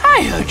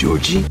Hiya,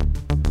 Georgie.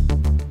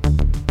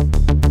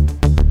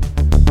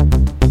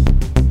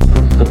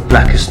 The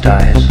blackest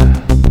eyes,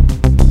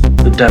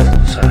 the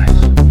devil's eyes.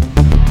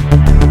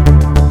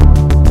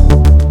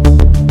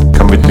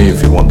 Come with me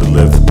if you want to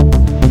live.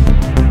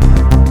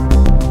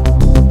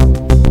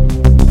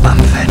 I'm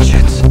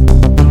vengeance.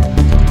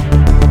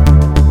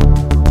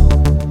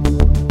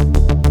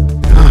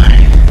 I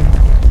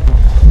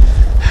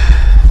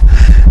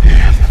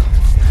am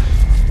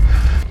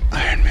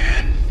Iron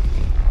Man.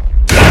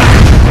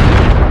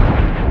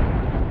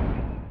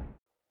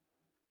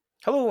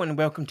 Hello and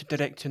welcome to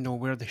Direct to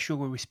Nowhere, the show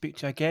where we speak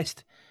to a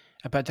guest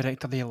about a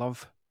director they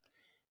love.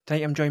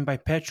 Tonight I'm joined by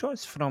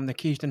Petros from the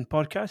Caged In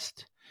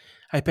podcast.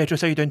 Hi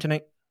Petros, how are you doing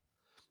tonight?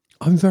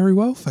 I'm very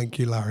well, thank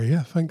you, Larry.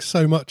 Yeah, thanks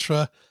so much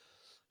for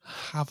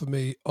having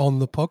me on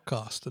the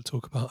podcast to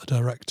talk about a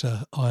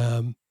director I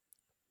am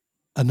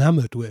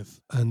enamoured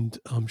with, and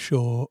I'm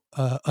sure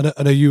I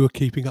know you were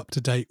keeping up to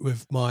date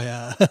with my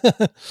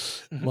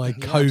my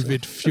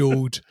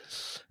COVID-fueled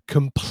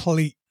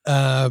complete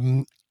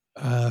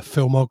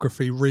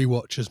filmography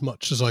rewatch as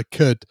much as I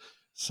could.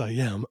 So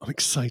yeah, I'm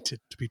excited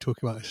to be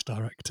talking about this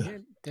director. Yeah,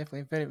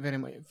 definitely, very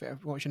much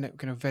watching it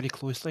kind of very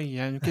closely.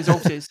 Yeah, because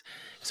obviously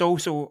it's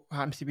also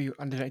happens to be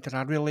a director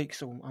I really like,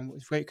 so I'm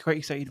quite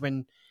excited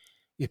when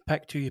you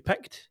picked who you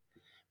picked,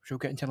 which we'll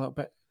get into a little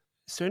bit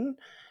soon.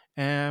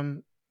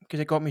 Because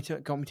it got me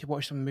to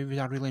watch some movies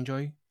I really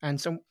enjoy, and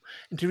to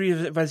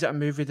revisit a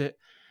movie that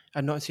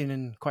I'd not seen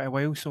in quite a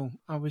while. So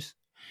we'll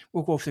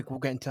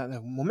get into that in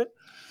a moment.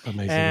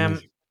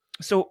 Amazing.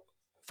 So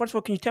first of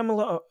all, can you tell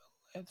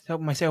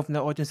myself and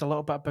the audience a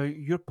little bit about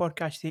your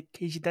podcast,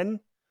 Caged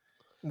In,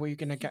 what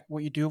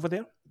you do over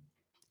there?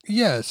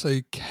 Yeah,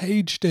 so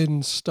Caged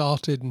In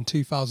started in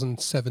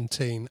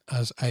 2017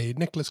 as a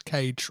Nicolas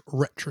Cage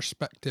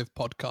retrospective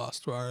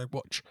podcast where I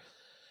watch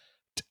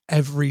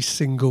every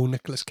single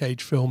Nicolas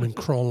Cage film in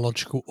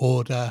chronological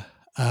order.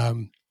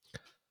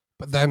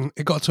 But then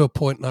it got to a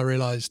point and I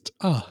realised,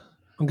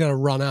 I'm going to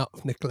run out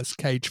of Nicolas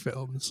Cage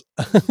films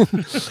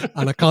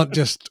and I can't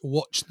just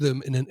watch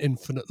them in an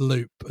infinite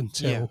loop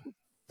until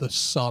the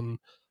sun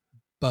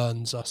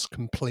burns us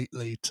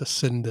completely to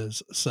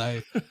cinders. So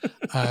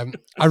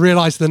I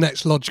realised the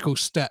next logical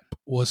step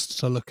was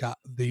to look at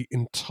the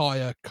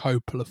entire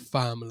Coppola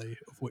family,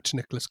 of which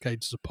Nicolas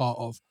Cage is a part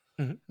of,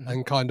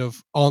 and kind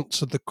of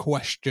answer the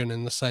question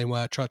in the same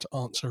way I tried to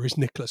answer, is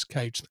Nicolas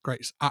Cage the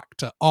greatest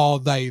actor? Are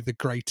they the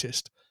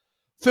greatest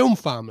film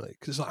family?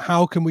 Because like,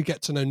 how can we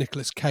get to know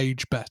Nicolas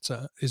Cage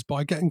better is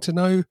by getting to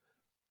know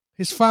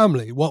his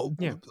family.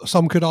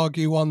 Some could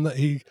argue one that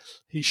he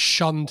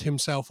shunned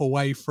himself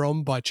away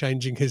from by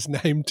changing his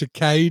name to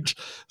Cage.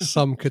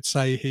 Some could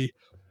say he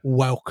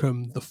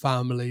welcomed the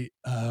family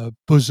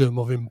bosom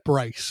of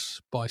embrace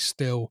by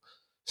still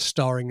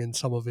starring in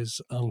some of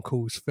his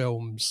uncle's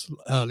films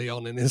early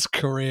on in his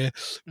career.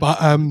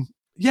 But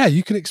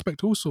you can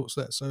expect all sorts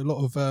there. So a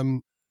lot of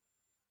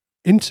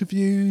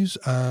interviews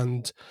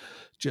and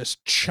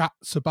just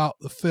chats about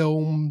the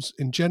films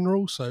in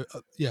general. So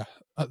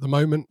at the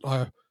moment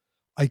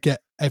I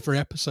get every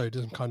episode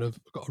and kind of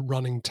got a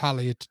running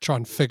tally to try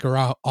and figure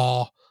out,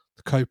 are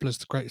the Coppola's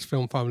the greatest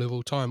film family of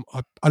all time?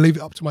 I leave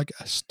it up to my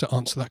guests to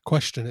answer that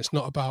question. It's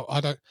not about,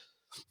 I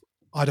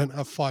don't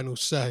have final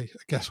say.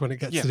 I guess when it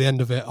gets to the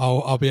end of it,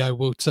 I'll be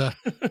able to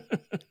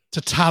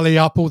to tally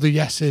up all the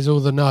yeses, all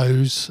the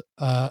nos,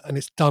 and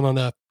it's done on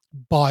a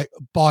by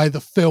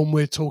the film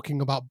we're talking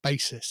about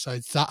basis. So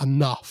is that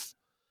enough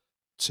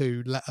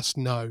to let us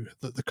know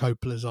that the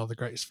Coppolas are the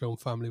greatest film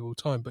family of all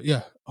time? But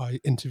yeah,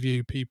 I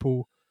interview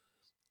people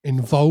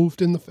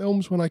involved in the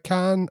films when I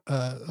can.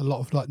 A lot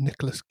of like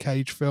Nicolas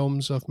Cage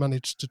films, I've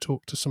managed to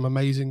talk to some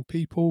amazing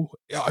people.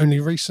 Only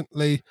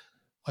recently,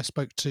 I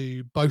spoke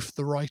to both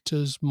the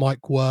writers,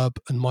 Mike Werb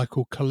and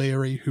Michael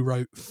Kaleri, who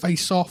wrote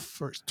Face Off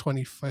for its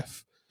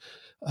 25th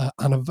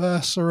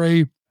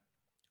anniversary.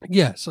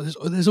 Yeah, so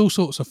there's all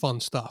sorts of fun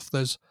stuff.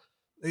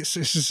 It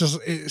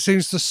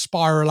seems to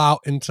spiral out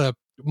into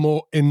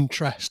more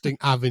interesting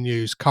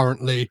avenues.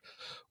 Currently,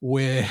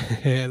 we're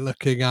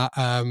looking at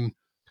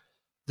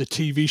the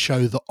TV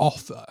show The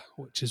Offer,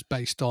 which is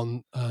based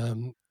on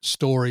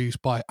stories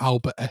by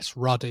Albert S.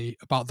 Ruddy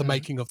about the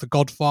making of The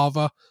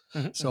Godfather.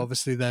 So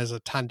obviously there's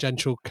a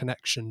tangential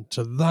connection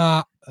to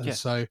that. And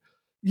so,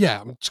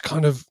 yeah,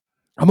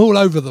 I'm all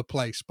over the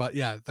place. But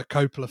yeah, the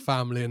Coppola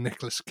family and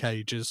Nicolas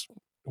Cage is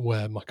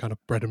where my kind of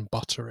bread and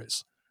butter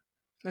is.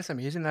 That's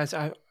amazing. That's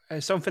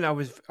something I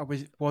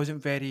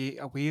wasn't very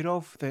aware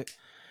of, that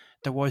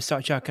there was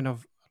such a kind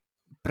of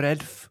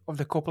breadth of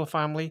the Coppola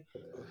family.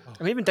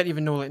 I even didn't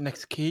even know like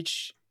Nick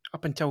Cage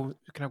up until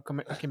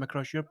I came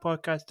across your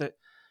podcast that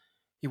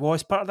he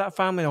was part of that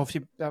family.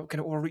 Obviously, that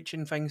kind of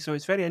overreaching thing. So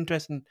it's very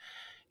interesting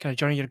kind of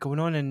journey you're going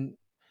on,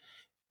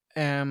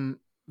 and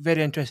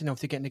very interesting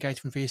obviously getting the guys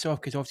from Face Off,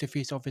 because obviously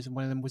Face Off is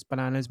one of the most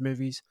bananas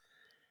movies.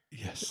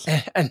 Yes,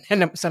 and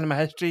in cinema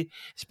history,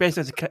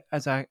 especially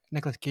as a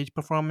Nicolas Cage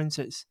performance.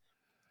 It's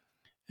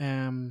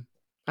and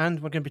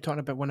we're going to be talking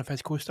about one of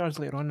his co-stars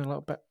later on in a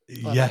little bit.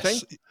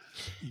 Yes.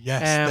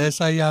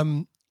 There's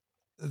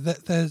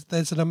there's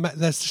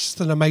just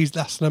an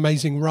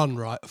amazing run,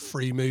 right, of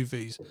 3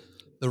 movies,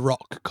 The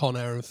Rock, Con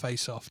Air, and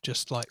Face Off,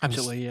 just like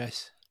Absolutely,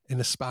 yes. in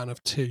a span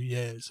of 2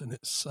 years, and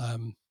it's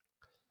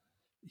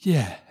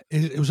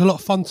it was a lot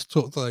of fun to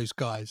talk to those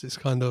guys. It's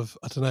kind of,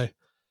 I don't know,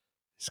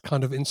 it's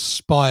kind of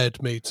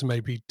inspired me to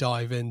maybe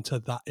dive into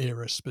that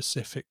era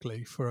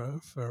specifically for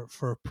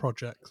a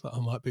project that I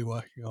might be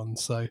working on.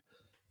 So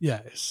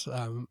it's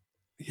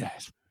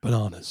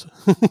bananas.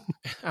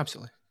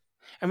 Absolutely.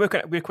 And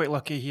we're quite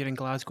lucky here in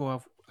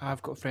Glasgow.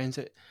 I've got friends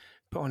that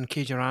put on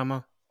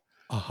Cagerama,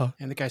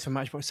 and the guys from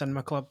Matchbox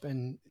Cinema Club,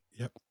 and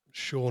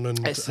Sean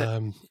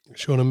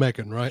and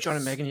Megan, right? Sean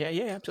and Megan, yeah,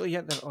 absolutely,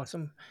 yeah, they're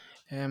awesome.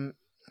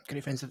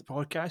 Great friends of the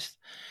podcast.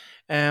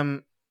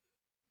 And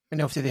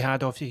obviously they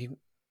had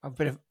a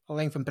bit of a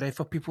length and breadth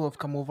of people have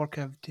come over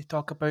kind of to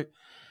talk about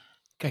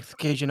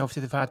Cage, and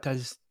obviously they've had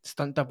his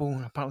stunt double.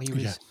 Apparently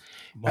he was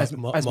as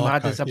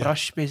mad as a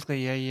brush,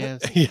 basically. Yeah.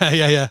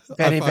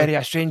 Very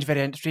a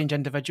strange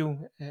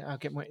individual.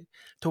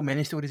 Told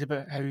many stories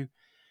about how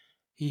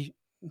he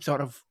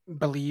sort of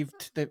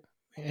believed that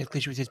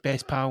Cage was his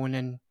best pal, and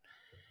then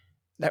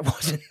that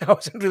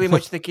wasn't really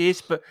much the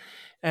case. But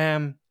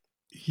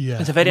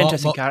it's a very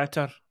interesting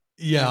character.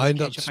 Yeah, I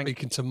ended up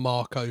speaking to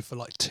Marco for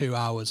like 2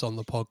 hours on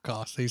the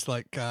podcast. He's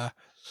like,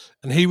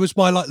 and he was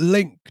my like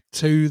link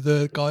to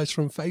the guys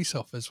from Face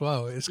Off as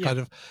well. It's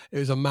it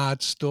was a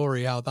mad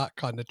story how that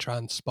kind of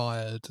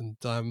transpired, and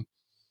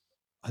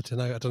I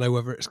don't know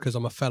whether it's because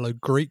I'm a fellow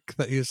Greek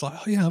that he was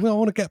like, I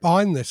want to get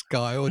behind this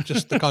guy, or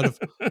just the kind of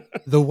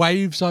the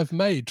waves I've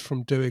made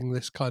from doing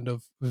this kind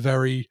of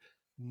very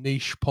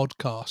niche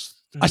podcast.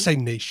 I say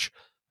niche.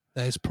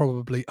 There's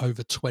probably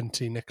over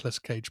 20 Nicolas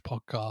Cage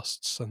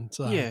podcasts, and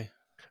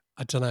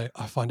I don't know.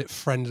 I find it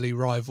friendly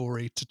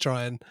rivalry to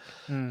try and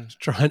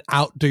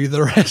outdo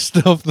the rest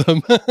of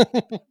them.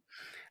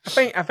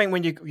 I think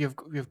when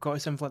you've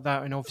got something like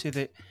that, and obviously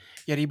that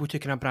you're able to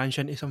kind of branch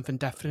into something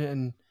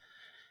different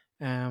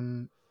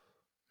and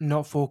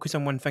not focus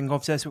on one thing.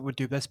 Obviously, that's what we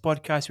do with this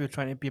podcast. We're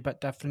trying to be a bit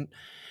different.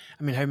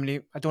 I mean, I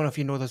don't know if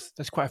you know,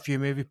 there's quite a few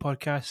movie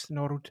podcasts in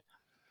the world.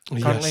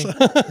 Currently,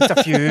 just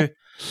a few.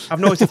 I've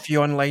noticed a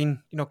few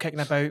online, kicking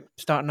about,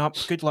 starting up.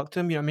 Good luck to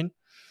them, you know what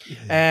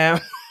I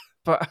mean?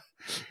 But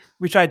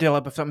we try to do a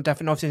little bit of something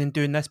different, obviously, than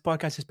doing this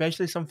podcast,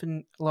 especially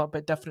something a little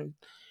bit different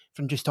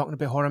from just talking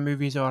about horror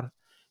movies or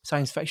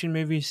science fiction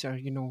movies or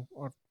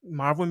or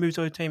Marvel movies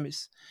all the time.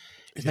 It's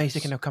nice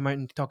to kind of come out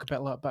and talk about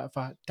a little bit of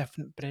a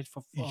different breadth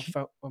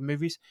of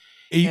movies.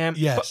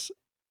 Yes,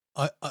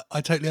 I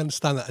totally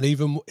understand that, and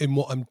even in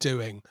what I'm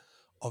doing.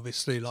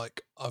 Obviously,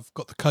 like I've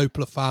got the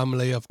Coppola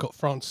family, I've got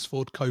Francis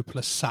Ford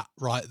Coppola sat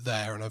right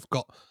there, and I've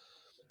got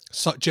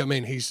such. I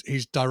mean,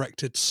 he's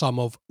directed some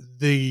of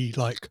the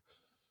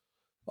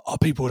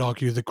people would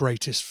argue the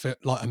greatest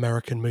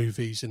American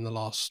movies in the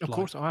last, of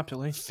course,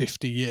 absolutely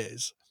 50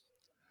 years,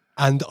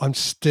 and I'm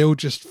still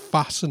just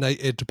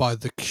fascinated by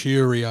the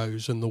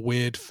curios and the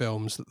weird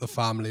films that the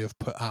family have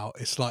put out.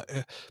 It's like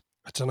I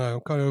don't know,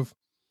 I'm kind of.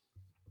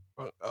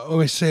 I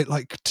always say it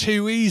like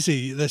too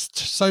easy. There's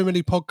so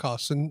many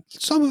podcasts, and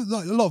a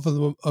lot of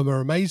them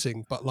are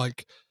amazing. But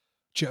like,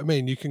 do you know what I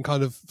mean? You can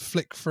kind of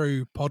flick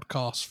through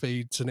podcast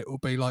feeds, and it will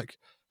be like,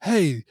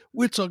 "Hey,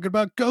 we're talking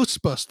about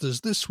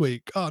Ghostbusters this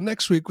week. Oh,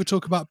 next week we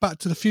talk about Back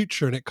to the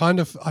Future." And it kind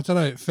of, I don't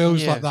know, it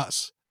feels like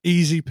that's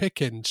easy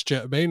pickings. Do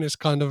you know what I mean? It's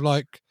kind of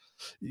like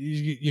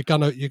you're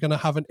gonna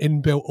have an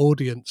inbuilt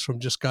audience from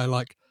just going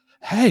like,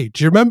 "Hey,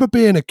 do you remember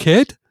being a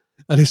kid?"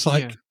 And it's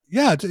like,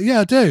 yeah,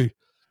 I do.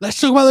 Let's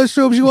talk about those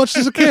films you watched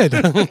as a kid.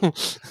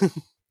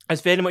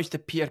 It's very much the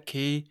Peter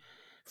Kay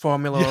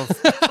formula of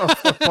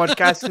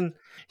podcasting.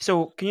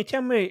 So can you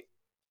tell me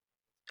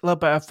a little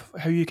bit of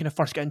how you kind of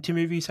first got into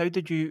movies? Can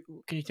you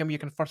tell me your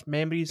kind of first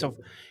memories of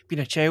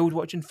being a child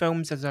watching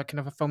films? Is there kind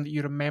of a film that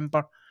you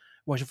remember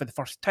watching for the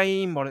first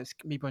time, or it's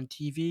maybe on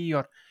TV,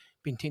 or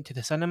being taken to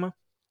the cinema?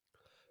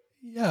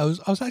 Yeah, I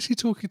was actually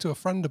talking to a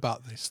friend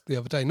about this the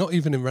other day, not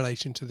even in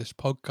relation to this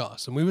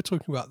podcast, and we were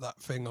talking about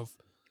that thing of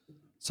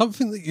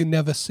something that you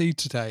never see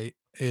today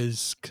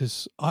is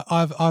because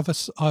I've a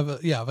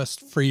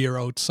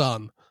 3-year-old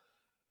son,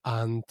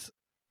 and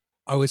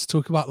I was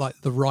talking about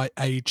like the right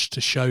age to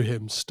show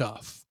him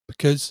stuff,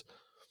 because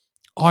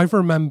I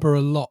remember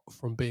a lot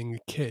from being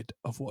a kid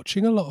of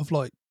watching a lot of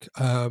like,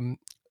 do you know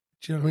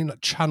what I mean?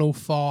 Like Channel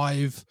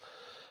 5,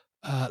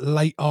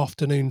 late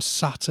afternoon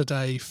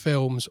Saturday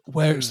films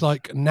where it's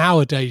like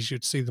nowadays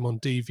you'd see them on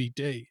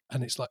DVD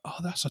and it's like, oh,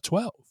 that's a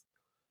 12.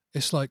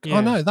 It's like,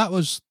 oh no, that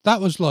was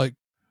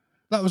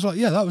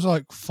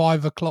like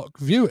 5 o'clock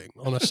viewing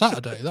on a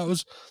Saturday. that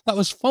was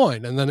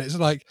fine. And then it's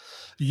like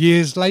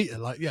years later,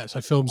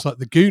 so films like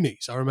The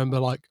Goonies, I remember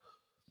like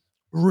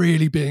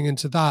really being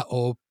into that,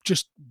 or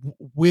just not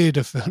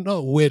weirder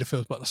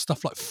films, but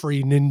stuff like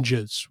Three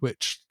Ninjas,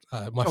 which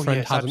my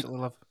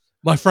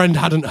friend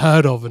hadn't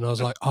heard of, and I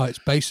was like, oh, it's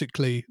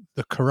basically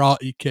The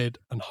Karate Kid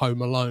and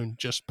Home Alone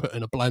just put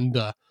in a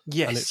blender.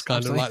 Yes, and it's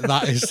kind of like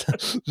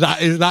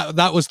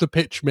that was the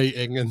pitch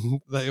meeting, and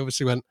they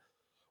obviously went,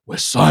 we're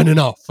signing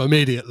off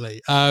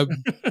immediately. But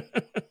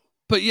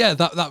But yeah,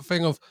 that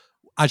thing of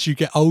as you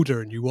get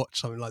older and you watch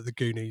something like The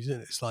Goonies,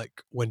 and it's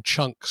like when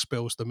Chunk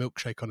spills the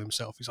milkshake on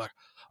himself, he's like,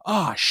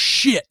 "Ah,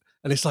 shit,"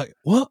 and it's like,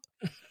 "What?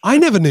 I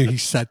never knew he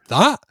said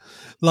that."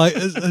 Like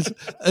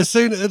as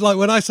soon as like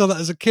when I saw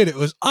that as a kid, it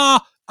was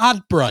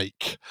ad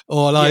break,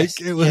 or like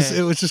Yes, it was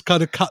yeah. it was just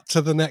kind of cut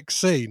to the next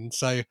scene.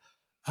 So,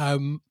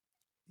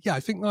 yeah, I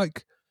think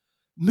like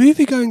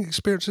movie going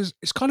experiences,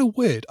 it's kind of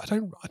weird. I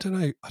don't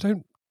know. I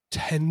don't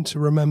tend to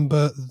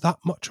remember that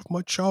much of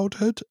my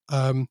childhood.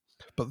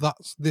 But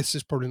this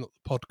is probably not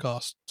the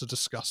podcast to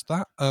discuss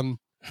that.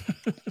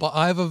 But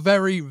I have a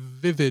very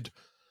vivid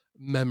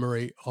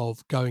memory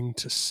of going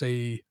to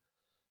see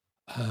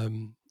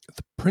The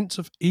Prince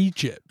of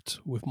Egypt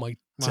with my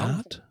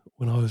Wow. dad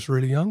when I was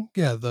really young.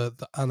 Yeah, the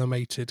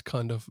animated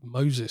kind of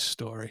Moses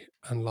story,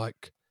 and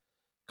like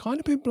kind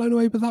of been blown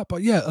away by that.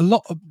 But yeah, a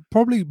lot of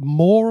probably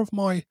more of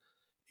my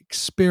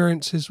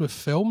experiences with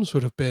films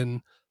would have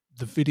been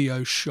the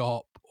video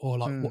shop or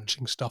like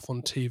watching stuff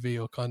on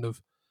TV, or kind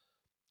of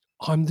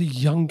I'm the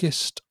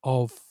youngest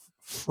of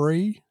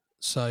 3,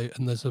 so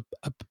and there's a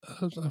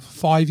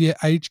 5-year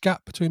age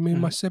gap between me and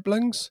my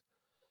siblings.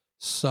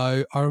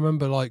 So I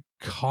remember like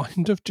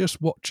kind of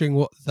just watching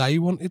what they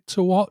wanted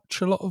to watch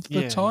a lot of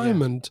the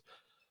time, and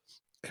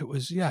it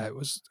was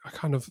I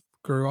kind of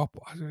grew up.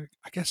 I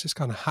guess it's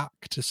kind of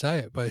hack to say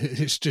it, but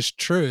it's just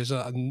true. Is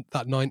that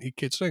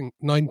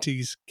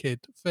 90s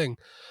kid thing?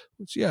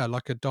 Which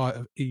like a diet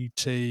of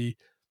E.T.,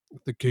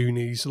 The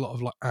Goonies, a lot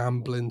of like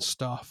Amblin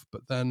stuff,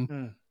 but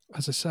then.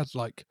 As I said,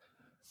 like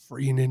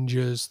Three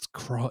Ninjas,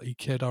 Karate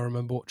Kid, I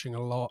remember watching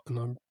a lot,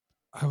 and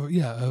I have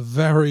a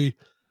very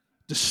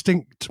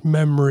distinct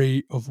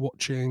memory of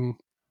watching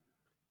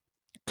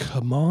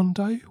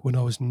Commando when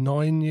I was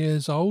 9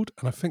 years old,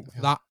 and I think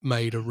that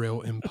made a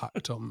real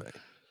impact on me.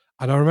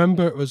 And I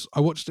remember I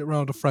watched it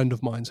around a friend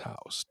of mine's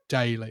house,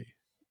 Daly.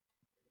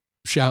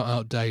 Shout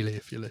out Daly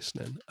if you're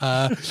listening.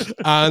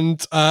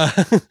 And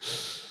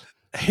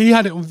he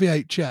had it on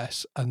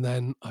VHS, and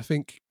then I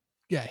think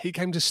he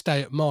came to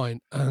stay at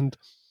mine, and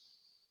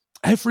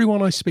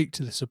everyone I speak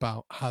to this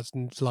about has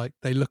like,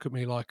 they look at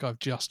me like I've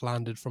just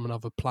landed from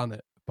another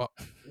planet. But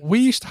we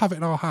used to have it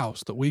in our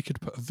house that we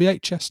could put a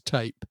VHS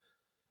tape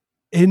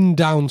in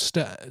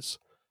downstairs,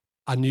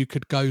 and you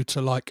could go to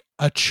like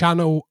a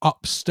channel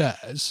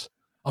upstairs.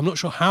 I'm not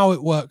sure how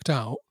it worked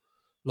out,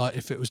 like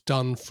if it was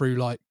done through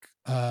like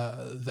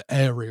the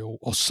aerial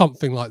or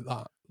something like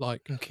that.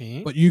 Like,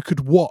 but you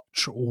could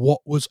watch what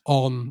was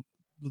on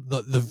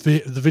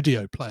the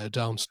video player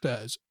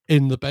downstairs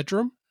in the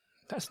bedroom.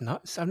 That's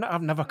nuts.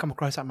 I've never come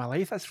across that in my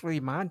life. That's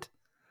really mad.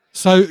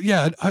 So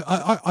yeah,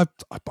 I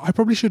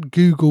probably should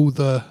Google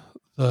the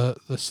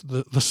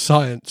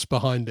science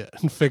behind it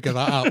and figure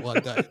that out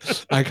one day,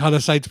 and kind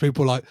of say to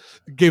people like,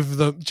 give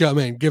them, do you know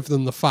what I mean? Give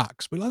them the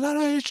facts. Be like,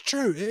 no, it's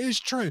true. It is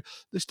true.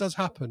 This does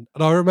happen.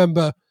 And I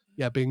remember,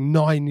 being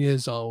 9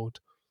 years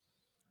old,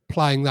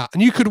 playing that,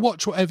 and you could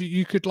watch whatever.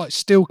 You could like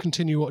still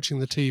continue watching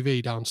the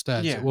TV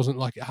downstairs. It wasn't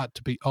like it had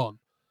to be on.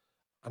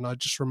 And I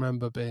just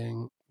remember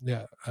being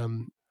 9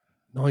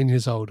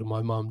 years old, and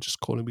my mum just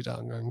calling me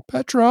down, going,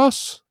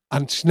 Petros.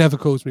 And she never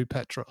calls me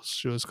Petros.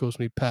 She always calls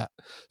me Pet.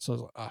 So I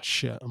was like, "Ah,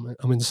 shit!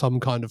 I'm in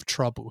some kind of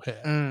trouble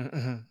here."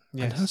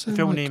 Yes, the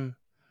full name.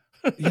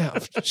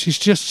 she's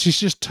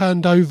just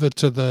turned over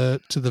to the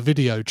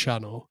video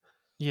channel.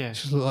 Yeah,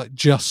 she's like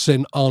just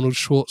seen Arnold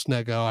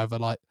Schwarzenegger either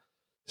like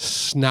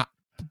snap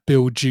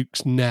Bill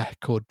Duke's neck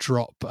or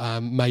drop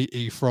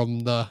Matey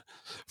from the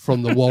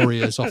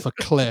Warriors off a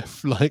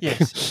cliff. Like, you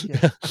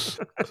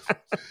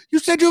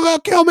said you were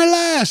gonna kill me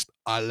last.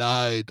 I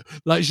lied.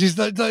 Like, she's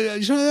like, are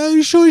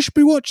you sure you should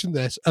be watching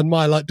this? And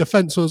my like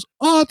defense was,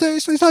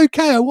 it's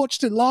okay. I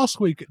watched it last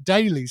week at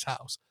Daly's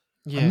house,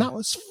 and that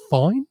was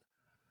fine.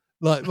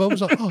 Like, I was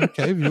like,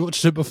 okay, if you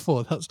watched it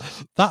before,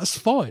 that's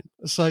fine.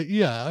 So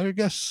yeah, I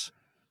guess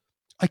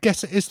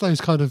it is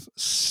those kind of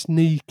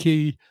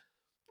sneaky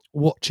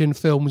watching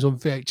films on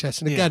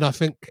VHS. And again, I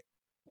think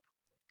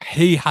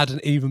he had an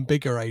even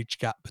bigger age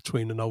gap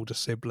between an older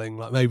sibling,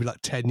 like maybe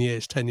like 10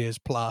 years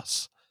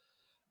plus.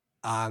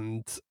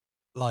 And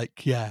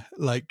like,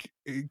 like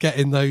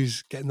getting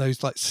those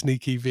like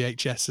sneaky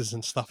VHSs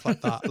and stuff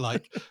like that,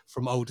 like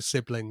from older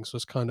siblings,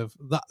 was kind of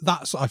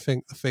that's I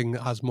think the thing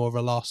that has more of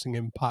a lasting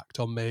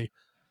impact on me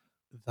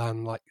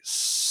than like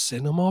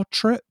cinema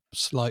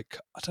trips. Like,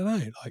 I don't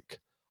know, like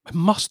I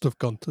must have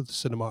gone to the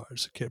cinema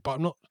as a kid, but I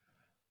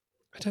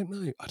don't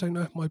know. I don't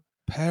know if my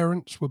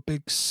parents were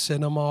big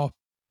cinema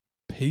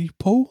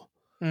people.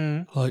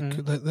 They're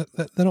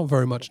not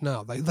very much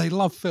now. They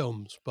love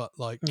films, but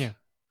like,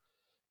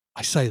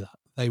 I say that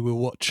they will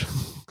watch.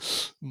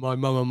 My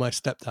mum and my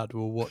stepdad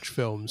will watch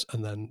films,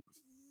 and then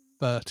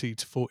 30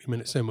 to 40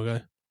 minutes in, we'll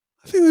go,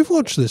 I think we've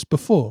watched this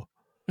before.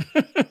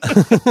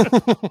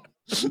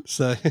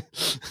 So,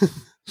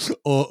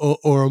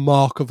 or a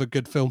mark of a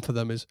good film for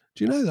them is,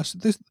 do you know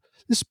this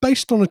is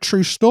based on a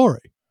true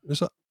story?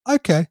 It's like,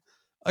 okay.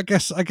 I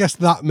guess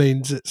that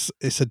means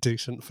it's a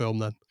decent film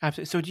then.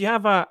 Absolutely. So would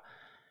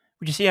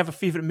you say you have a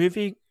favourite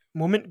movie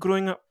moment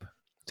growing up?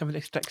 Something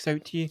that sticks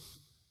out to you?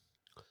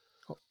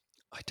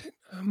 I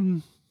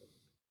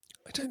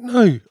don't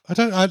know.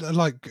 I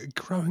like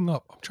growing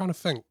up. I'm trying to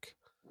think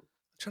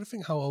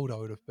how old I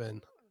would have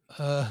been.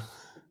 I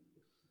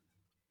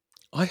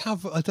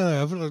don't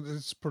know.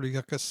 It's probably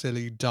like a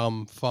silly,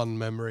 dumb, fun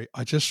memory.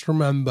 I just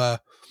remember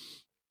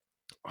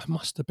I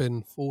must have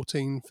been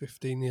 14,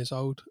 15 years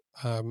old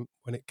when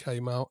it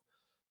came out.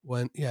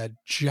 When,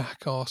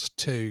 Jackass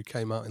 2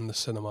 came out in the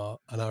cinema.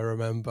 And I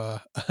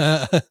remember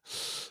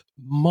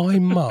my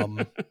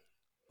mum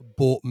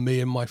bought me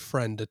and my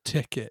friend a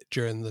ticket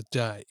during the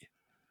day.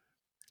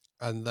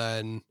 And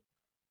then,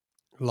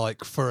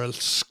 like, for a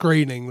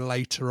screening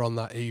later on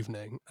that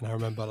evening. And I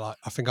remember, like,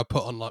 I think I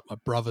put on, like, my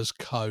brother's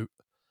coat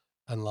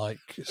and, like,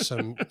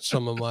 some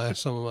of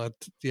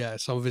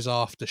his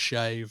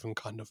aftershave and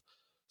kind of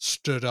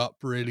stood up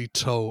really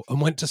tall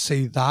and went to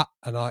see that.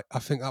 And I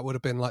think that would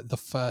have been, like, the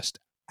first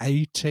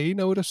 18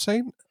 I would have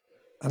seen.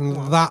 And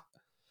that...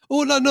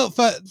 Oh, no, not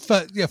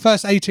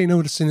first 18 I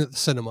would have seen at the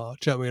cinema.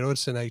 Do you know what I mean? I would have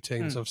seen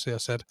 18. So obviously I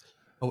said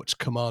I watched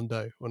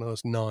Commando when I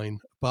was 9.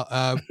 But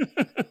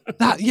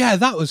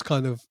that was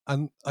kind of...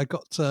 And I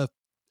got to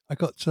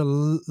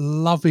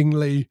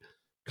lovingly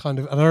kind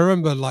of... And I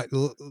remember, like,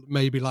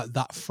 maybe, like,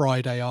 that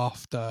Friday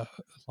after,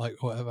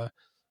 like, whatever,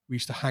 we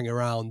used to hang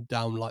around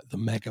down, like, the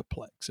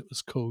Megaplex, it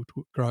was called,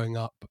 growing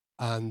up.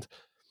 And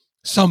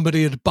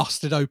somebody had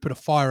busted open a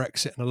fire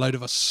exit and a load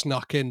of us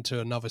snuck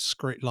into another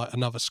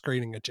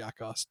screening of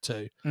Jackass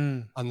 2.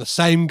 And the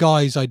same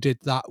guys I did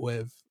that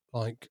with,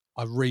 like,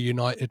 I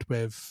reunited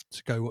with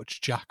to go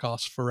watch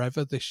Jackass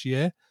Forever this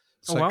year.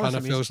 So it kind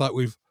of feels like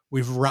we've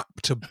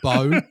wrapped a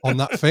bow on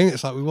that thing.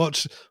 It's like we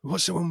watched it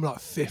when we were like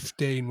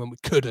 15 when we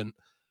couldn't.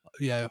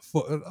 Yeah,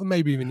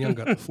 maybe even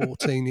younger, like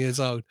 14 years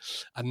old.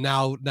 And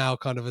now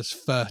kind of as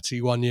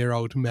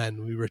 31-year-old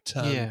men, we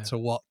return to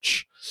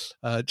watch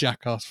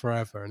Jackass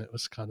Forever. And it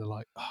was kind of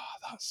like, oh,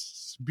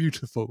 that's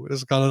beautiful. It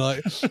was kind of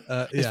like,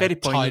 it's very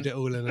poignant. Tied it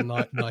all in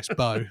a nice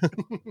bow.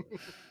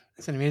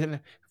 It's an amazing,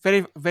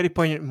 very, very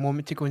poignant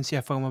moment to go and see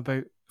a film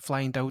about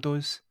flying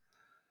dildos.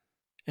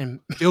 And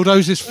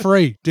Dildos is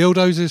free.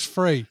 Dildos is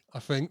free, I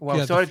think.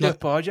 Well, sorry to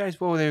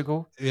apologise. Well, there you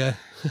go. Yeah.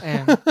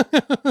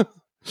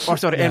 Or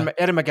sorry, Erin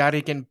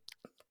McGarry getting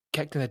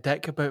kicked in the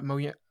dick about a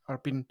million, or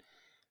been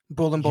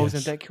bowling balls in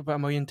the dick about a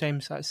million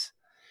times.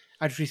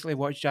 I just recently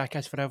watched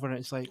Jackass Forever, and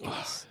it's like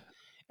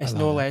it's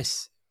no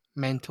less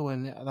mental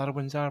than the other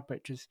ones are,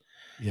 but just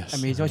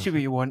amazing. See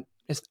what you want.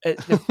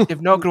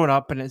 They've not grown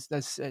up, and it's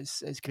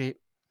great.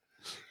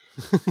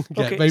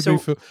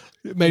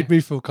 It made me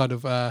feel kind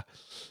of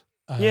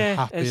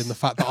happy in the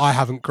fact that I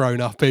haven't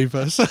grown up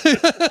either. So.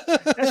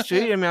 That's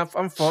true. I mean,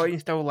 I'm 40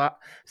 and still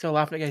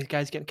laughing at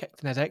guys getting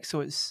kicked in the dick.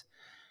 So it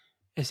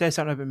says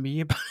something about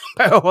me,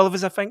 about all of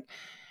us, I think.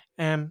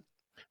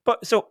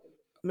 But so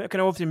kind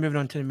of obviously moving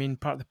on to the main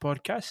part of the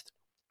podcast.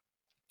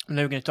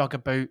 Now we're going to talk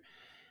about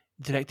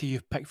the director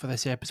you've picked for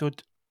this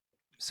episode.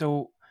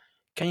 So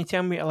can you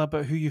tell me a little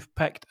about who you've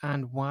picked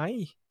and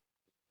why?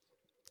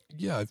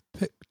 Yeah, I've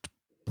picked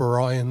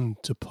Brian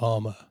De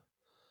Palma.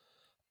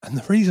 And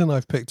the reason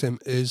I've picked him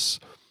is,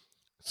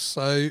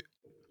 so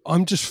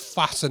I'm just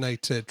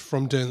fascinated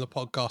from doing the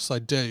podcast I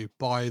do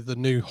by the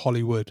new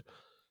Hollywood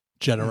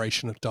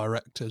generation of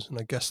directors. And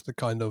I guess the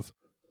kind of,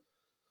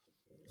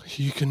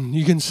 you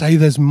can say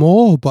there's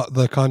more, but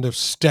the kind of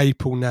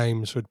staple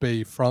names would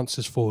be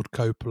Francis Ford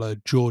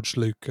Coppola, George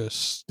Lucas,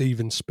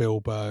 Steven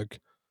Spielberg,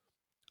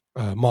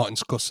 Martin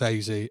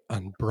Scorsese,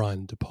 and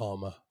Brian De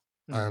Palma.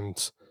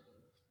 And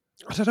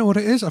I don't know what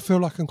it is. I feel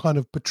like I'm kind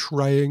of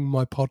betraying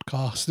my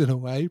podcast in a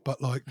way,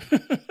 but like,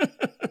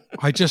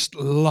 I just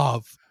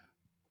love,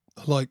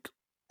 like,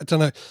 I don't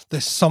know,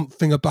 there's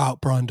something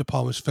about Brian De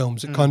Palma's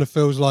films. It kind of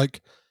feels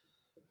like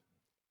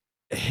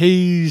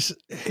he's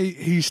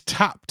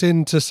tapped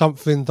into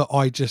something that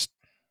I just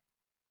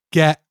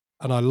get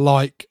and I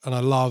like and I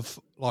love,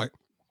 like,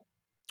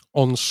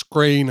 on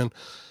screen. And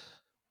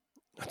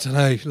I don't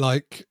know,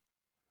 like,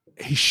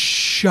 he's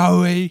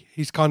showy.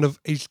 He's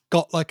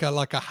got like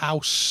a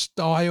house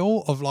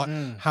style of like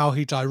how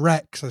he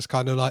directs. It's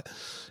kind of like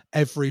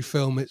every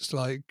film. It's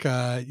like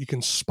you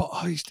can spot.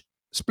 Oh, he's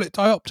split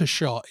diopter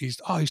shot. He's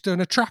doing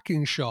a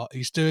tracking shot.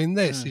 He's doing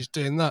this. He's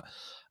doing that,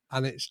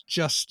 and it's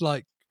just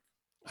like,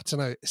 I don't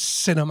know,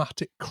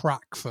 cinematic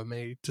crack for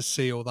me to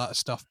see all that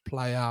stuff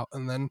play out.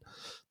 And then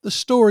the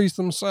stories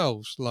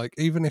themselves, like,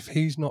 even if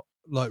he's not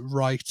like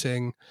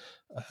writing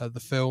the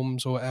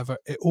films or whatever,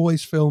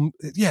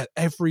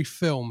 every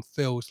film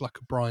feels like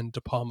a Brian De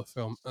Palma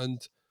film.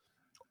 And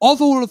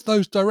of all of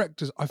those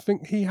directors, I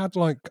think he had,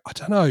 like, I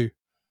don't know,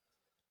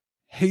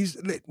 he's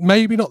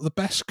maybe not the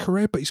best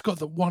career, but he's got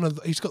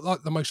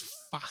like the most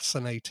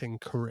fascinating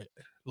career,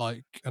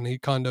 like, and he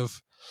kind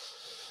of,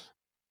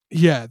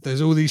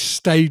 there's all these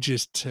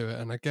stages to it.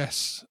 And I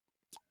guess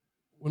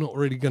we're not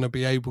really going to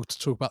be able to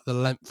talk about the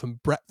length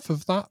and breadth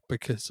of that,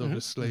 because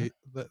obviously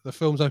the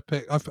films I've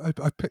picked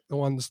the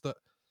ones that,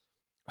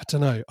 I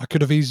don't know, I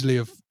could have easily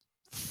have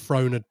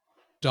thrown a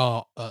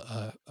dart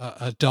at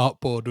a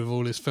dartboard with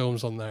all his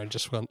films on there and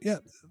just went,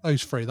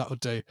 those three, that would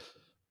do.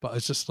 but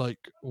it's just like,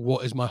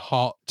 what is my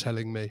heart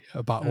telling me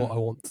about what I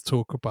want to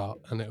talk about?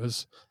 And it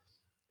was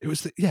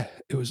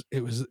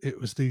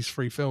these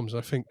three films.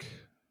 I think,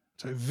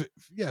 so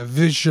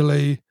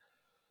visually,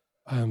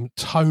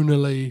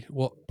 tonally,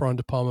 what Brian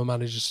De Palma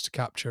manages to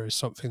capture is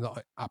something that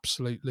I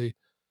absolutely,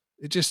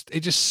 it just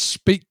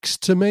speaks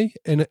to me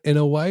in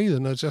a way,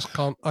 and I just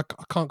can't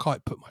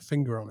quite put my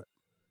finger on it.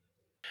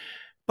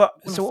 But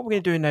so what we're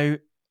going to do now,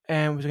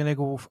 we're going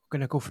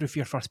to go through for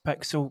your first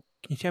pick. So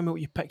can you tell me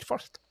what you picked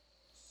first?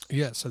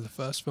 Yeah, so the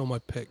first film I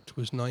picked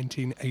was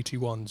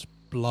 1981's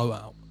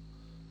Blowout.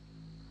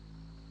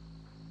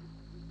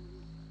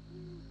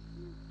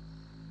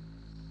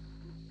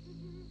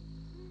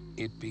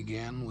 It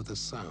began with a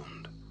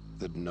sound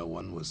that no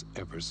one was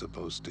ever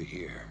supposed to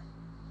hear.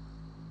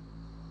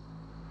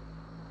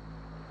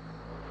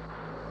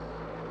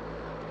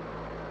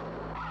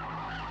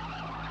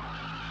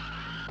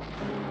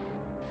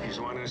 He's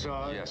the one who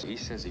saw it? Yes, he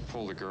says he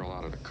pulled the girl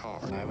out of the car.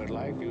 I would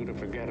like you to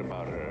forget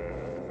about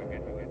her.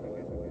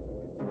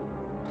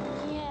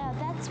 Yeah,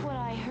 that's what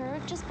I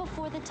heard just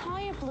before the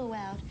tire blew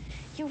out.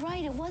 You're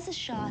right, it was a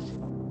shot.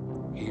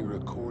 He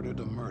recorded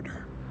a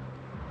murder.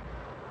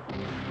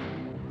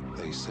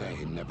 They say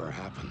it never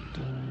happened.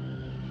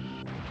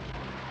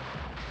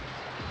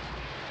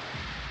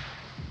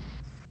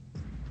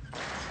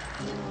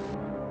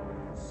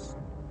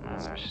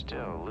 There's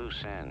still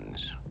loose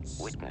ends,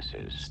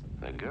 witnesses.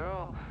 The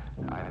girl,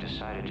 I've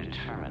decided to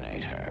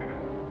terminate her.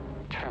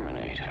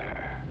 Terminate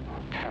her.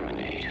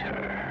 Terminate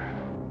her.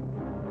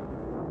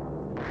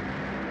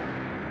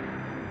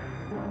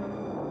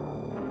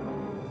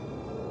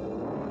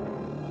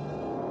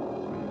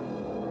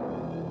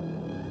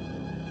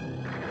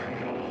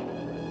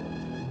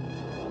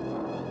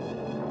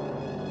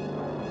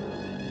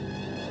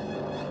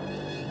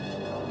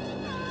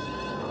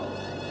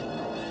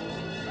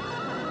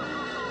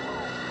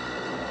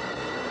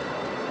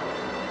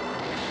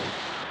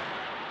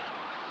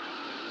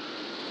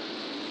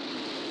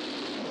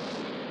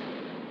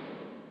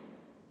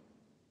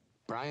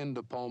 Brian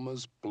De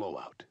Palma's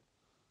Blowout.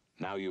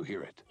 Now you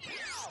hear it.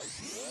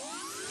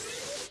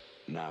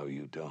 Now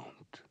you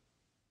don't.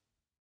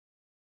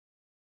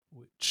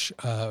 Which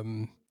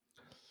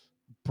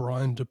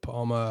Brian De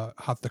Palma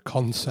had the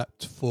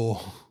concept for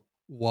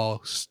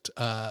whilst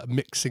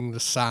mixing the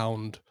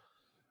sound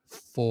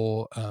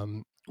for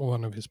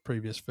one of his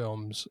previous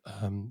films,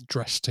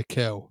 Dressed to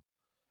Kill.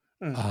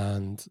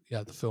 And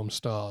yeah, the film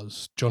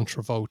stars John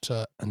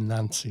Travolta and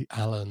Nancy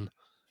Allen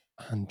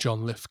and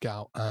John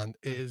Lithgow, and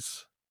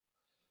is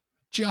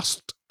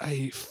just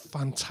a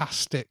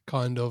fantastic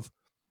kind of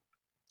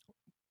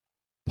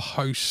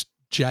post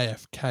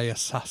JFK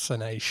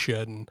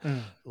assassination,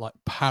 like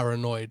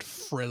paranoid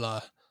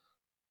thriller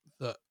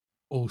that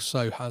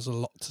also has a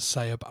lot to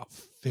say about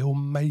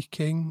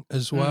filmmaking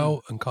as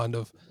well, and kind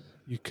of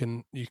you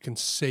can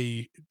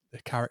see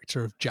the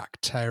character of Jack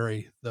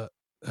Terry that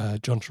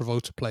John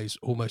Travolta plays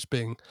almost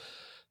being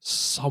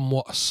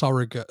somewhat a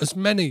surrogate, as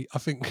many I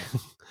think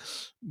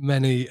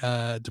many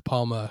De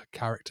Palma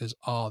characters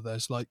are.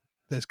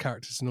 There's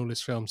characters in all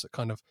his films that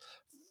kind of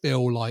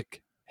feel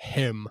like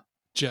him.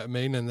 Do you know what I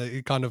mean? And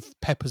he kind of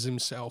peppers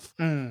himself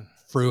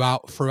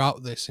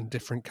throughout this in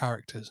different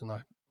characters, and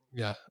I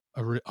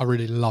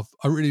really love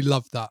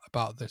that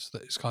about this.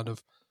 That it's kind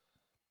of,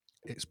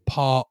 it's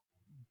part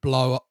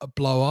blow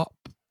up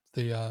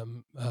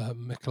the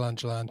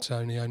Michelangelo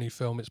Antonioni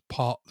film. It's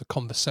part The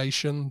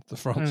Conversation, the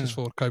Francis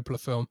Ford Coppola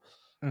film.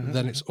 And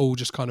then it's all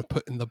just kind of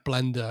put in the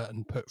blender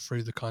and put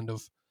through the kind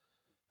of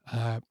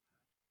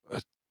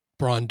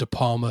Brian De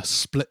Palma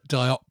split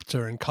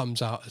diopter, and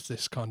comes out as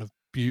this kind of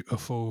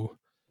beautiful,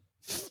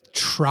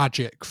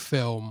 tragic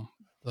film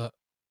that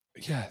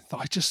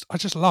I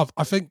just love.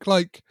 I think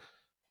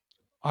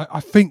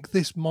I think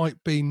this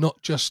might be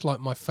not just like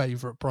my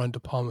favorite Brian De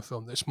Palma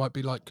film. This might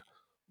be like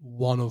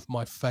one of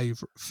my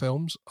favorite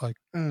films. I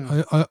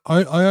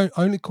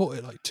only caught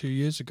it like 2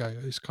 years ago.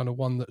 It's kind of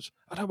one that's,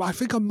 I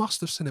think I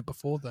must have seen it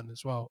before then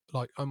as well.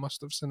 Like I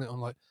must have seen it on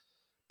like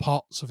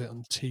parts of it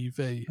on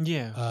TV.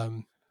 Yeah.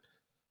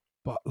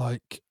 But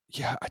like,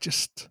 yeah, I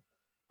just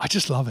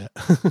love it.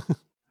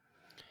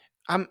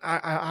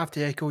 I have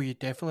to echo you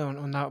definitely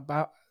on that.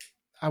 But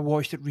I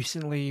watched it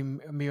recently,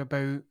 maybe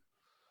about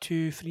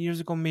 2-3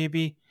 years ago,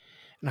 maybe,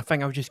 and I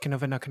think I was just kind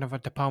of in a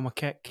De Palma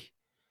kick.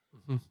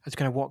 I was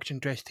kind of watching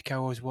Dressed to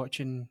Kill. I was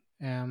watching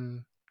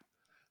Carrie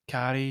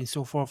and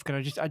so forth.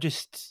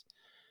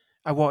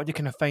 I wanted to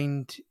kind of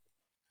find,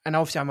 and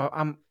obviously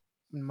I'm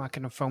my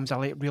kind of films I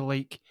really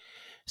like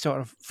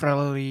sort of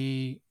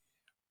thrillery,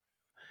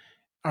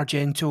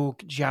 Argento,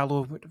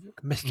 giallo,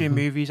 mystery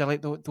movies. I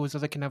like those are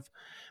the kind of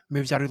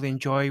movies I really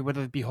enjoy,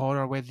 whether it be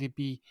horror, whether it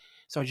be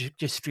sort of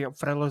just straight up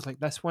thrillers like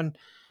this one.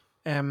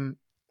 I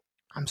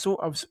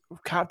was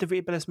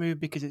captivated by this movie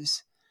because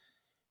it's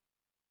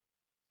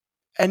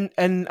in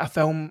a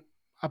film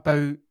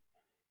about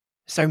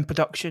sound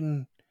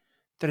production.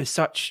 There is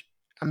such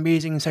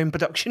amazing sound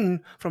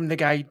production from the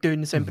guy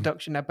doing the sound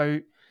production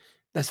about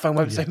this film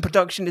about sound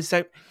production. It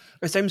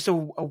sounds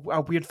so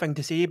a weird thing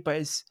to say,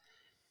 but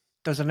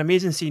there's an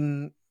amazing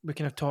scene we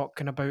kind of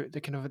talking about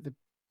the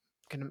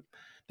kind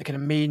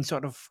of main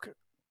sort of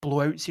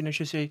blowout scene, I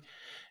should say.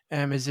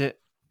 Is it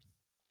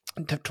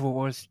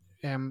towards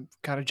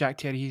Cara Jack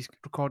Terry? He's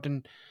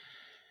recording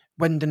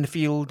Wind in the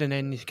Field, and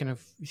then he's kind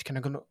of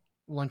going to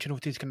launching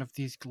over to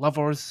these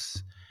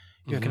lovers.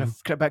 You're kind of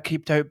a bit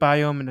creeped out by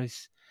him, and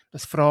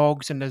there's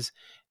frogs, and there's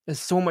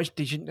so much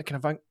kind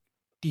of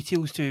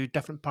details to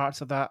different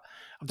parts of that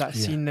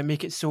scene that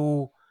make it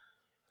so.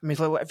 I mean, it's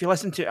like, if you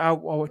listen to, I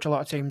watch a lot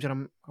of times when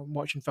I'm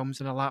watching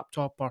films on a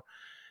laptop, or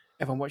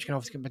if I'm watching,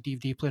 obviously my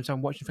DVD player, so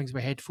I'm watching things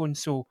with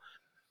headphones. So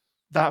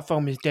that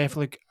film is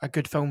definitely a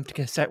good film to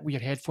kind of sit with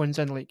your headphones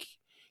in, like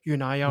you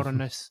and I are on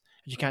this,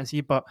 as you can't see,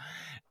 but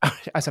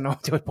as an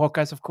audio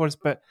podcast, of course.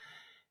 But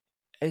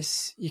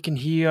you can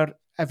hear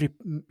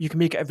you can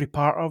make every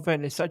part of it,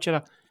 and it's such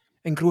an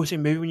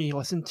engrossing movie when you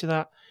listen to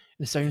that,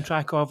 and the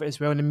soundtrack of it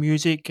as well, and the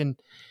music, and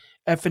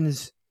everything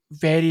is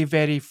very,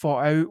 very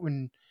thought out.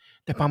 When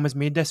De Palma's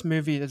made this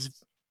movie,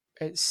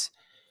 it's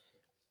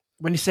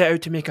when he set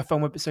out to make a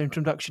film about sound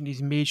production,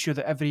 he's made sure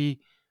that every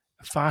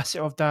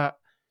facet of that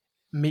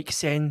makes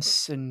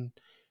sense and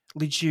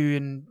leads you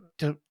and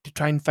to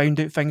try and find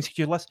out things.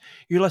 You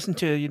listen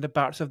to the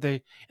parts of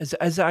is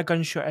it a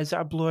gunshot? Is it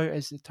a blowout?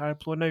 Is the tire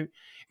blown out?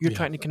 You're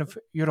trying to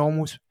you're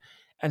almost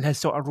in his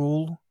sort of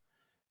role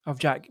of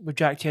Jack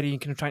Terry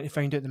and kind of trying to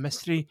find out the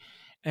mystery.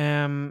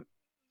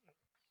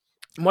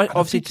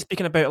 Obviously,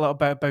 speaking about a little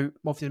bit about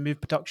obviously the movie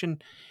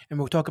production, and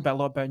we'll talk about a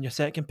lot about in your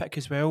second pick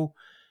as well.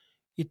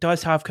 He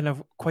does have kind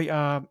of quite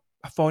a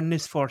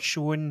fondness for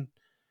showing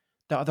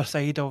the other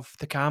side of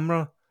the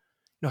camera,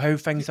 how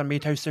things are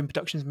made, how sound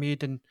production's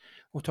made, and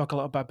we'll talk a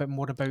little bit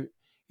more about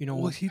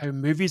how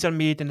movies are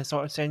made in a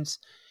sort of sense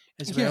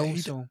as well.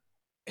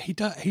 He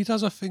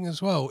does a thing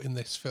as well in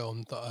this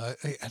film that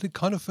it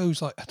kind of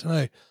feels like, I don't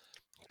know,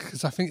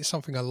 because I think it's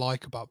something I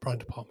like about Brian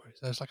De Palma.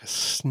 There's like a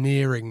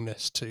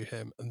sneeringness to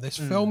him, and this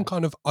film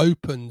kind of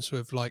opens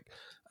with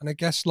and I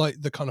guess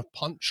the kind of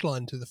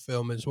punchline to the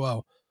film as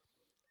well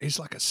is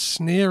like a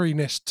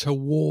sneeriness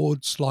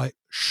towards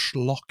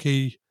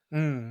schlocky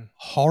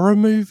horror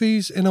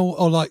movies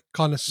or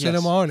kind of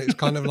cinema, and it's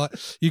kind of like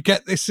you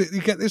get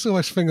this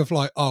almost thing of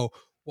oh,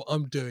 what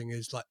I'm doing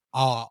is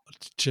art.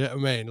 Do you know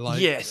what I mean?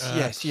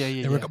 Yes,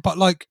 yeah.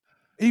 But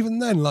even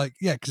then,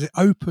 because it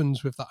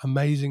opens with that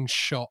amazing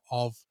shot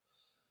of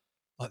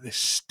this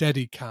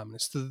steady cam.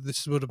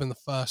 This would have been the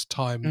first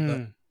time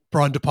that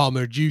Brian De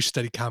Palma had used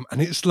steady cam,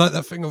 and it's like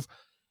that thing of,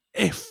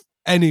 if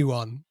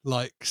anyone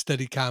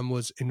steady cam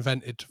was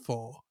invented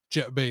for, do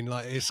you know what I mean?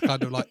 It's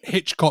kind of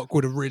Hitchcock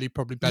would have really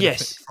probably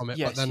benefited from it.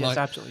 But then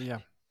absolutely, yeah.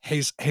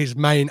 His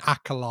main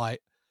acolyte,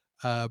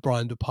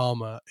 Brian De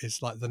Palma, is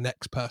the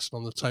next person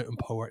on the totem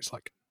pole, where it's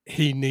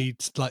he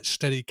needs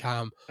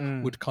Steadicam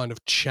would kind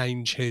of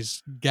change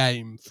his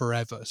game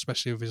forever,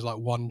 especially with his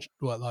oneers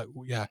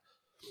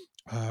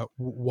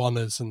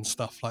and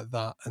stuff like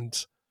that.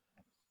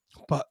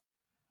 But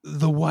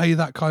the way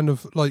that kind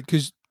of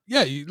because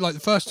you, the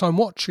first time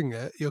watching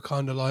it, you're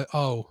kind of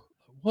oh,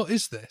 what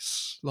is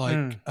this?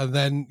 And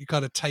then you're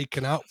kind of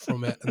taken out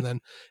from it, and then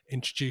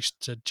introduced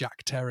to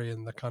Jack Terry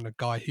and the kind of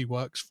guy he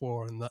works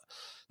for, and that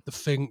the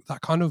thing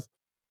that kind of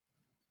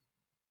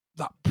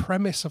that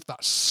premise of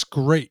that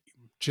scream.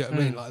 Do you know what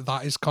I mean?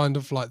 That is kind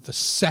of the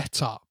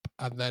setup,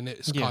 and then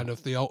it's kind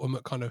of the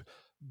ultimate kind of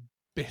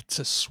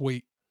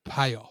bittersweet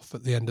payoff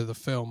at the end of the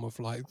film of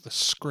the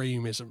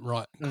scream isn't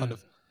right, and kind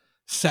of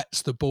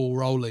sets the ball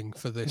rolling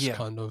for this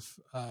kind of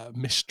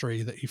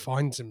mystery that he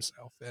finds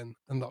himself in,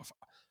 and I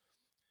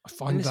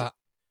find that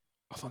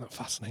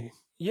fascinating.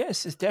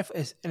 Yes, it's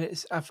definitely, and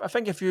it's. I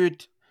think if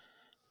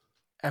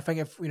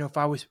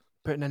I was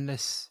putting in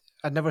this,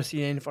 I'd never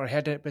seen anything or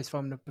heard it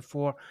film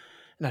before,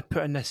 and I'd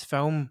put in this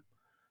film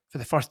for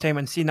the first time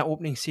and seen that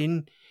opening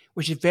scene,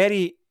 which is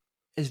very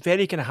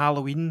kind of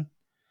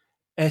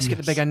Halloween-esque at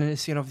the beginning.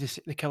 It's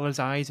the killer's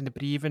eyes and the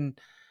breathing,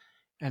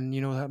 and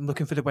I'm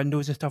looking for the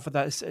windows and stuff like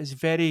that.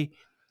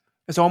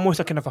 It's almost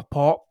a kind of a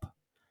pop,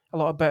 a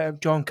little bit of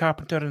John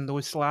Carpenter and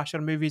those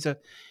slasher movies.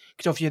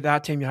 Because obviously at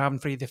that time you're having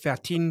Friday the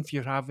 13th,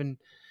 you're having,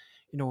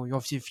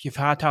 obviously if you've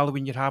had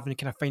Halloween, you're having a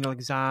kind of Final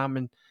Exam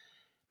and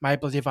My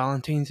Bloody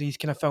Valentine's, these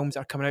kind of films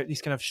that are coming out,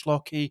 these kind of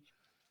schlocky,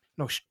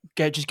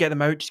 just get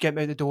them out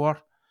the door.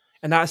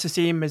 And that's the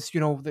same as,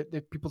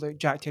 the people that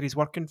Jack Terry's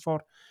working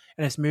for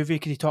in this movie,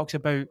 because he talks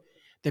about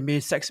they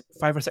made 5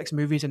 or 6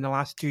 movies in the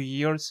last 2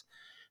 years.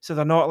 So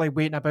they're not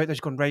waiting about, they're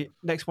just going, right,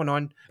 next one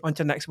on to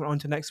the next one, on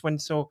to the next one.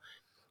 So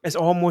it's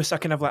almost a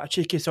kind of a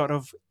cheeky sort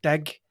of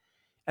dig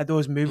at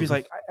those movies.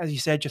 As you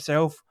said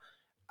yourself,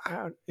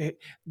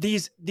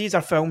 these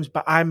are films,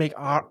 but I make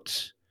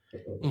art.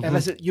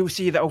 And you'll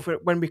see that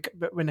when we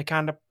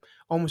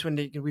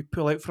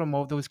pull out from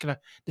all those kind of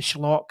the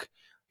schlock,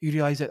 you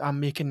realise that I'm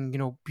making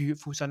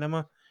beautiful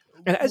cinema,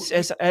 and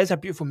it is a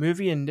beautiful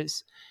movie, and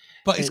it's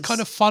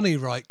kind of funny,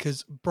 right?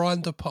 Because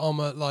Brian De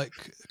Palma,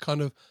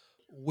 kind of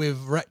with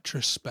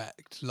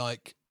retrospect,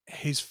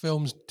 his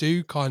films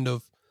do kind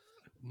of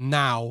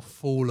now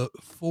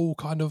fall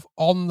kind of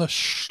on the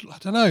I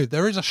don't know,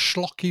 there is a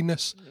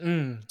schlockiness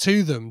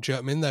to them. Do you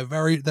know what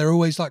I mean? They're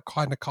always like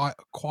kind of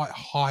quite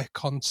high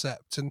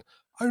concept, and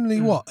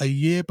only what, a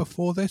year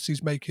before this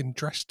he's making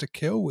Dress to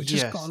Kill, which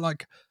has got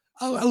like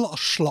a lot of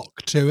schlock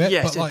to it.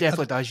 Yes, but like, it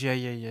definitely does.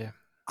 Yeah.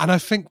 And I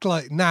think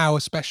like now,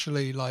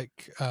 especially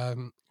like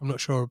I'm not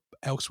sure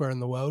elsewhere in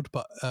the world,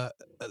 but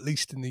at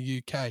least in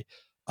the UK,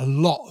 a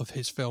lot of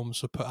his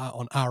films are put out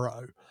on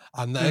Arrow,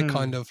 and they're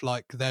kind of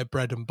like their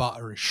bread and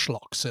butter is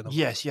schlock cinema.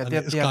 Yes, yeah, and they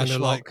have a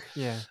schlock.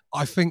 Yeah,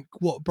 I think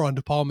what Brian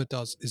De Palma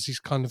does is he's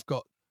kind of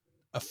got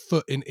a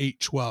foot in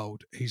each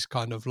world. He's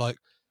kind of like,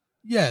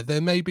 yeah,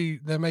 there may be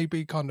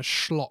kind of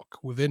schlock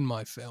within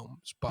my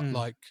films, but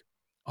like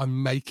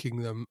I'm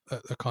making them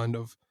at the kind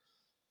of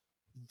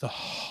the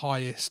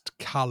highest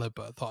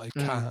caliber that I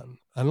can.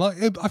 And like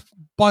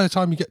by the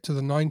time you get to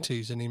the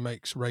 90s and he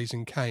makes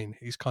Raising Cain,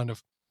 he's kind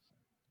of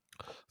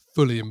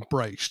fully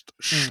embraced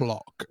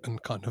schlock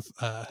and kind of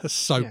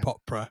soap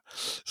opera.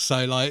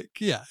 So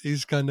like, yeah,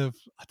 he's kind of,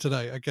 I don't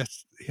know, I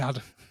guess he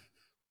had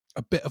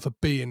a bit of a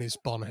bee in his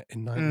bonnet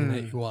in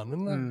 1981,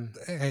 and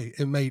hey,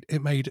 it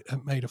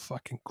made a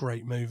fucking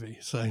great movie.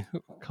 So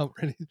can't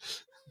really.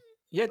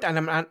 Yeah,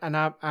 and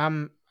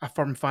I'm a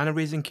firm fan of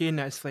Raising Cain.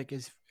 It's like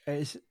it's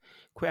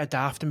quite a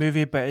daft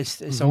movie, but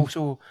it's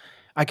also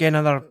again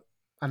another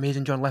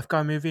amazing John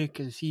Lithgow movie,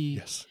 because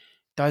he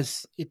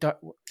does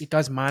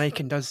manic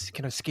and does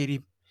kind of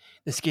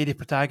the scary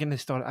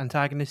protagonist or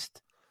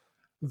antagonist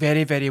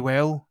very, very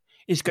well.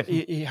 He's got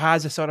he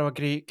has a sort of a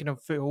great kind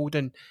of foothold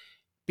in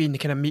being the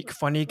kind of meek,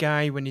 funny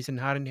guy when he's in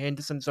Harry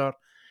Henderson's or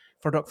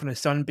For Up from the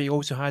Sun, but he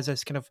also has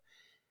this kind of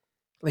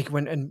like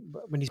when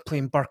he's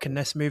playing Burke in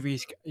this movie,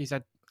 he's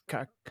a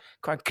quite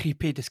a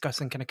creepy,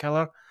 disgusting kind of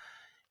killer.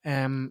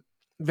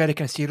 Very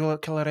kind of serial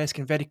killer-esque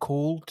and very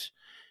cold.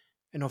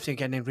 And obviously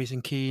again in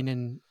Raising Cain,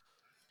 and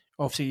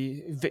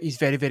obviously he's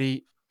very,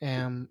 very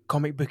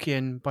comic booky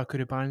in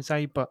Barracuda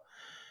Banzai, but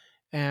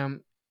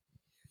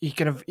he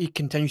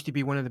continues to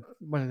be one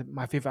of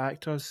my favourite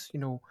actors. You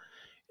know,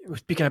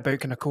 speaking about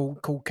kind of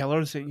cold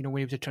killers, you know,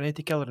 when he was a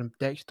Trinity Killer in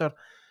Dexter.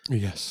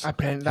 Yes.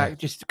 That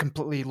just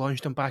completely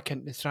launched him back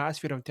into the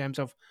stratosphere in terms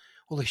of,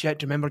 holy shit,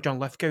 do you remember John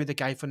Lithgow, the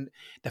guy from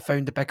they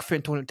found the Bigfoot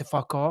and told him to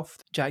fuck off?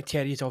 Jack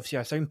Terry is obviously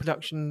a sound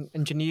production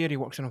engineer. He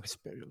works on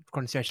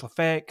special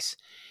effects.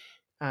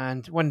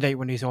 And one night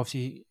when he's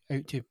obviously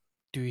out to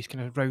do his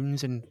kind of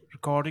rounds and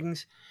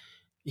recordings,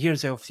 he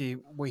hears obviously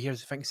what he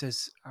hears thinks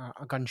is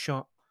a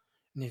gunshot,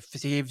 and he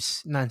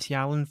saves Nancy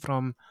Allen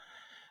from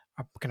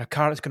a kind of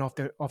car that's gone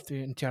off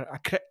into a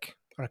creek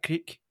or a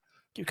creek.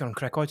 Keep calling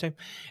creek all the time.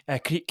 A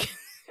creek.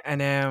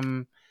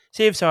 And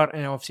saves her,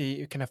 and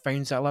obviously it kind of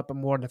finds out a little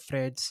bit more in the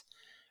threads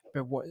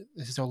about what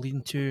this is all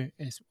leading to.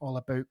 It's all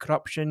about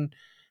corruption,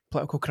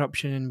 political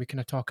corruption, and we kind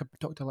of talked a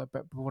little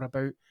bit more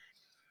about, you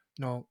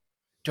know,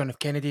 John F.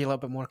 Kennedy, a little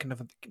bit more kind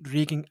of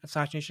Reagan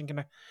assassination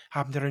kind of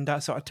happened around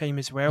that sort of time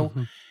as well.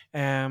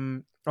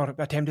 Or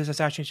attempted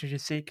assassination, I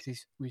should say, because he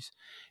was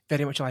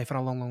very much alive for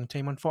a long, long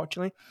time,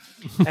 unfortunately.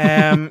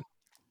 To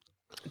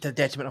the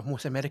detriment of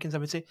most Americans, I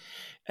would say.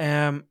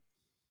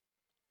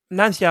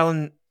 Nancy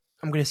Allen,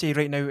 I'm going to say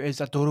right now,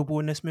 is adorable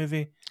in this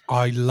movie.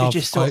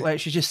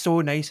 She's just so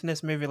nice in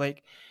this movie.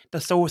 Like,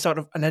 there's so sort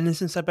of an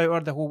innocence about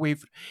her the whole way.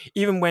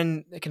 Even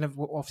when it kind of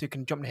obviously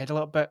can jump in the head a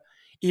little bit.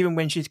 Even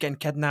when she's getting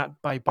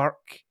kidnapped by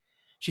Burke,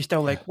 she's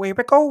still like, "Where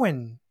we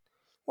going?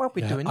 What are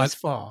we doing this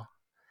for?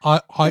 Do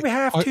we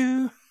have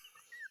to?"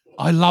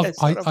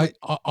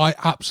 I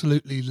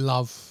absolutely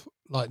love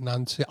like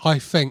Nancy. I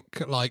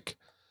think like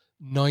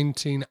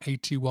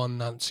 1981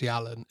 Nancy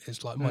Allen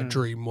is like my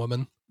dream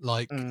woman.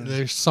 Like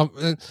there's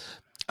something,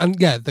 and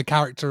yeah, the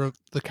character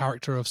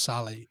of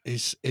Sally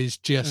is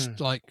just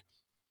like,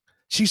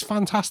 she's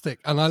fantastic.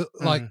 And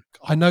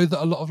I know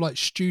that a lot of like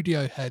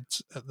studio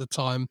heads at the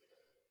time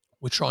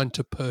were trying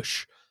to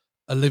push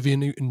Olivia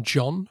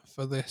Newton-John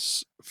for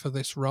this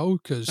role,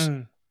 because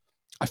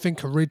I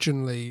think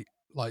originally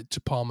like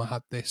De Palma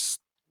had this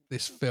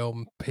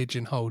film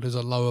pigeonholed as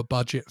a lower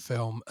budget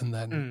film, and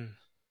then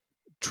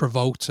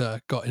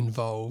Travolta got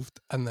involved,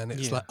 and then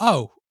it's like,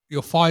 oh,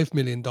 your $5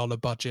 million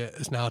budget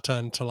has now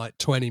turned to like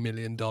 $20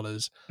 million.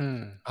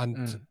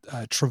 And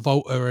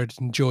Travolta had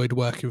enjoyed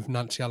working with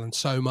Nancy Allen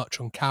so much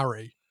on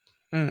Carrie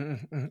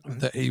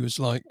that he was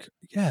like,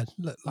 yeah,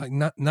 like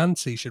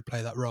Nancy should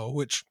play that role,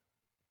 which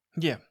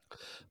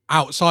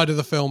outside of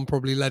the film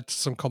probably led to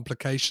some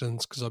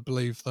complications, because I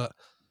believe that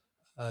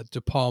De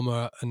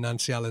Palma and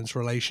Nancy Allen's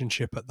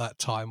relationship at that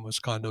time was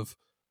kind of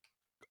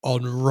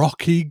on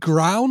rocky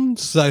ground.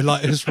 So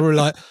like it's probably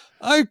like,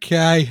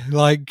 okay,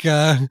 like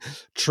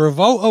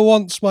Travolta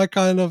wants my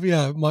kind of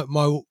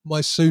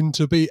my soon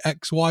to be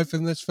ex-wife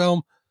in this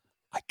film.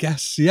 I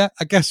guess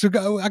we're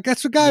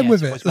going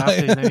with it.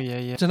 Like,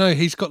 I don't know.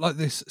 He's got like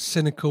this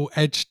cynical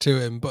edge to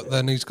him, but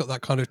then he's got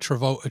that kind of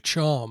Travolta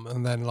charm,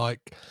 and then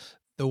like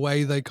the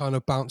way they kind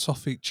of bounce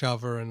off each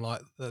other, and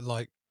like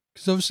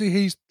because obviously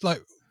he's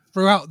like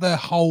throughout their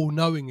whole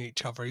knowing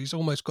each other, he's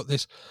almost got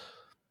this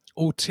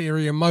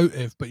ulterior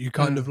motive, but you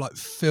kind of like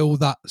feel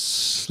that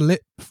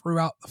slip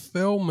throughout the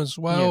film as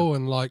well,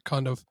 and like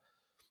kind of,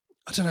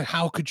 I don't know,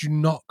 how could you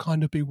not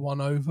kind of be won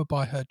over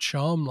by her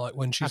charm? Like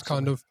when she's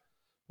kind of,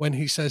 when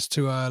he says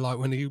to her, like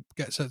when he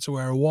gets her to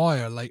wear a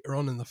wire later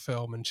on in the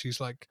film, and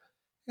she's like,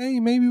 "Hey,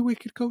 maybe we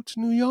could go to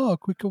New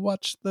York. We could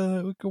watch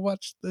the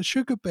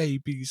Sugar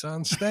Babies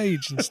on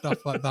stage and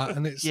stuff like that."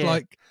 And it's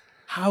like,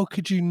 how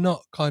could you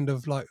not kind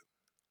of like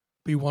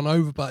be won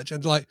over by it?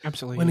 And like,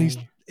 absolutely, when he's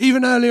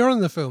even earlier on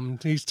in the film,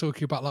 he's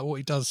talking about like what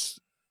he does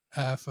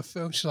for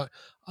film. She's like,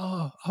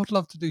 "Oh, I would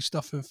love to do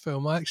stuff in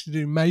film. I actually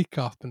do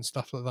makeup and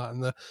stuff like that."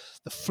 And the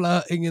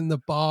flirting in the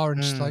bar,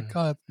 and she's like,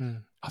 "God,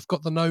 I've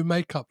got the no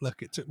makeup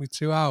look. It took me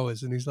 2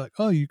 hours." And he's like,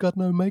 "Oh, you got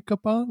no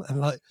makeup on?" And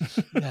like,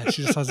 yeah,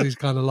 she just has these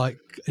kind of like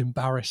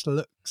embarrassed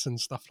looks and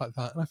stuff like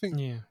that. And I think,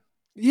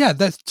 yeah,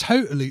 they're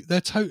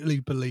totally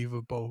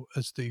believable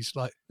as these,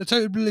 like, they're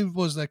totally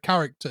believable as their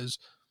characters.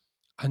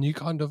 And you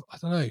kind of, I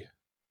don't know,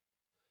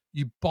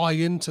 you buy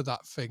into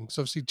that thing.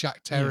 So obviously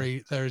Jack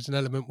Terry, there is an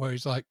element where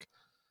he's like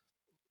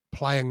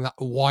playing that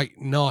white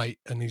knight,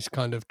 and he's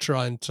kind of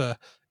trying to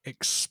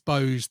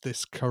expose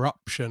this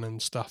corruption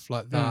and stuff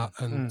like that.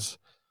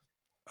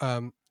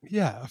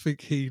 Yeah, I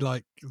think he,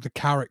 like, the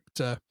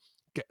character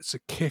gets a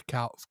kick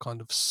out of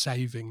kind of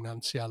saving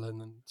Nancy Allen.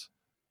 And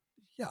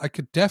yeah, I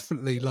could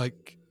definitely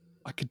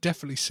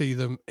see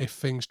them, if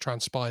things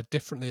transpired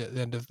differently at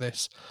the end of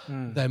this,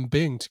 them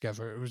being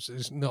together.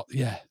 It's not,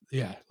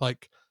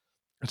 like,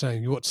 I don't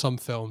know, you watch some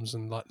films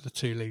and like the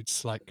two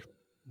leads, like,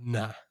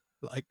 nah,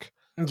 like,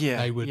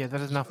 they would,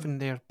 there's nothing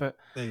there. But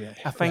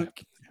I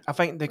think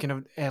the kind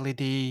of early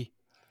day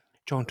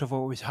John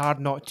Travolta was hard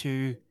not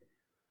to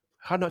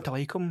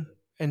like him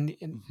in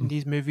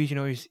these movies. You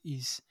know,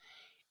 he's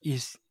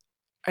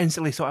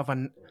instantly sort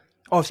of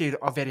obviously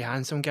a very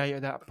handsome guy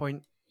at that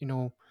point. You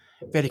know,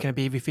 very kind of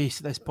baby face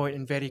at this point,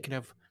 and very kind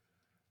of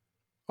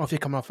obviously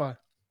coming off a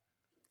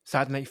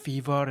Saturday Night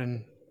Fever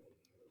and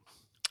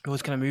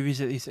those kind of movies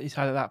that he's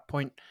had at that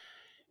point.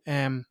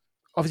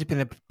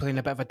 Obviously playing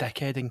a bit of a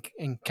dickhead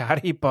in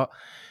Carrie, but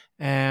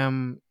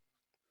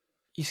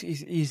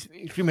he's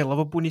extremely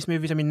lovable in these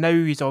movies. I mean, now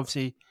he's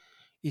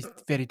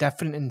very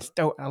different and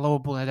still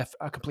lovable in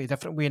a completely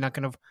different way,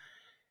 and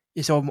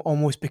it's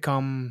almost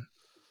become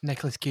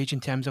Nicolas Cage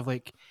in terms of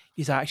like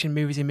his action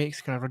movies he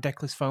makes, kind of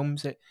ridiculous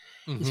films that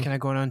he's kind of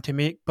going on to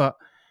make. But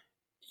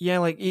yeah,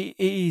 like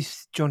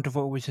John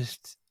Travolta was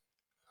just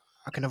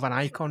a kind of an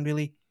icon,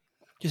 really,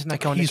 just an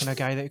iconic kind of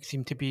guy that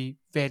seemed to be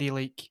very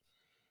like,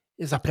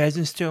 there's a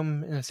presence to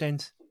him in a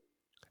sense.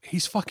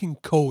 He's fucking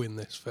cool in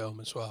this film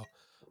as well.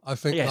 I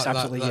think yes, like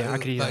absolutely, I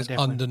agree. That's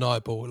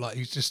undeniable. Like,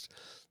 he's just,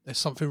 there's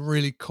something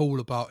really cool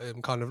about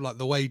him, kind of like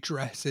the way he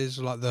dresses,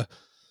 like the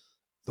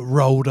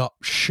rolled up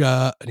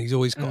shirt, and he's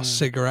always got a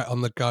cigarette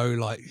on the go,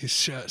 like his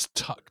shirt's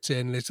tucked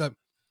in. It's like,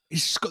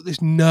 he's just got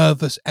this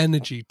nervous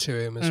energy to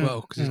him as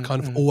well, because he's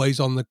kind of always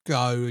on the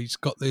go. He's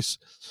got this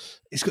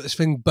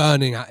thing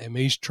burning at him.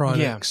 He's trying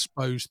to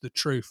expose the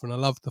truth. And I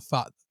love the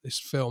fact that this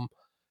film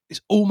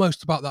is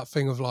almost about that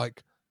thing of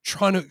like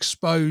trying to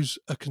expose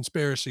a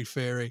conspiracy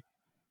theory.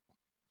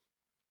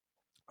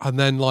 And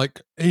then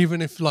like,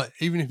 even if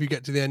you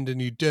get to the end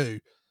and you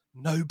do,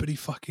 nobody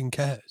fucking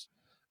cares.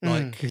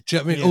 Like, do you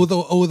know what I mean?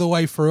 All the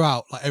way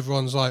throughout, like,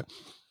 everyone's like,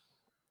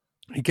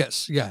 he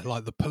gets,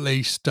 like, the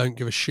police don't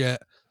give a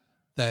shit.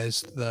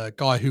 There's the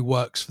guy who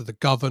works for the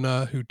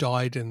governor who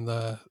died in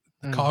the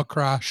car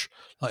crash.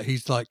 Like,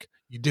 he's like,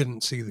 you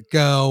didn't see the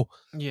girl.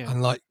 Yeah.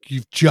 And like,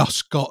 you've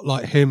just got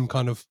like him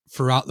kind of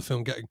throughout the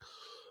film getting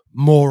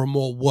more and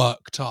more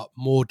worked up,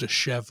 more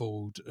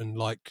disheveled. And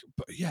like,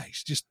 but yeah,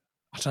 he's just,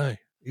 I don't know,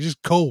 he's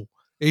just cool.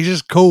 He's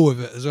just cool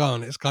with it as well.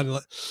 And it's kind of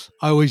like,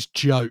 I always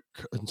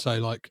joke and say,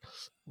 like,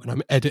 when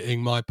I'm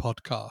editing my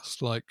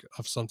podcast, like,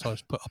 I've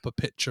sometimes put up a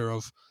picture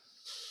of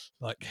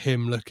like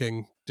him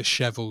looking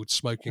disheveled,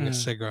 smoking a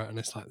cigarette, and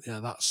it's like, yeah,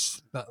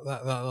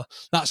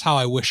 that's how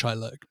I wish I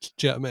looked.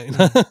 Do you know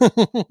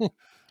what I mean?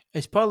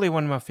 It's probably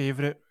one of my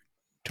favourite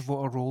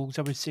Travolta roles,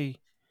 I would say.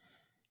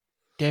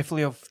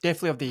 Definitely of the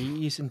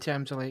 80s in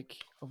terms of like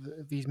of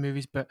these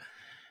movies, but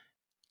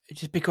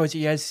just because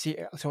he is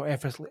so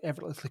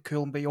effortlessly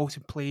cool, but he also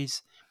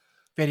plays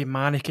very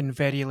manic and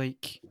very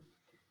like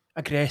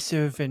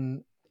aggressive,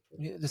 and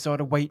the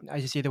sort of white,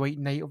 as you say, the white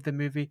knight of the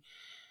movie.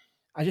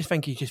 I just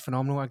think he's just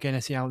phenomenal. Again, I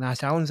say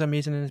Nancy Allen's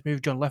amazing in this movie.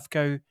 John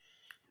Lithgow,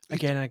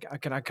 again,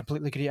 a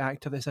completely great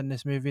actor that's in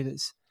this movie.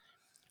 That's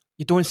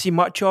you don't see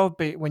much of,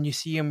 but when you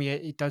see him,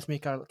 he does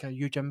make a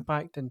huge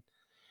impact. And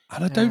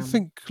I don't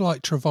think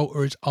like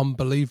Travolta is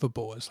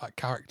unbelievable as that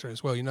character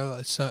as well. You know,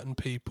 like certain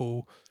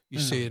people you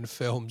see in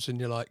films, and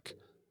you're like,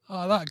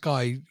 oh, that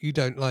guy, you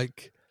don't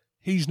like.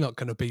 He's not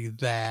going to be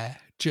there.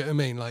 Do you know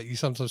what I mean? Like, you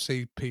sometimes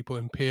see people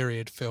in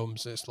period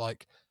films, and it's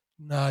like,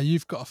 no,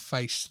 you've got a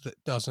face that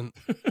doesn't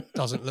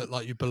look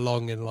like you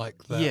belong in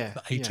like the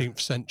 18th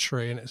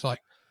century. And it's like,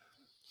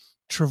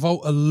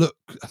 Travolta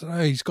I don't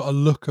know, he's got a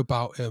look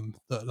about him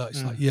that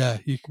it's like, yeah,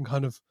 you can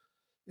kind of,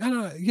 and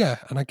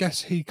I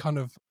guess he kind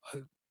of,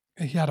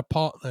 he had a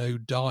partner who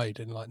died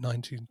in like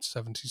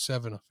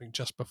 1977, I think,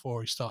 just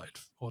before he started,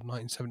 or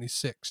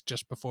 1976,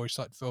 just before he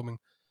started filming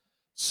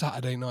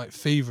Saturday Night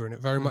Fever, and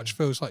it very much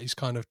feels like he's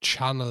kind of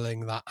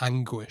channeling that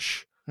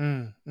anguish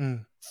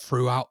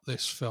throughout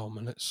this film.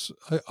 And it's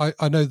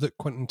I know that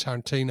Quentin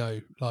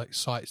Tarantino like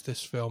cites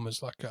this film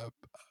as like a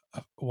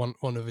one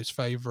of his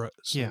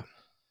favorites. Yeah.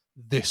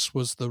 This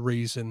was the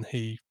reason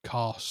he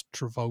cast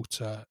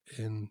Travolta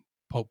in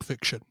Pulp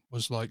Fiction,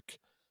 was like,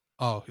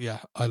 oh yeah,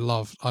 I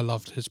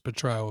loved his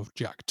portrayal of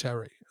Jack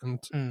Terry, and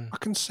I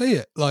can see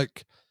it.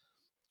 Like,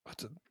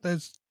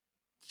 there's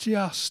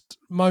just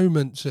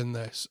moments in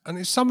this, and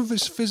it's some of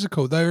it's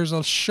physical. There is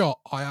a shot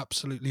I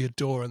absolutely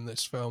adore in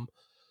this film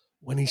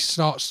when he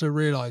starts to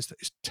realize that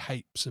his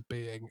tapes are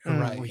being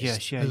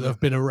erased, have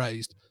been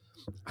erased,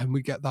 and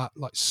we get that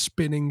like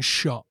spinning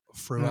shot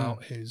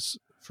throughout his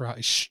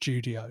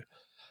studio,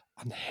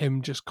 and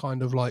him just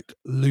kind of like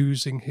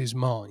losing his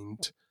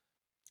mind.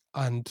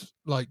 And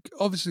like,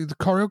 obviously the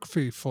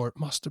choreography for it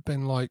must have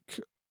been like,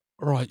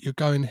 right, you're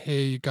going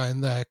here, you're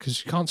going there,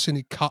 because you can't see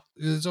any cut.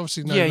 There's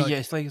obviously no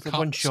it's like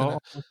one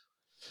shot.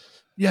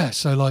 Yeah,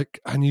 so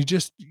like, and you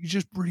just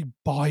really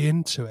buy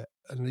into it,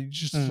 and you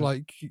just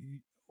like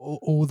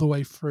all the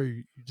way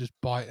through, you just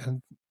buy it,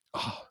 and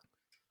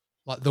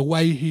like the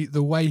way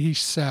he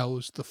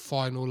sells the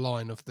final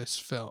line of this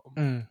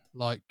film,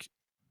 like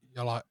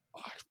you're like,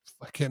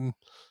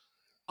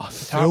 I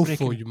feel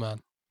for you, man.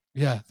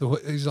 Yeah,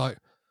 he's like,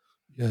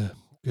 yeah,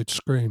 good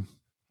scream.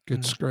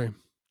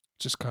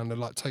 Just kind of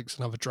like takes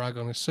another drag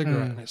on his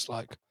cigarette, and it's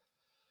like,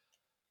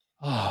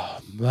 oh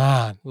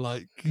man,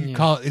 like you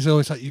can't. It's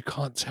always like you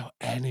can't tell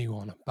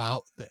anyone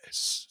about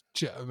this.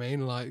 Do you know what I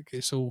mean? Like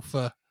it's all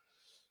for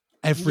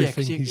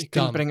everything he's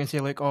done. You bring and say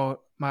like, oh,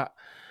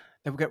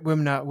 they've got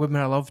women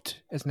I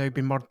loved has now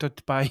been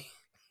murdered by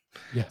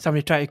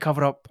somebody trying to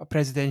cover up a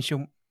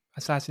presidential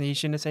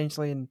assassination,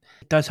 essentially, and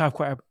this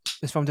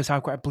film does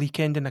have quite a bleak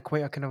ending, a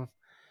kind of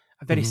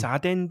a very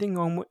sad ending.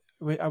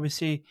 I would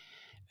say,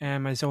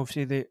 as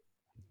obviously the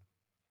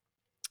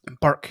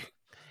Burke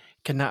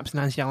kidnaps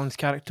Nancy Allen's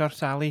character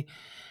Sally,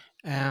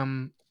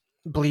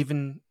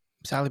 believing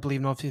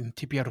obviously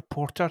to be a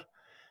reporter,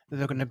 that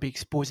they're going to be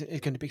exposing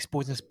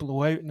this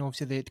blowout, and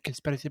obviously the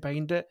conspiracy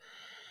behind it.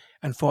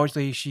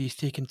 Unfortunately, she's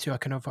taken to a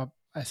kind of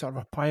a sort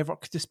of a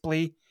fireworks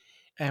display,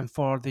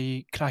 for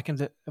the cracking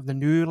of the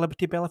new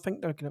Liberty Bell, I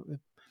think, or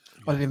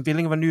the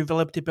unveiling of a new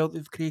Liberty Bell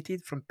they've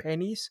created from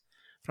pennies,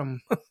 from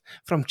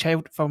orphan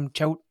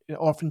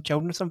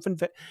children, or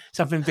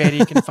something very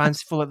kind of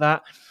fanciful like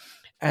that.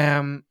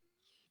 And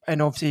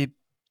obviously,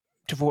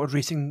 Travolta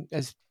Racing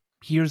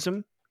hears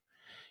him.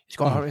 He's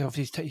got her.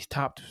 Obviously, he's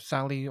tapped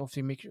Sally.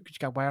 Obviously, she's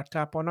got a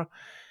wiretap on her.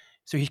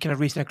 So he's kind of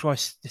racing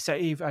across the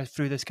city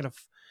through this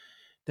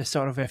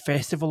sort of a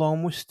festival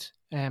almost.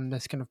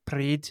 This kind of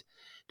parade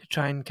to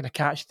try and kind of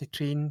catch the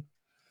train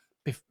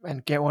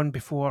and get on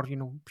before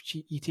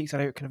he takes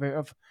her out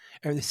out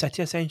of the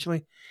city,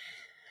 essentially.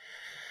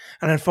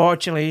 And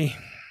unfortunately,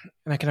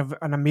 in a kind of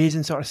an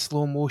amazing sort of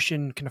slow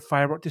motion kind of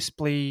firework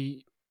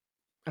display,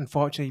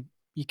 unfortunately,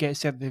 you get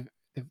to the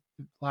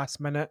last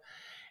minute,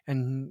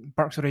 and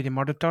Burke's already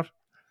murdered her.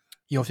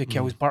 He also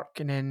kills Burke,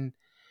 and then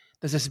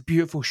there's this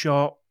beautiful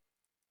shot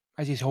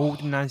as he's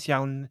holding Nancy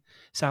Allen,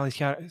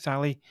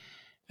 Sally,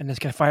 and this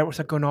kind of fireworks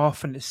are going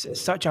off, and it's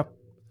such a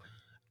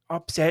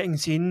upsetting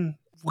scene.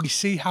 We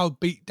see how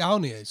beat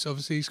down he is.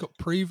 Obviously, he's got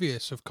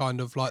previous of kind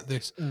of like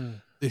this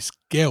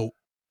guilt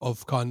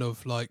of kind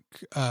of like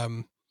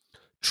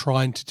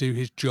trying to do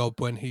his job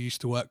when he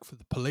used to work for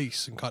the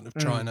police, and kind of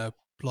trying to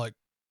like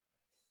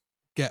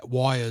get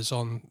wires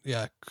on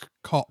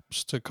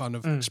cops to kind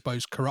of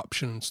expose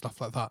corruption and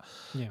stuff like that.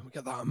 Yeah, we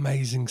get that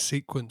amazing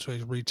sequence where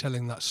he's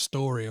retelling that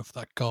story of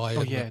that guy.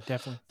 Oh yeah,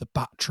 definitely. The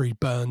battery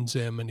burns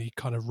him, and he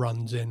kind of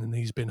runs in, and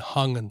he's been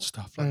hung and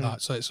stuff like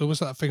that. So it's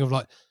almost that thing of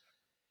like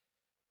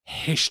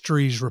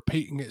history's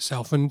repeating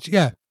itself, and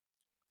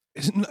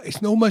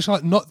it's almost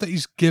like not that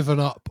he's given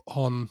up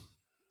on.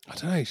 I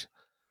don't know.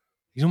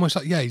 He's almost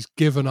like he's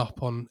given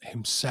up on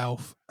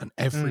himself and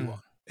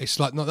everyone. It's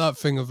like not that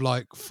thing of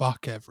like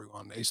fuck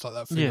everyone. It's like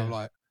that thing of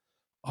like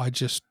I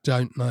just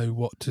don't know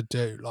what to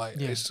do. Like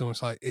it's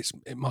almost like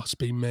it must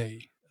be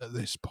me at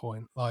this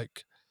point.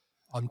 Like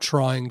I'm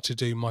trying to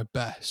do my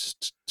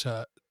best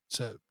to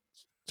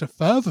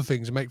further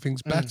things and make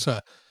things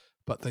better,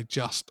 but they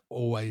just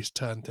always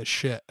turn to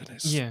shit. And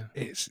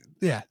it's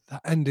that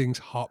ending's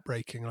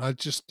heartbreaking. And I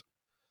don't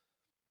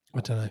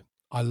know.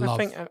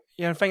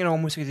 I think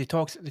almost because he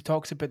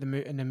talks about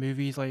in the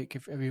movies, like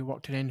if he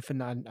worked on anything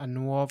that I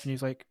know of, and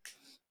he's like,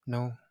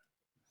 no,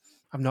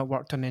 I've not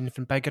worked on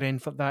anything big or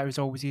anything like that. It was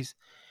always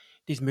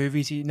these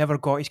movies. He never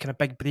got his kind of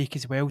big break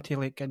as well to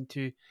like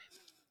into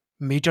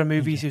major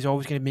movies. He was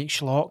always going to make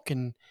schlock,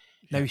 and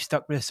now he's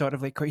stuck with a sort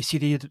of like quite a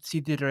CD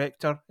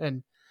director,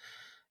 and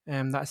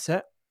that's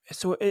it.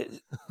 So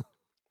it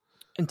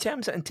in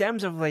terms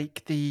of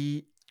like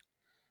the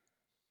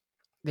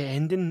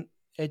ending,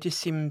 it just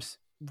seems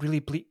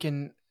really bleak,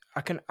 and I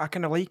kind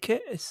of like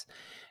it.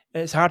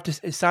 It's hard to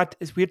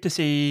it's weird to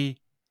say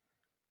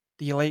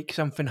you like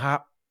something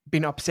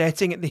being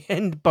upsetting at the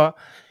end? But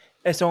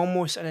it's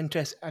almost an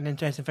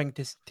interesting thing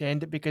to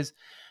end it, because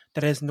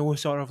there is no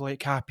sort of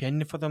like happy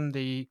ending for them.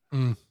 They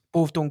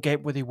both don't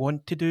get what they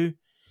want to do.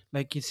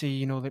 Like you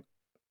see,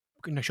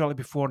 shortly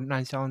before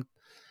Nancy Allen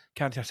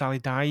character Sally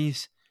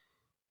dies,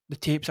 the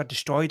tapes are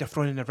destroyed, are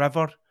thrown in the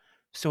river,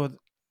 so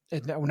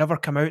it will never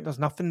come out. There's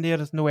nothing there.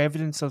 There's no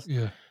evidence. There's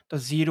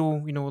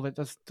zero. Like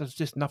there's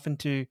just nothing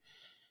to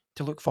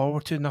look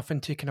forward to,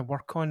 nothing to kind of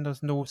work on.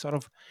 There's no sort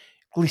of,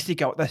 at least he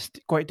got this,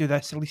 got to do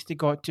this. At least he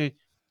got to,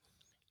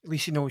 at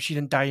least she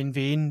didn't die in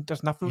vain.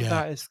 There's nothing of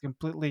that. It's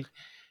completely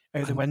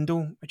out the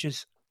window, which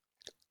is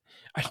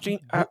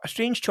a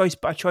strange choice,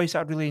 but a choice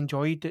I really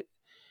enjoyed.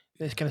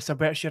 It kind of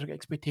subverts your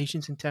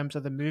expectations in terms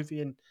of the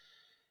movie, and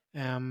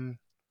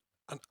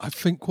I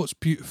think what's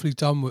beautifully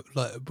done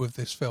with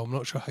this film, I'm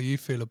not sure how you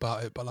feel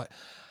about it, but like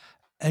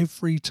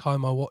every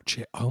time I watch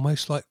it, I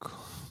almost like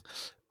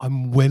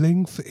I'm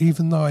willing for,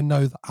 even though I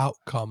know the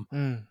outcome,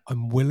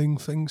 I'm willing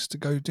things to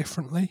go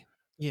differently.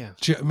 Yeah.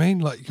 Do you know what I mean?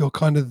 Like you're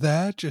kind of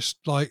there, just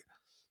like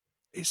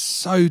it's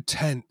so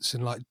tense,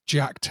 and like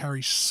Jack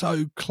Terry's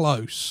so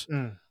close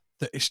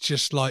that it's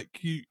just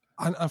like you.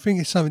 And I think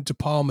it's something De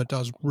Palma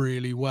does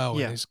really well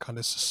in his kind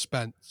of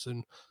suspense,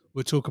 and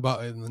we'll talk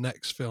about it in the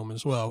next film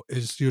as well.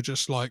 Is you're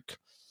just like,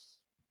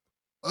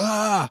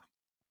 no,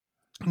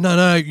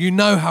 you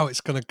know how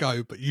it's going to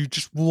go, but you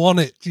just want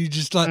it. You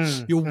just like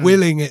you're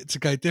willing it to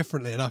go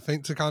differently, and I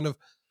think to kind of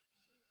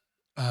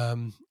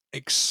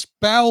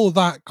expel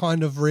that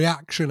kind of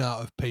reaction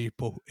out of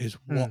people is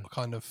what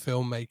kind of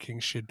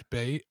filmmaking should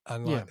be,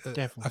 and like,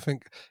 definitely. I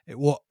think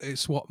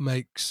it's what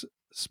makes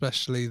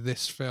especially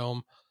this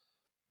film.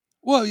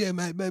 Well, yeah,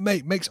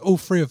 makes all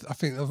three of. I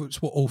think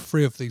it's what all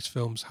three of these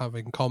films have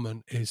in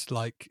common is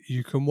like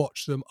you can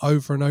watch them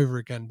over and over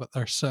again, but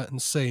there are certain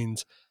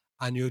scenes,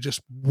 and you're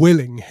just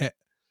willing it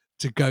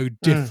to go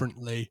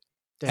differently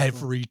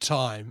every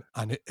time,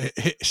 and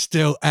it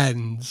still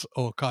ends,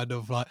 or kind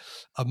of like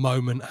a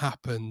moment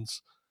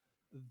happens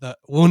that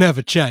will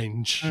never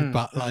change,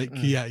 but like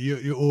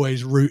you're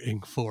always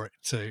rooting for it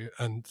to,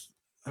 and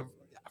I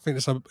think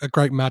it's a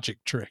great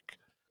magic trick.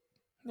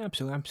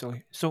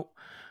 Absolutely. So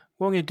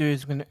what we're going to do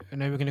is now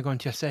we're going to go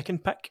into a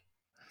second pick.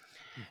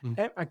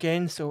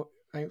 Again, so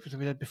like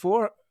we did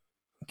before,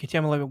 can you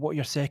tell me a little bit what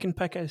your second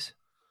pick is?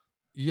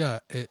 Yeah,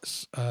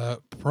 it's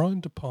Brian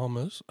De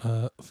Palma's,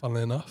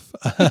 funnily enough,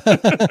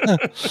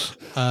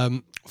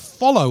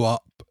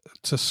 follow-up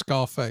to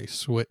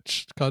Scarface,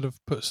 which kind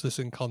of puts this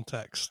in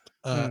context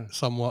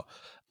somewhat,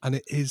 and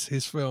it is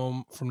his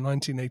film from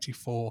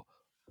 1984,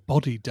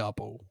 Body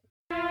Double.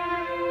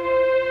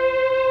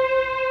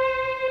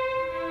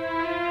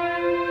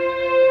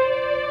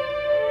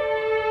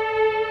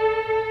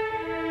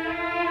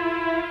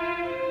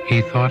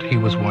 He thought he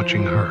was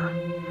watching her,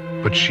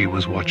 but she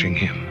was watching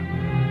him.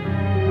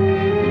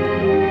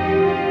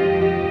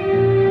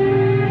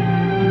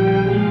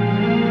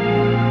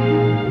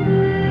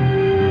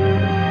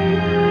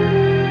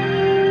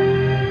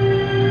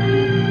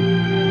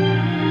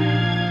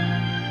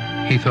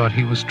 He thought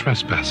he was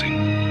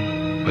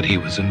trespassing, but he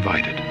was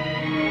invited.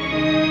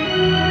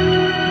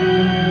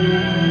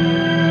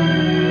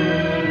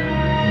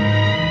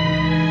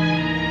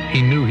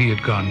 He knew he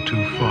had gone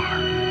too far.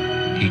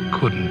 He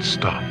couldn't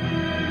stop.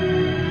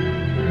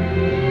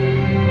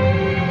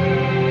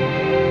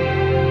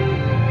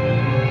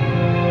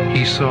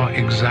 He saw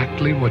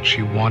exactly what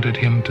she wanted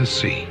him to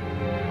see.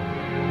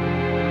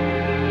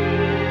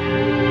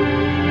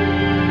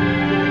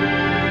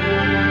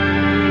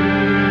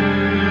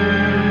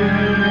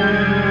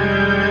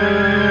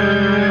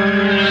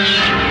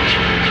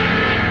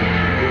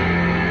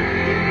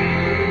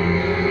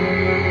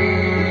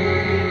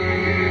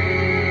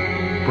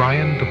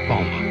 Brian De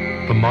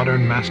Palma, the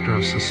modern master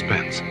of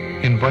suspense,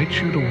 invites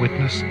you to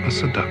witness a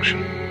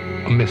seduction,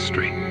 a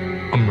mystery,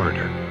 a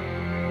murder.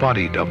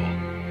 Body Double.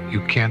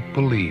 You can't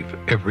believe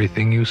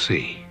everything you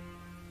see.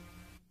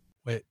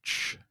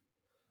 Which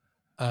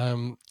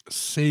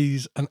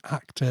sees an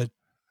actor,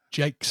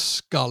 Jake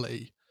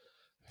Scully,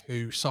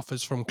 who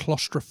suffers from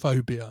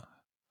claustrophobia,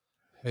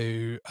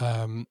 who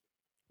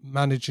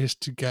manages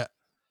to get,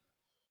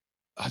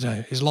 I don't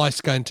know, his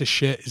life's going to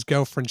shit, his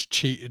girlfriend's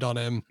cheated on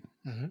him.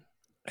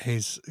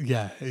 He's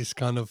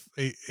kind of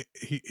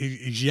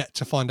he's yet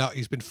to find out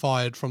he's been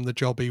fired from the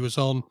job he was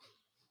on.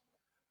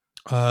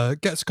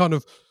 Gets kind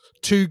of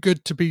too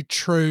good to be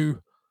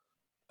true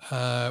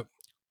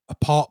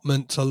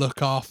apartment to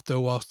look after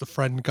whilst the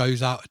friend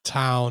goes out of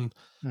town,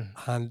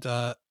 and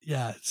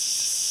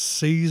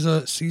sees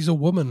a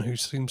woman who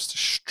seems to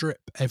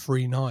strip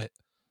every night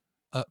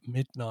at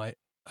midnight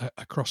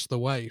across the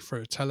way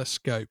through a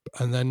telescope,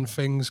 and then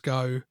things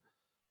go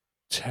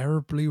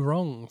terribly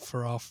wrong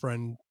for our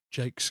friend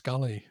Jake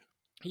Scully.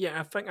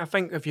 Yeah, I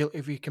think if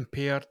you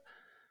compare,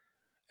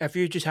 if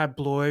you just had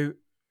Blowout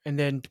and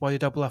then Body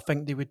Double, I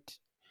think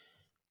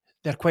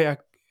they're quite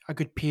a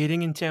good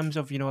pairing in terms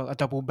of, a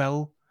double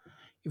bill.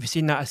 If you've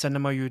seen that at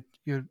cinema, you'd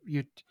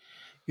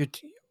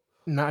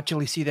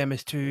naturally see them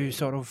as two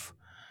sort of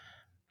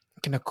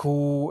kind of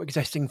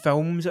coexisting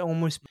films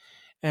almost.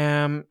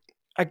 I,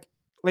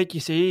 like you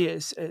say,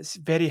 it's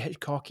very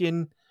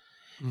Hitchcockian.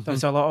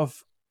 There's a lot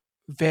of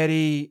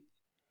very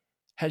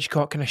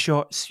Hitchcock kind of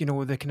shots. You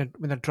know, the kind of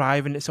when they're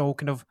driving, it's all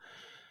kind of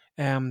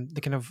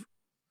the kind of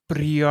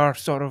rear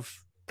sort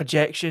of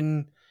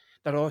projection.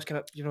 They're always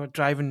kind of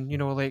driving.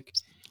 Like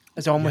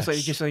it's almost like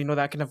just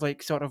that kind of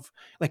like sort of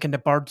like in the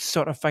Birds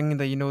sort of thing.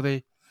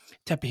 The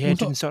Tippy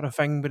Hedren sort of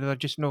thing, where they're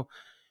just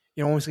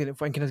almost like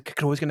thinking the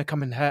crow's going to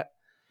come and hit.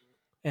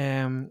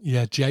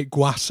 Jake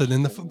Wasson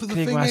in the but the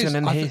Craig thing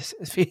Wasson is, in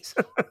his face.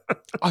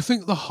 I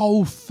think the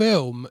whole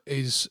film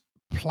is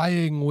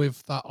playing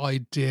with that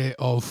idea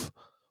of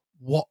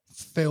what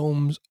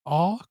films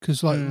are,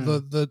 because like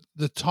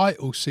the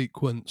title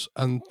sequence,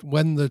 and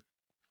when the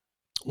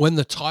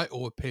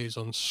title appears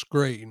on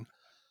screen,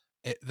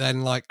 it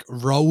then like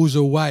rolls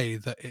away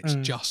that it's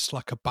just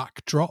like a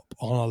backdrop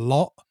on a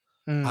lot,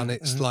 and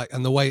it's like,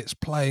 and the way it's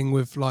playing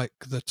with like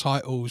the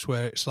titles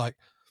where it's like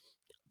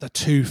the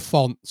two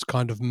fonts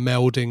kind of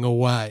melding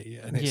away,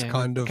 and it's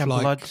kind of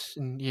like blood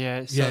and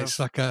it's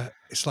like a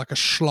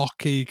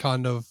schlocky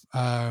kind of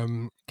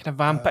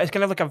vampire. It's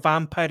kind of like a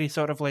vampire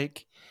sort of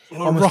like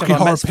Rocky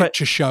Horror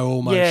Picture Show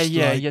almost.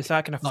 It's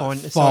that kind of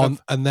font. Like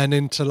font, and then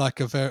into like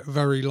a very,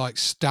 very like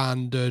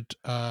standard,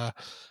 I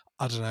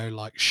don't know,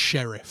 like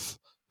sheriff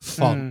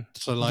font.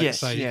 So like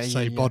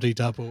say Body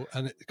Double,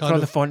 and it kind for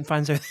of the font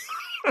fans out.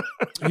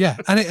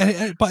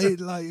 but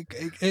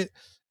it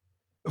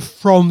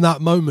from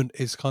that moment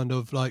is kind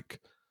of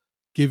like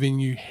giving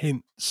you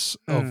hints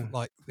of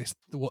like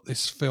what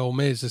this film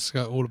is. It's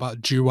all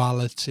about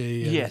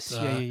duality.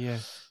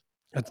 And,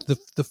 and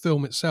the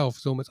film itself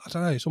is almost, I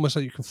don't know, it's almost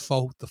like you can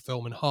fold the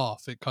film in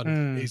half. It kind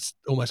of is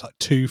almost like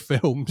two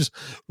films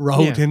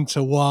rolled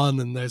into one,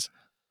 and there's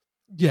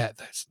I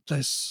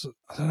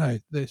don't know,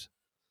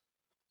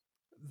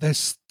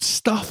 there's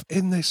stuff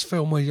in this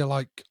film where you're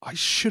like, I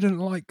shouldn't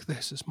like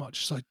this as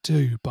much as I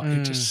do, but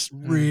it just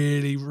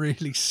really,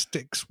 really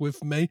sticks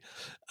with me.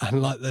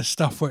 And like there's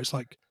stuff where it's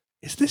like,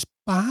 is this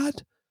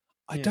bad?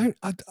 I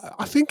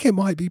think it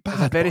might be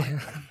bad.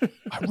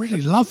 I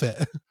really love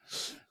it.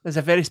 There's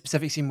a very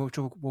specific scene which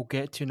we'll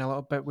get to in a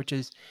little bit, which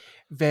is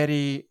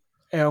very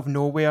out of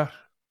nowhere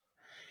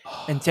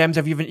in terms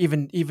of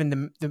even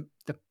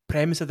the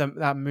premise of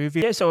that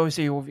movie. Yes,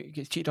 obviously he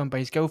gets cheated on by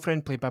his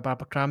girlfriend, played by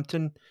Barbara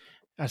Crampton.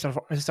 This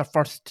is her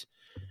first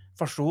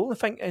role, I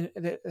think.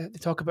 They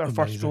talk about her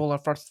first role,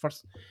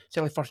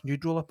 certainly first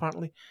nude role,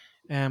 apparently,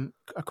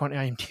 according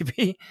to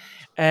IMDb.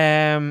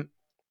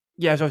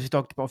 As obviously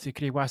talked about, obviously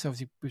Craig Wasson,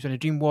 obviously he was in the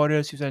Dream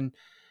Warriors. He was in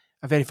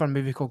a very fun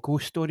movie called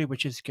Ghost Story,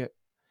 which has got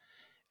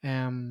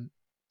a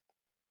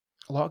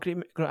lot of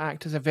great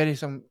actors.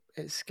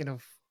 It's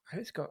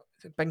got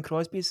Bing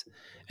Crosby's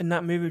in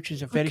that movie, which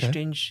is a very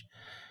strange.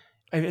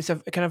 It's a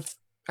kind of,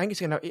 I think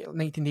it's kind of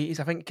 1980s.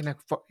 I think kind of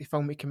the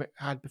film he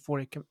had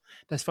before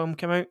this film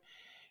came out.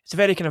 It's a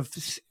very kind of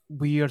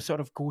weird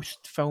sort of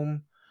ghost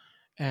film,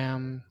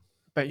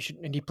 but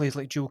he plays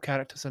like dual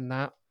characters in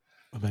that.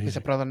 Amazing. He's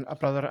a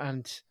brother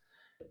and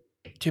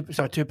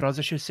two brothers,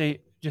 I should say.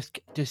 Just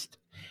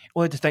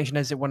only distinction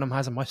is that one of them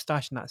has a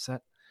mustache, and that's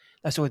it.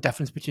 That's the only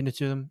difference between the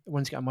two of them.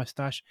 One's got a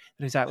mustache.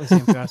 They're exactly the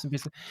same person,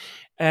 basically.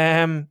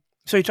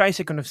 So he tries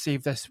to kind of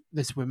save this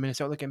woman. It's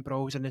sort of like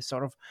embroils in this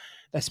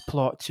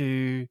plot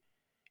to.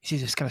 He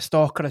sees this kind of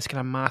stalker, this kind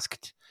of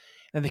masked,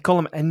 and they call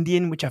him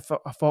Indian, which I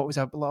thought was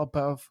a little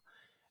bit of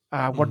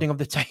wording of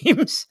the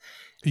times.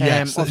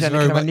 Yes, obviously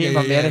kind of a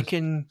Native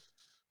American.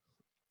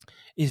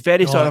 He's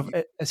very sort of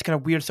it's kind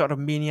of weird sort of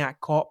maniac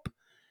cop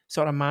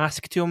sort of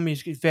mask to him.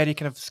 He's very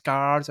kind of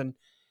scars, and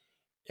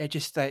it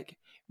just like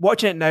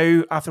watching it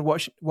now after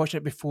watching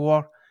it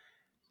before,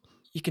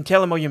 you can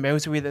tell him all your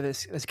miles away that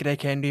this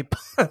Greg Henry,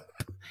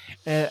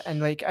 and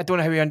like I don't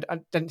know how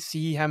I didn't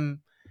see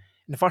him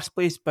in the first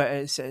place, but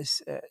it's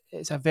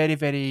a very,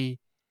 very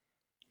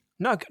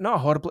not a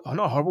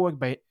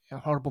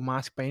horrible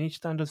mask by any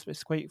standards.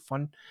 It's quite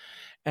fun,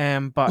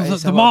 but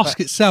the mask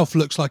itself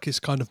looks like it's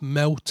kind of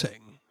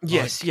melting.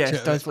 Yes,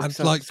 it does look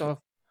sort of.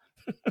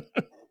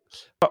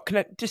 But can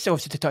I just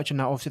obviously to touch on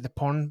that? Obviously, the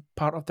porn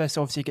part of this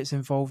obviously gets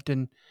involved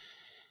in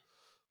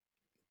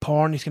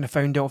porn. He's going to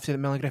find out obviously that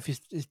Melanie Griffith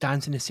is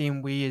dancing the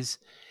same way as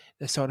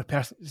the sort of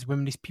person, this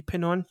woman he's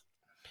peeping on.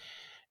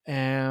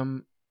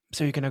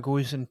 So he kind of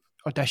goes and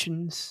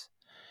auditions.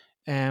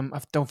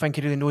 I don't think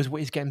he really knows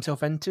what he's getting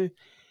himself into,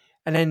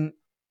 and then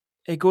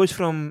it goes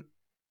from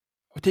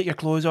take your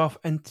clothes off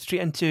and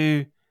straight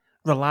into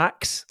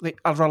Relax, like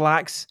a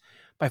Relax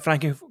by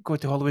Frankie Go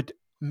to Hollywood,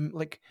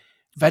 like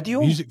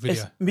music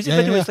video.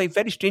 It's like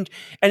very strange,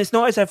 and it's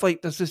not as if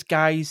like there's this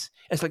guys.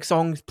 It's like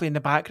songs playing in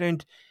the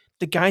background.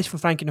 The guys from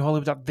Frankie and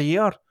Hollywood are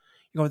there.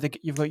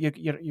 You've got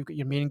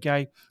your main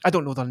guy. I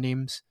don't know their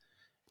names.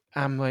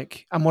 I'm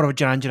more of a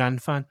Duran Duran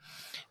fan.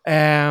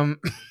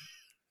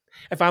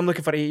 If I'm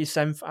looking for 80s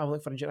synth, I'll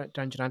look for Duran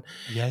Duran.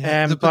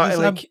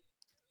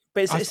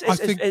 But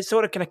it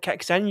sort of kind of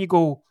kicks in. You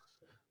go.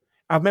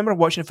 I remember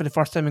watching it for the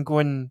first time and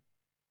going,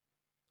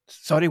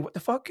 sorry, what the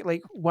fuck?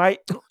 Like, why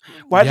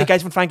are Yeah. the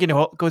guys from Frankie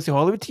Goes to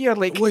Hollywood here?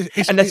 Like, Well,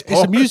 it's and this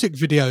a music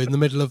video in the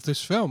middle of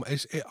this film.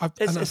 And I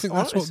It's think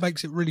that's what honest.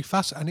 makes it really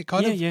fascinating. And it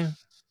kind of yeah.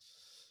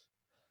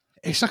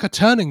 it's like a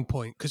turning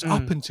point because Mm.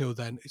 up until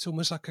then, it's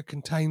almost like a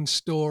contained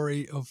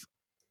story of,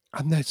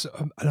 and there's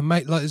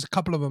there's a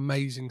couple of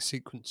amazing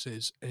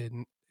sequences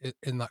in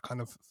that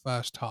kind of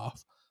first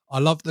half. I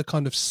love the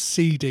kind of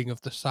seeding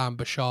of the Sam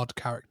Bashard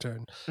character,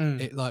 and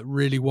Mm. it like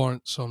really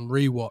warrants on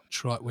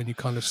rewatch, right? When you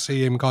kind of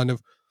see him kind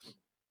of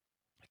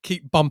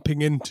keep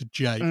bumping into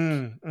Jake.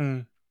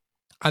 Mm.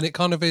 And it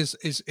kind of is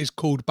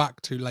called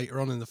back to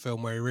later on in the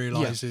film where he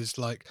realizes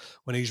like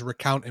when he's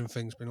recounting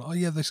things, being like, oh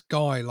yeah, this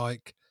guy,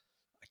 like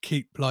I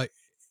keep like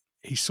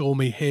he saw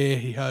me here,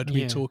 he heard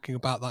me Yeah. talking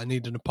about that I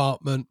need an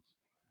apartment.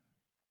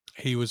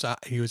 He was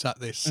at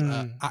this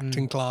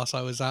acting class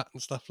I was at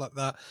and stuff like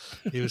that.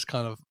 He was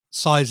kind of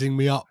sizing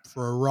me up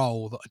for a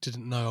role that I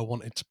didn't know I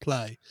wanted to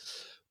play.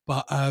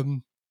 But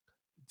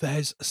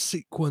there's a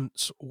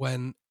sequence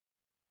when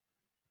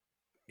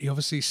he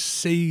obviously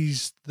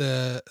sees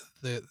the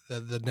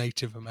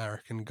Native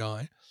American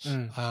guy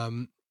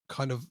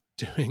kind of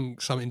doing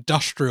some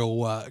industrial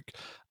work,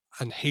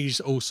 and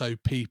he's also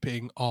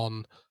peeping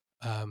on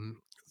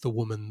the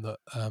woman that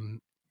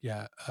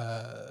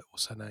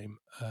what's her name,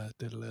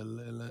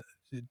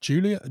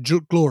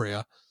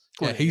 Gloria.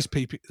 Yeah, he's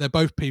peeping. They're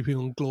both peeping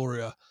on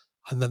Gloria,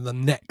 and then the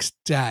next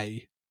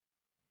day,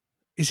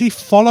 is he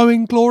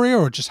following Gloria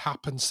or just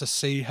happens to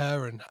see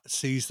her and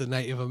sees the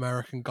Native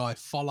American guy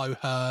follow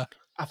her?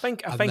 I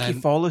think he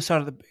follows her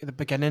at the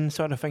beginning,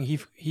 sort of thing.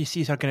 He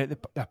sees her going out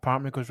the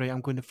apartment, goes, right,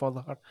 I'm going to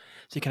follow her.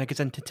 So he kind of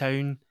gets into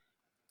town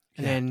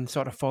and then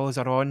sort of follows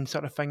her on,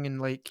 sort of thing, and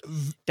like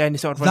then he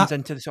sort of runs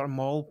into the sort of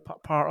mall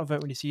part of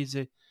it when he sees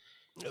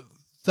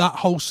that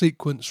whole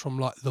sequence from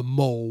like the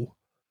mall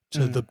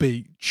to the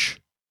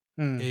beach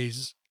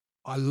is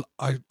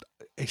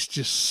it's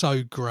just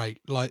so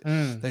great. Like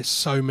there's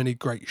so many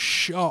great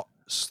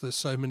shots, there's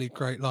so many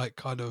great like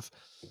kind of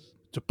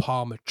De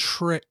Palma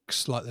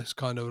tricks, like there's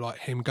kind of like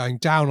him going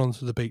down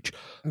onto the beach,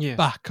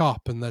 back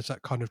up, and there's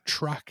that kind of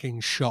tracking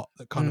shot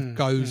that kind of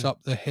goes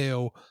up the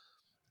hill,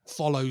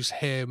 follows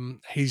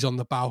him, he's on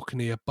the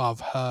balcony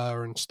above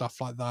her and stuff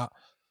like that,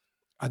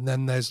 and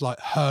then there's like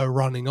her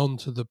running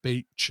onto the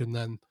beach, and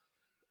then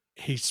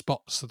he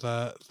spots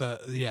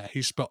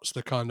he spots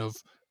the kind of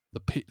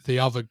the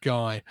other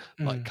guy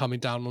like coming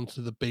down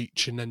onto the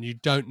beach, and then you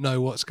don't know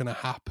what's going to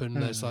happen.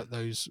 There's like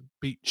those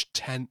beach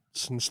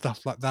tents and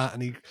stuff like that,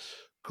 and he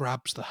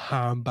grabs the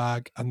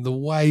handbag, and the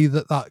way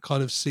that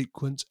kind of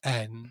sequence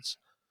ends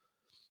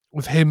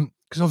with him,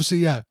 because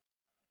obviously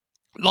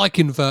like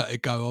in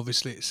Vertigo,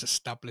 obviously it's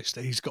established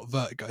that he's got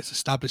vertigo. It's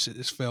established in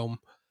this film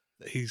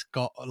that he's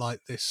got like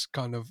this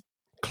kind of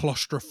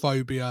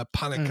claustrophobia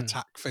panic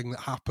attack thing that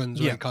happens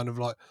where he kind of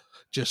like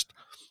just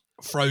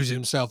throws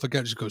himself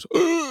against, goes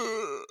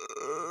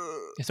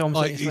it's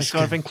almost like, it's like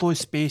sort of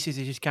enclosed spaces,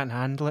 he just can't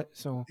handle it.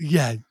 So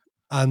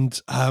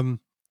and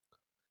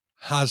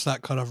has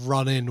that kind of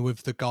run in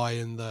with the guy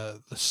in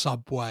the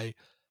subway.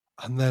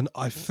 And then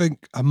I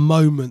think a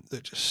moment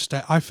that just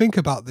I think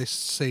about this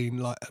scene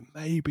like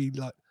maybe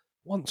like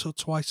once or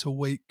twice a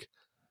week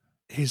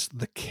is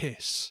the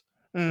kiss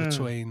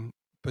between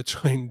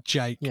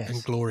Jake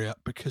and Gloria,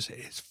 because it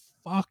is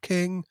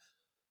fucking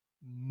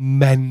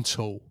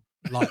mental.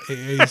 Like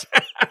it is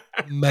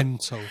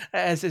mental.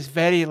 It is. It's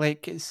very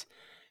like it's.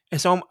 I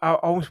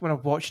almost when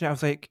I'm watching it, I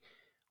was like,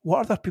 "What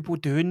are the people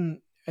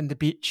doing in the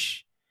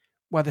beach?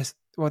 Where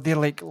they're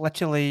like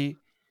literally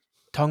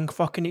tongue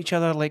fucking each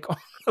other, like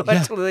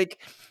literally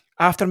like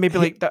after maybe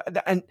like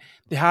and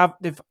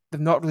they've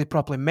not really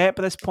properly met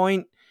by this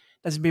point.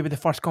 This is maybe the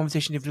first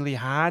conversation they've really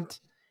had,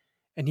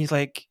 and he's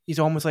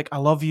almost like, I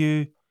love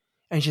you,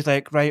 and she's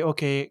like, right,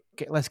 okay,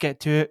 let's get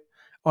to it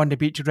on the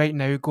beach right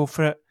now, go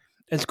for it,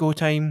 it's go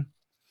time.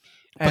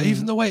 But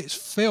even the way it's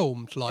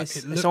filmed, like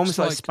it's almost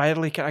like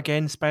spirally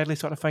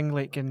sort of thing,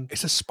 like, and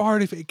it's a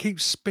spirally. It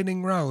keeps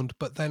spinning round,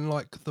 but then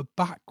like the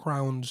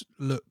backgrounds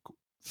look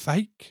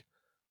fake.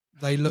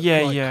 They look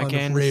like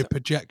kind of rear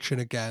projection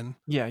again.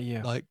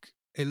 Yeah. Like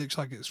it looks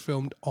like it's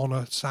filmed on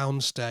a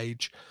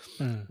soundstage,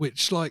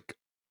 which like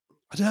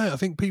I don't know. I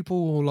think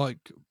people will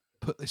like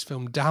put this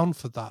film down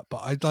for that,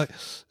 but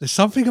there's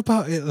something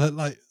about it that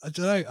like I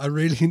don't know. I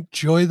really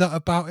enjoy that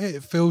about it.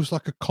 It feels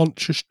like a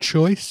conscious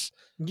choice.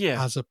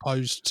 Yeah. As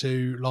opposed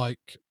to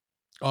like,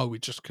 oh, we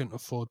just couldn't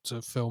afford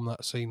to film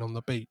that scene on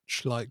the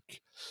beach,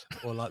 like,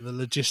 or like the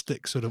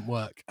logistics wouldn't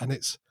work. And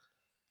it's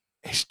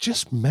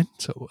just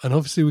mental. And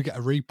obviously we get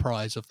a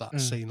reprise of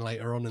that scene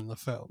later on in the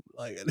film.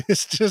 Like, and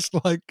it's just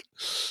like,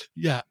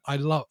 yeah, I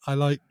love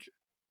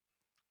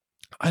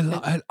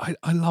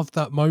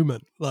that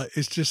moment. Like,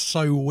 it's just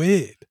so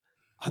weird.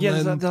 And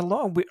there's a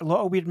lot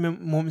of weird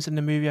moments in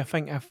the movie, I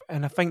think,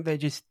 and I think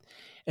that it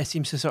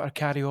seems to sort of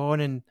carry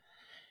on,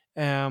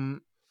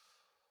 and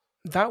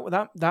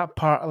that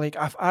part, like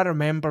I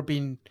remember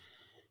being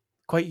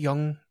quite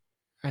young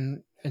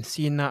and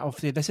seeing that.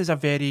 Obviously, this is a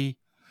very,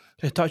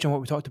 to touch on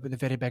what we talked about at the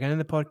very beginning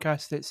of the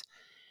podcast, this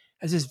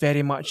is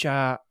very much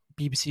a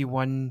BBC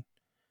One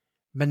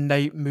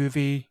midnight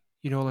movie,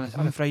 on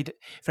a Friday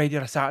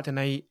or a Saturday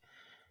night.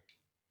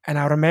 And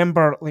I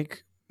remember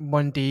like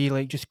one day,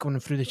 like just going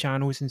through the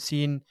channels and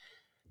seeing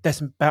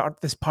this part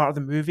of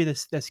the movie,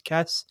 this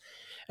kiss,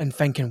 and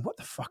thinking, what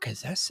the fuck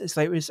is this? It's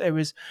like it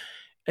was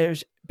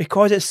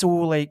because it's so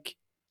like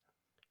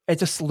it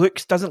just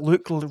doesn't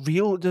look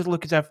real. It doesn't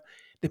look as if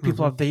the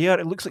people are there.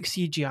 It looks like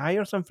CGI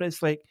or something.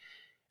 It's like,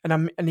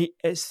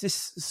 it's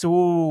just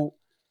so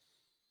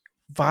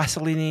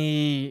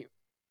Vaseline-y,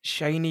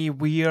 shiny,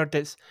 weird.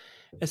 It's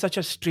such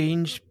a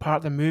strange part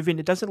of the movie, and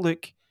it doesn't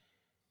look.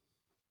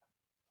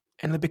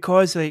 And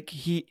because like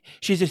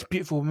she's this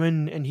beautiful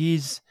woman, and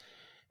he's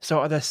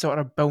sort of this sort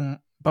of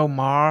Bill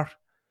Maher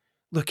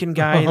looking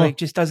guy, like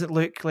just doesn't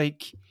look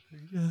like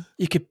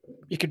you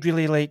could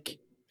really like.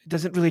 It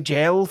doesn't really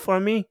gel for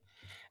me.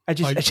 I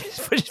just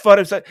thought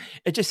it was like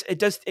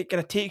it kind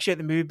of takes you out of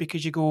the mood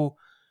because you go,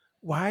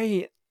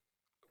 why?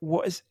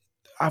 What is?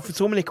 I have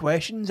so many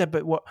questions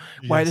about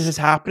why this is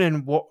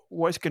happening,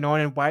 what's going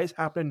on, and why it's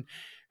happening.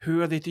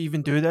 Who are they to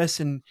even do this?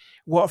 And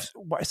what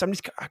if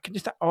somebody's? I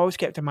always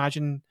kept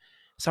imagining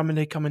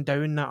somebody coming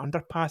down that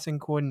underpass and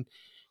going,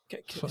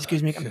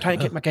 excuse me, I'm trying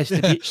to get my kids to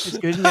the beach.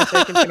 Excuse me a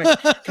second. Can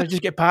I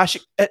just get past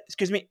you?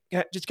 Excuse me,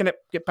 just can I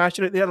get past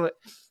you right there? Like,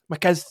 my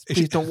kids,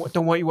 please don't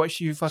want you watch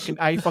you fucking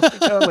fuck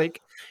each other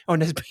like on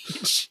this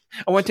beach.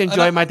 I want to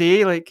enjoy my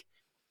day. Like,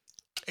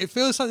 it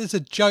feels like there's a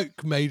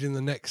joke made in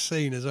the next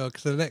scene as well,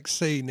 because the next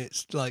scene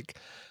it's like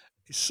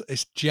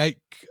it's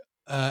Jake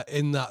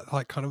in that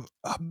like kind of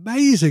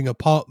amazing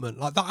apartment,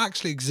 like that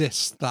actually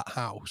exists, that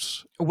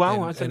house.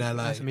 Wow, in LA.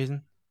 That's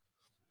amazing.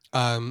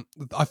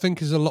 I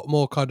think is a lot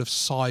more kind of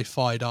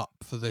sci-fi'd up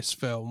for this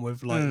film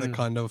with like the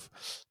kind of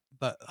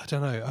that, I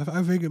don't know.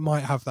 I think it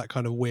might have that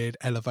kind of weird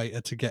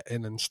elevator to get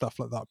in and stuff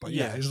like that. But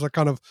yeah, it's a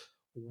kind of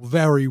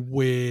very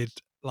weird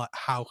like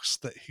house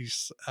that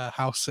he's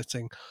house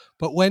sitting.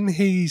 But when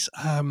he's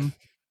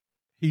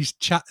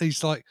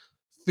like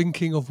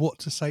thinking of what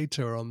to say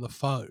to her on the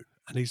phone,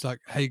 and he's like,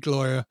 "Hey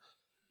Gloria,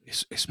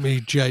 it's me,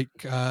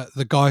 Jake,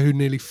 the guy who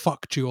nearly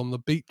fucked you on the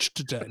beach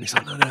today." And he's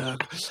like, no,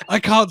 I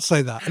can't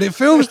say that. And it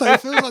feels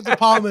like De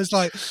Palma's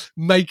like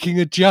making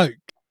a joke.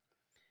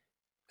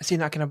 I seen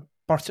that kind of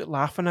burst out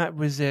laughing at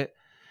was it.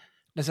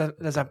 There's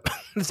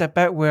a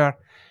bit where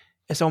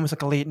it's almost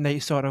like a late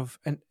night sort of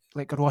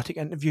like erotic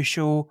interview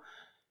show,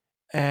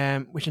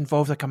 which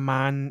involves like a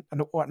man,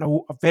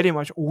 a very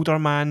much older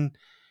man,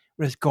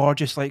 with this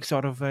gorgeous like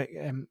sort of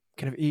kind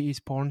of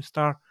 80s porn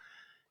star,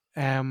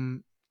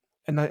 in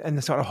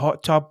the sort of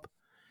hot tub,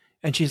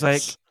 and she's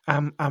like,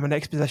 I'm an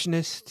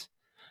expositionist,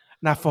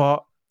 and I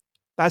thought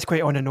that's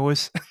quite on the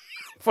nose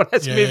for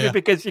this movie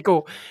because you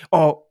go,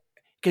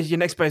 because your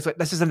next is like,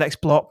 this is the next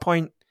plot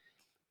point.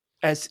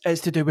 It's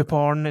to do with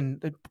porn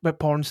and with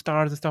porn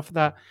stars and stuff like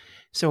that.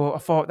 So I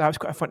thought that was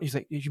quite funny. He's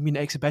like, "You mean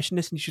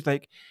exhibitionist?" And she's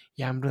like,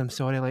 "Yeah, I'm really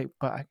sorry, like,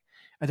 but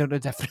I don't know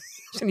the difference."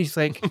 And he's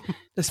like,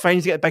 "It's fine."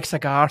 He's got a big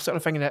cigar sort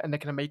of thing and the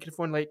kind of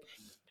microphone, like,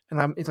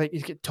 and he's like,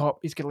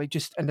 he's got like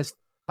just in this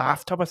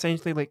bathtub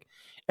essentially, like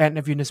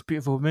interviewing this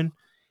beautiful woman.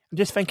 I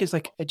just think it's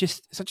like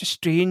such a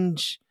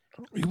strange,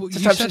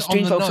 such a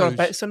strange little sort of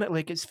bits in it.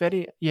 Like it's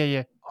very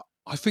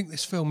I think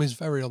this film is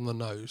very on the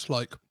nose.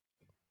 Like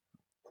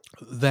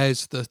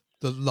there's the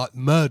like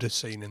murder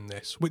scene in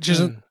this, which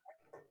isn't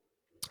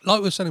like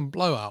we were saying in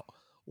Blowout.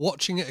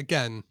 Watching it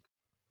again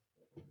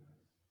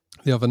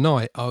the other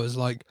night, I was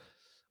like,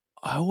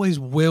 I always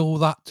will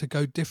that to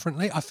go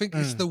differently. I think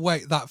it's the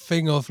way, that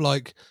thing of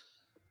like,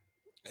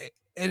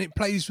 and it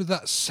plays with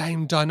that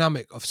same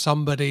dynamic of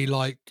somebody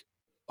like,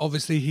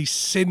 obviously he's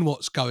seen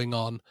what's going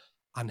on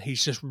and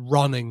he's just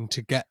running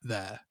to get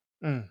there.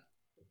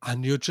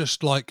 And you're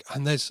just like,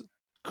 and there's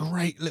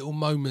great little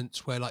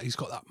moments where like he's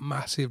got that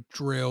massive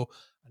drill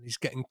and he's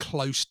getting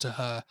close to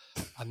her,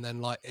 and then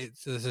like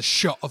there's a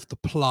shot of the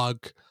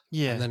plug,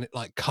 and then it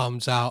like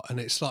comes out, and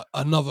it's like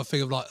another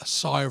thing of like a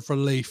sigh of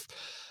relief,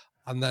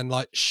 and then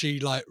like she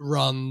like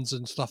runs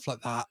and stuff like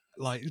that,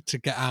 like to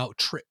get out,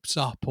 trips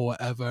up or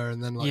whatever,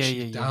 and then like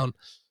she's down,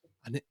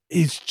 and it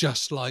is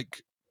just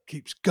like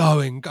keeps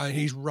going.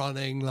 He's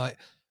running like,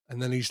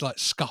 and then he's like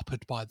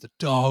scuppered by the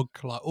dog,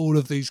 like all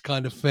of these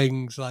kind of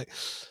things, like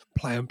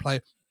play.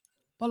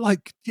 But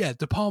like, yeah,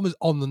 De Palma's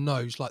on the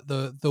nose. Like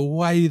the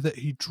way that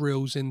he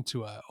drills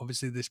into her,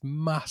 obviously this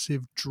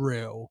massive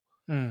drill,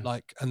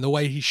 like, and the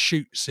way he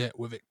shoots it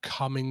with it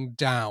coming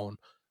down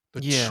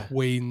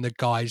between the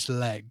guy's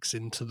legs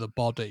into the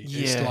body.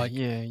 It's like,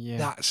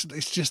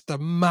 it's just a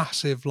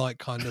massive, like,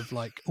 kind of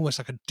like almost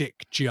like a dick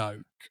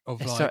joke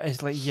of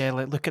it's like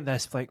look at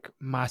this like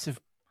massive,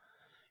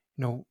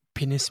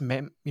 penis,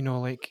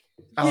 like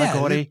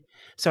allegory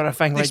sort of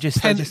thing, like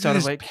just sort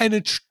of like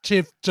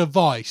penetrative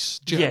device.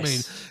 Do you know what I mean?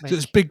 Like, so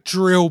this big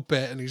drill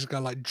bit, and he's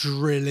gonna like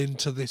drill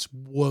into this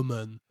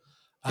woman,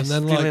 and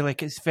then really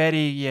like it's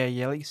very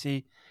like you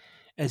see,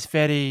 it's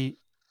very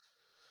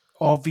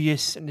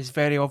obvious and it's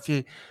very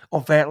obvious,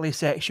 overtly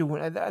sexual,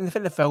 and I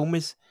think the film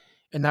is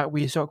in that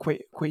way sort of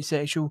quite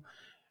sexual.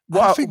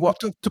 I think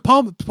De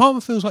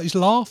Palma feels like he's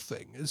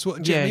laughing. It's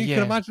what you Yeah.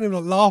 can imagine him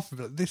like laughing.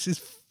 Like, this is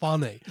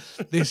funny.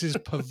 This is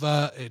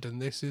perverted,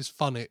 and this is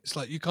funny. It's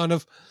like you kind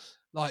of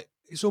like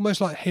it's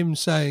almost like him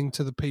saying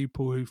to the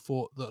people who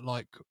thought that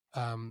like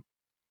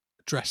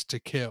Dressed to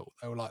Kill,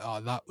 they were like,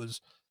 "Oh, that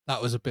was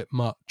a bit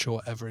much," or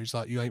whatever. He's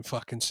like, "You ain't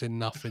fucking seen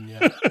nothing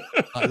yet.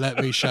 Like, let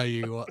me show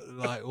you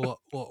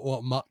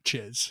what much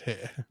is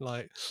here."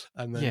 Like,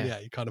 and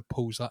then he kind of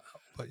pulls that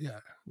out. But yeah,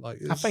 like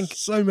I think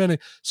so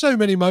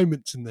many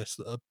moments in this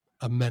that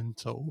are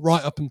mental,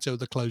 right up until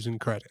the closing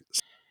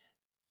credits.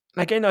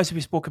 Again, as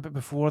we spoke about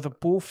before,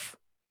 both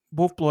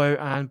Blowout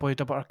and Body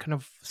Double are kind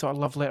of sort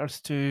of love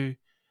letters to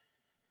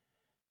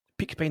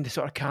peek behind the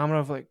sort of camera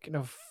of like kind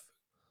of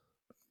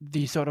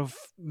the sort of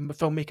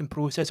filmmaking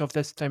process of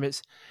this time.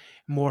 It's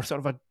more sort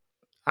of a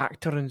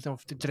actor and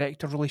of the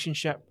director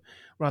relationship,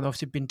 rather than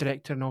obviously being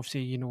director and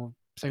obviously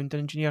sound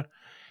engineer.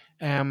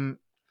 And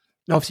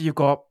obviously you've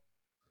got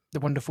the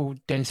wonderful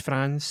Dennis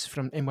Franz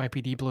from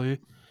NYPD Blue,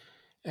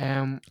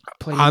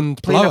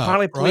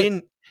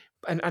 playing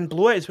and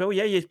Blowout as well.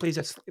 Yeah, he plays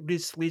a really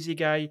sleazy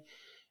guy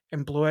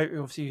in Blowout.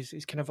 Obviously,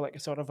 he's kind of like a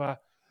sort of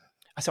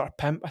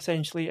pimp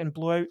essentially in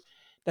Blowout.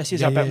 This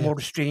is a bit more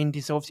restrained.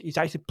 He's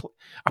actually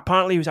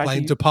apparently he was actually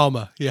playing De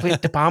Palma. Yeah, playing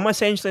De Palma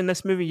essentially in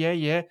this movie.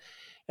 Yeah.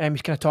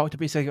 He's kind of talked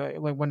about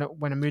like when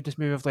I made this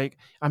movie of like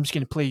I'm just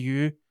going to play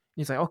you. And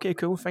he's like, okay,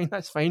 cool, fine,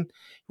 that's fine. You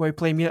want to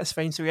play me? That's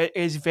fine. So it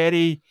is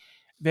very,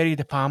 very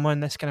De Palma in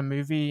this kind of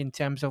movie in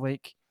terms of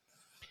like,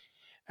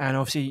 and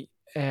obviously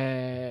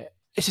it's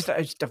just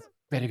a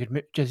very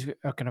good, just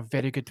a kind of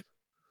very good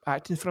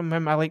acting from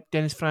him. I like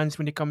Dennis Franz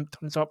when he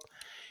turns up.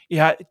 He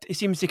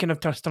seems to kind of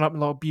turn up in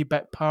a lot of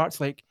B-bit parts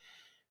like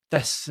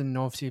this, and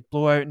obviously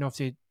Blowout, and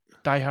obviously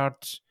Die Hard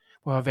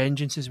with a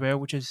Vengeance as well,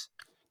 which is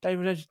Die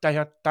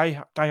Hard 2.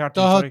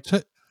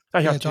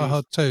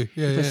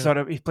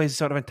 Yeah. He plays a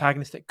sort of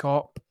antagonistic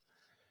cop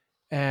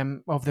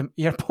of the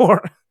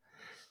airport,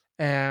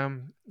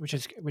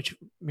 which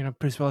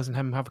Bruce Willis and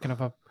him have kind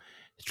of a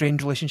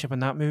strange relationship in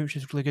that movie, which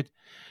is really good.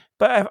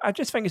 But I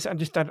just think it's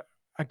just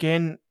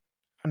again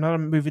another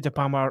movie De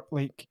Palma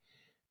like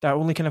that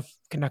only kind of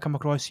come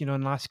across in the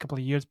last couple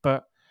of years,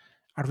 but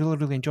I really,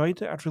 really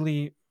enjoyed it. I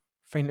really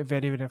find it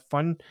very, very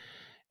fun.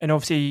 And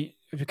obviously,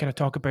 if we kind of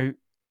talk about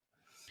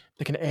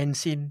the kind of end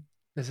scene,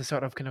 there's a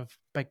sort of kind of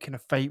big kind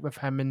of fight with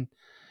him and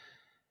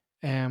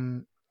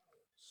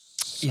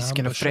his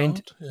kind of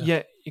friend.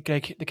 Yeah, the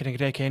kind of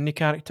Greg Henry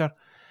character,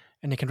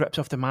 and he can rips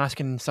off the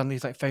mask, and suddenly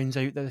he's like finds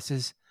out that this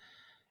is.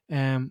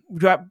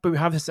 But we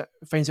have this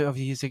finds out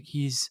obviously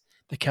he's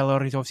the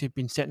killer. He's obviously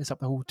been setting this up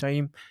the whole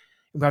time.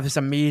 And we have this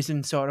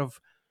amazing sort of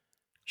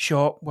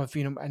shot with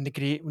in the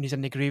grave when he's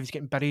in the grave, he's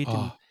getting buried,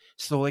 and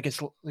slowly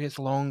gets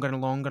longer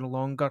and longer and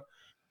longer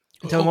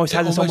until it almost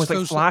has this almost like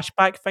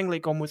flashback thing,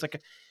 like almost like a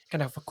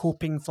kind of a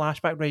coping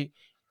flashback, right,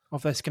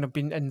 of this kind of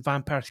being in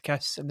Vampire's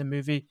Kiss in the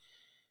movie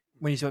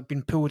when he's like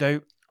been pulled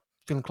out,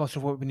 feeling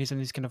claustrophobic when he's in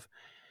his kind of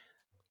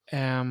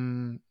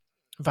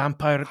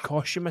vampire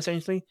costume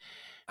essentially.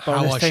 But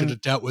how I should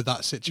have dealt with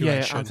that situation.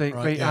 Yeah, I was like,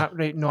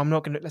 right, no, I'm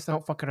not going to, let's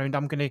not fuck around.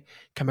 I'm going to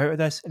come out of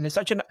this. And it's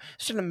such an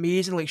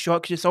amazing like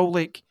shot because it's all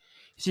like,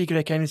 you see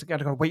Greg Henry's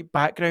got a white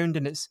background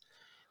and it's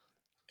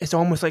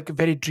almost like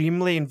very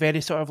dreamly and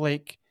very sort of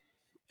like,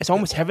 it's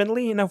almost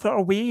heavenly in a sort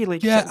of way.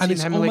 Like, yeah, and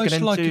it's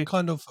almost like a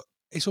kind of,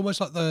 it's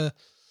almost like the,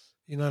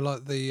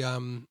 like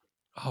the,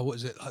 what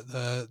is it? Like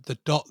the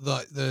dot,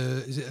 like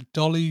is it a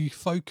dolly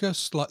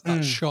focus? Like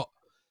that shot.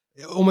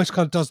 It almost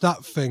kind of does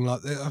that thing,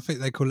 like I think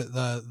they call it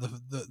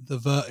the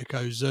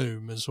vertigo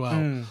zoom as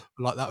well,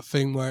 like that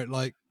thing where it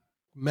like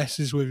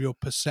messes with your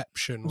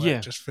perception, where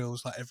it just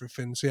feels like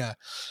everything's like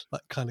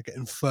kind of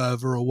getting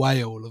further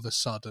away all of a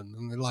sudden,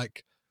 and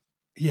like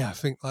I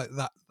think like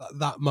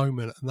that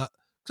moment and that.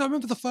 Because I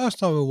remember the first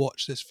time I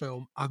watched this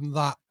film and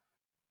that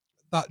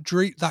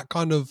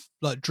kind of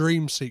like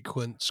dream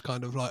sequence,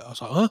 kind of like I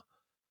was like, huh,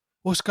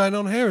 what's going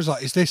on here?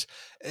 Is this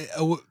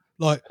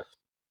like?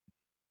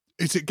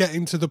 Is it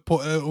getting to the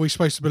point? Are we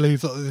supposed to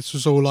believe that this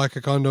was all like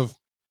a kind of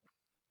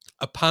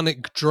a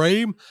panic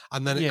dream,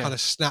 and then it kind of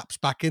snaps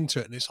back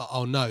into it, and it's like,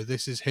 oh no,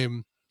 this is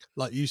him,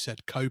 like you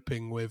said,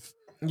 coping with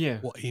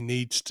what he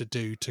needs to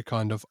do to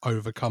kind of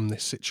overcome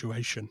this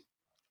situation.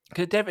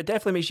 Because it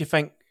definitely makes you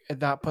think at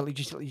that point, like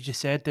you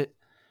just said, that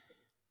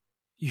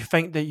you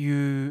think that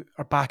you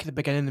are back at the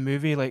beginning of the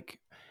movie. Like,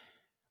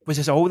 was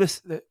this all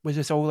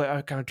like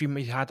a kind of dream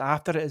we had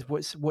after it? Is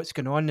what's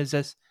going on? Is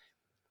this?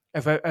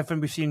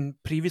 Everything we've seen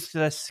previously to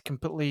this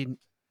completely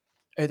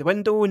out the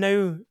window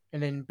now,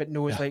 but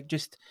no, it's like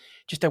just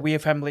a way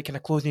of him like kind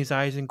of closing his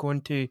eyes and going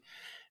to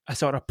a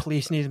sort of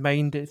place in his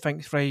mind that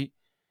thinks, right,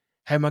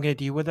 how am I going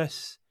to deal with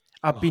this?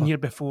 I've been here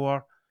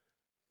before.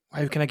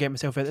 How can I get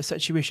myself out of this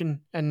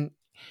situation? And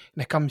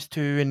it comes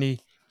to, and he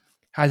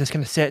has this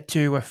kind of set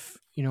to with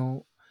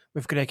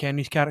Greg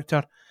Henry's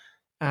character,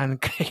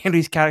 and Greg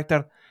Henry's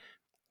character's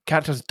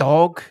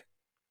dog,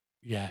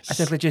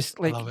 essentially just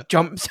like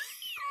jumps.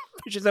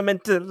 Pushes them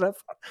into the river,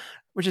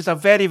 which is a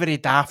very, very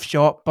daft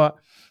shot, but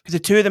because the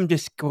two of them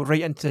just go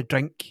right into the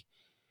drink,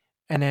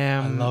 and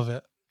I love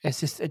it.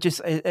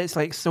 It's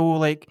like so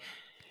like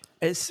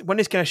it's one of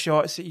these kind of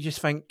shots that you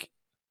just think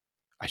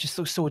I just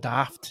looks so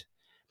daft.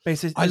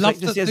 But I love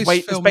just that this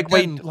this film big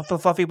again- white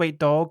fluffy white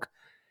dog,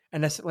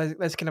 and this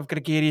kind of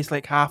gregarious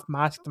like half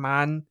masked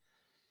man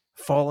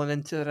falling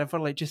into the river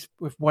like just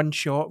with one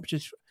shot.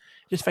 Just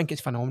think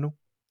it's phenomenal.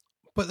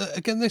 But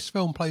again, this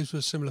film plays with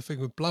a similar thing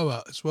with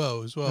Blowout as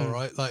well,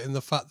 right? Like in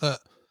the fact that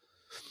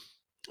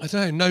I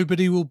don't know,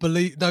 nobody will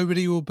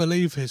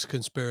believe his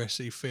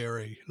conspiracy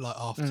theory like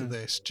after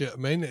this. Do you know what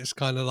I mean? It's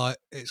kind of like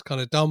it's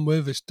kind of done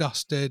with, it's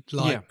dusted,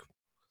 like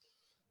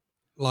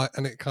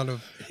and it kind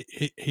of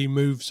he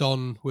moves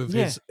on with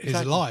his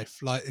exactly. life.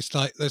 Like it's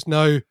like there's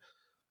no.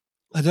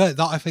 I don't know,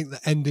 that I think the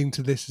ending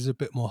to this is a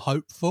bit more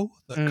hopeful.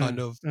 That kind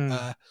of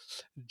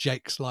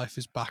Jake's life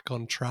is back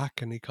on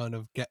track, and he kind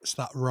of gets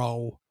that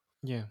role.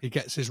 Yeah, he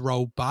gets his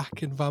role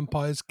back in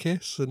Vampire's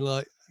Kiss, and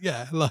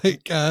he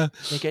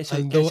gets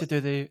to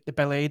do the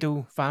Billy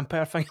Idol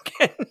vampire thing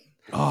again.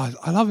 Oh,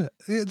 I love it.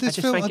 This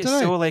I film, think I it's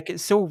don't know. so like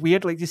it's so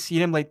weird, like just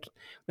seeing him like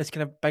this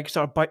kind of big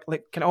sort of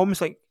like kind of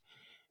almost like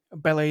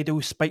Billy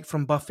Idol, Spike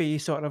from Buffy,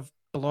 sort of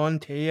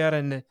blonde hair,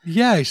 and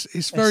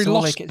it's very so,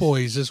 Lost like,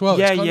 Boys as well.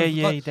 Yeah, It's kind of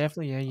yeah, like-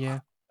 definitely, yeah.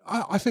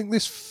 I think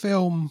this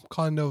film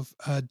kind of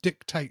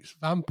dictates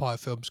vampire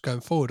films going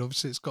forward.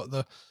 Obviously, it's got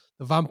the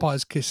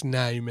Vampire's Kiss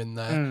name in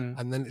there,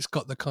 and then it's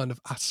got the kind of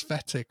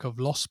aesthetic of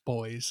Lost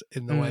Boys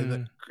in the way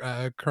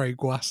that Craig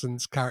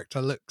Wasson's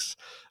character looks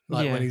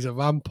like when he's a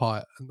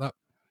vampire, and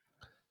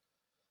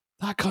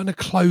that kind of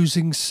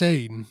closing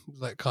scene,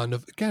 that kind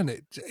of again,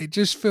 it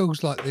just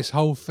feels like this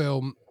whole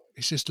film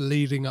is just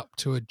leading up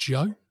to a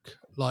joke,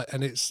 like,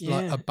 and it's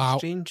like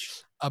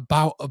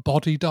about a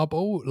body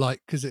double,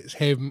 like because it's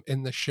him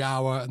in the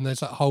shower, and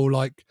there's that whole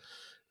like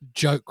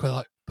joke where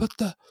like put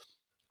the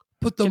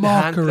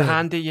marker in. The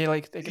hand that you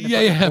like.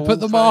 Put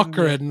the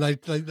marker in.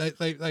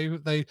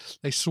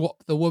 They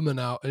swap the woman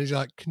out, and he's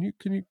like, "Can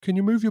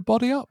you move your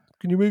body up?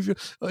 Can you move your?"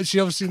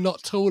 She's obviously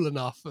not tall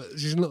enough.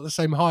 She's not the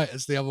same height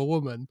as the other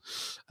woman,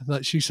 and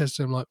like she says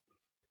to him, like,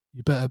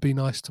 "You better be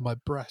nice to my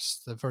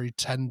breasts. They're very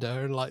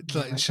tender." And like,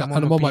 and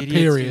I'm on my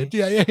period.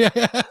 Yeah.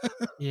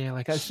 Yeah,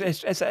 like it's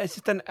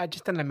just an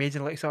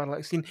amazing like sort of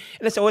like scene,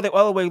 and it's all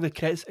the way the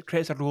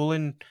credits are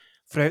rolling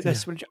throughout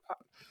this. Which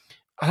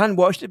I hadn't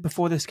watched it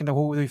before this kind of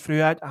whole way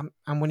through. I'm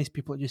one of these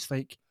people that just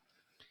like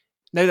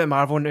now that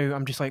Marvel now,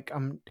 I'm just like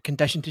I'm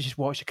conditioned to just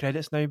watch the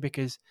credits now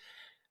because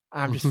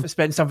I'm just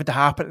expecting something to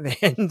happen at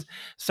the end.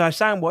 So I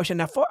sat and watched it,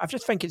 and I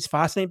just think it's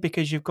fascinating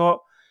because you've got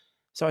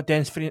sort of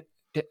Dennis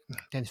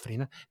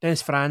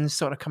Franz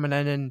sort of coming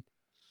in, and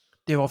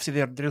they obviously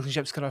their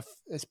relationship's kind of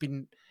it's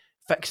been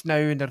fixed now,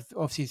 and they're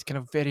obviously kind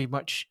of very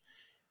much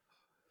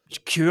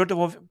cured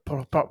of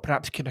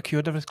perhaps kind of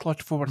cured of his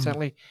claustrophobia,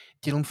 certainly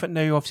dealing with it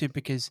now, obviously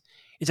because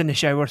he's in the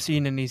shower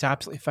scene and he's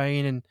absolutely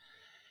fine, and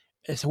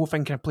it's the whole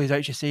thing kind of plays out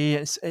as you say.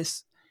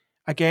 It's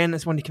again,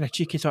 it's one of the kind of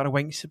cheeky sort of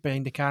winks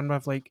behind the camera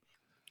of like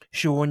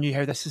showing you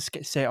how this is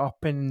gets set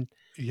up and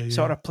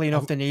sort of playing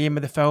off the name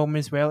of the film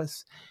as well.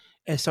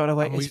 It's sort of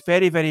like it's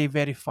very, very,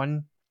 very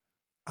fun.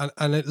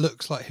 And it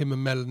looks like him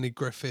and Melanie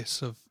Griffiths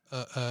have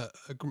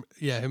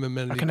him and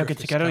Melanie kind of get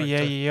Griffiths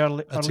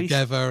together, are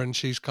together, and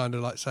she's kind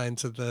of like saying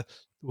to the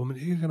woman,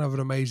 "You're gonna have an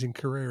amazing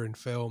career in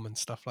film and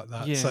stuff like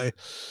that." So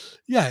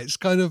it's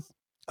kind of,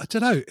 I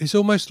don't know, it's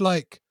almost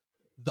like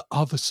the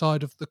other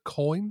side of the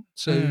coin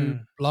to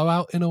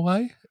Blowout in a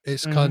way.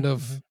 It's kind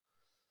of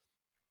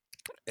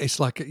it's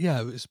like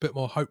it's a bit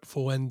more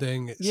hopeful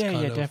ending. It's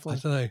kind of, definitely. I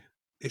don't know.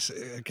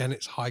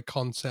 It's high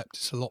concept.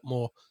 It's a lot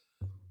more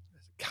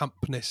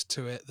campness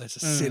to it. There's a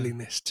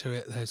silliness to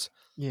it. There's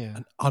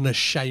an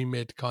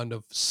unashamed kind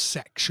of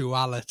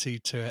sexuality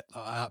to it.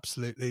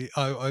 Absolutely.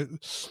 And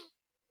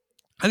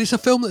it's a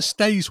film that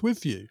stays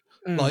with you.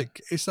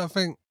 Like it's that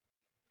thing.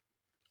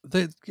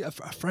 A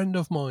friend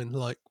of mine,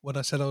 like when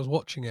I said I was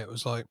watching it,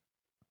 was like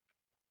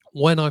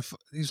when I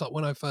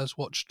first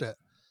watched it,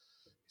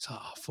 he's like,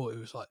 I thought it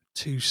was like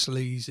too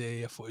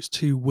sleazy. I thought it was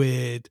too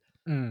weird.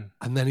 And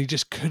then he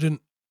just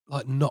couldn't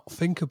like not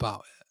think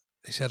about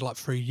it. He said like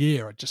for a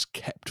year I just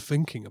kept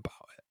thinking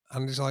about it,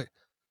 and he's like,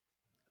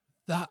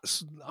 I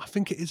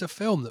think it is a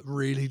film that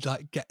really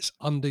like gets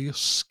under your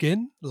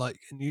skin, like,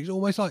 and you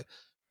almost like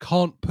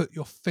can't put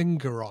your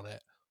finger on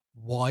it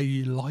why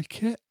you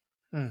like it.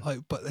 Like,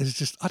 but there's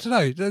just, I don't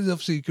know, there's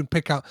obviously you can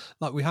pick out,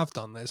 like we have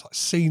done, there's like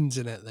scenes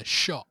in it, there's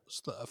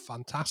shots that are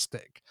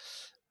fantastic,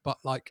 but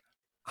like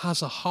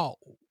as a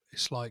whole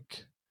it's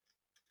like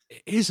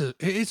it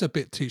is a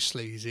bit too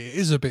sleazy, it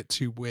is a bit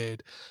too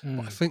weird,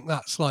 but I think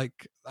that's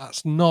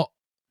not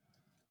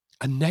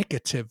a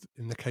negative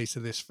in the case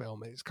of this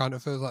film. It kind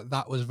of feels like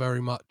that was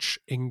very much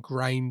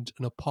ingrained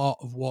and a part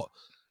of what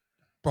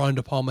Brian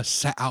De Palma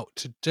set out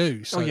to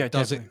do. So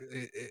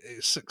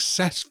it's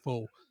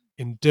successful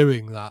in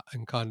doing that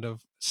and kind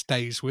of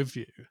stays with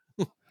you.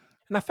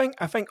 And I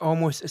think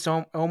almost it's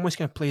almost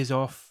kind of plays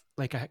off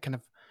like a kind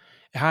of,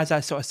 it has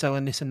that sort of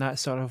silliness and that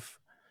sort of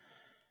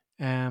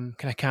kind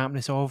of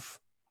campness of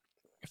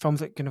films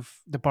like kind of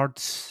The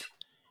Birds,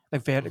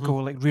 like Vertigo,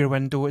 like Rear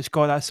Window. It's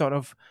got that sort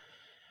of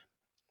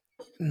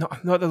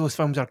not that those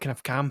films are kind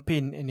of campy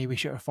in any way,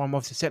 shape, or form.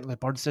 Obviously, certainly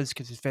Birds is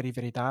because it's very,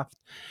 very daft.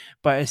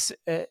 But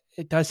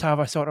it does have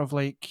a sort of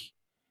like,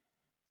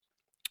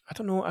 I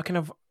don't know, a kind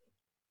of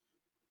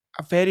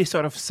a very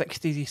sort of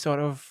 60s sort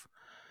of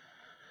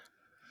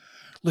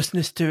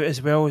looseness to it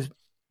as well.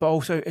 But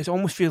also, it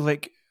almost feels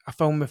like a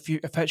film if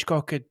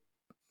Hitchcock could,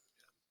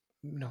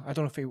 I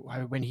don't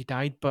know when he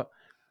died, but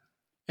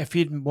if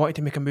he'd wanted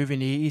to make a movie in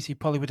the 80s, he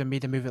probably would have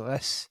made a movie like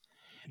this,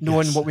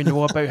 knowing what we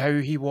know about how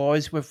he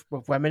was with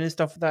women and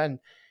stuff like that, and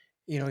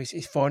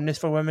his fondness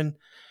for women.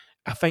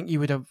 I think he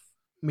would have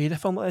made a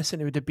film like this,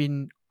 and it would have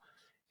been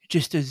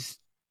just as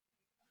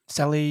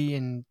silly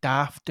and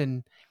daft,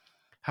 and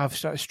have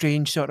sort of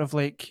strange sort of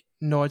like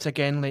nods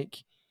again,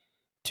 like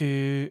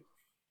to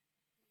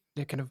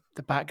the kind of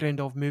the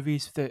background of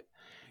movies that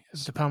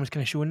De Palma's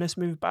kind of showing this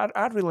movie. But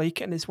I'd really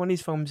like it, and it's one of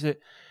these films that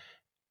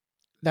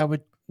I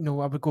would I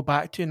would go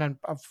back to, and I've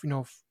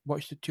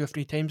watched it 2 or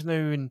 3 times now,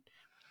 and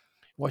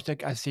watched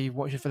it for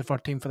the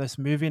third time for this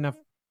movie, and I've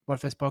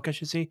watched this book, I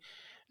should say,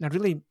 and I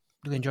really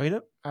enjoyed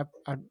it. I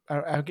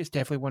think it's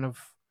definitely one of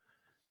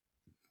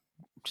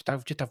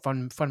just a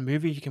fun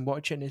movie. You can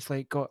watch it, and it's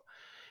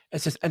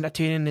just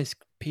entertaining, it's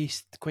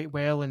paced quite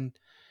well, and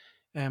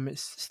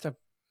it's just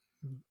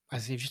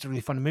just a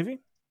really fun movie,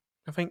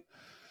 I think.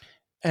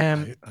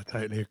 I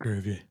totally agree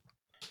with you.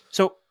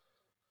 So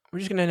we're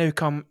just going to now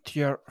come to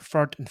your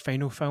third and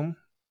final film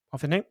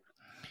of the night.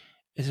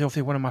 This is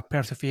obviously one of my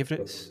personal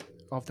favourites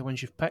of the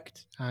ones you've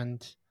picked.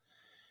 And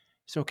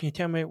so can you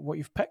tell me what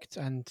you've picked,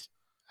 and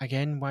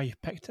again, why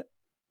you've picked it?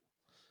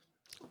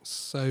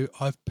 So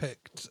I've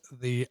picked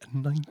the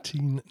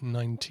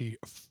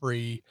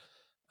 1993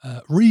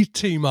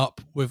 re-team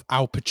up with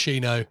Al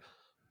Pacino,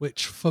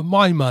 which for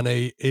my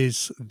money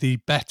is the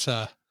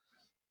better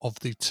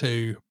of the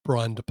 2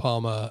 Brian De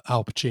Palma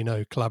Al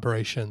Pacino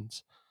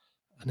collaborations.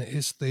 And it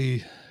is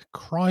the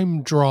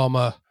crime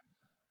drama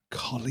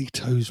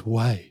Carlito's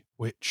Way,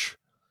 which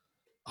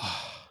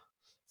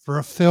for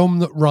a film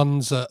that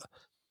runs at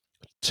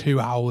 2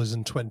 hours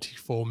and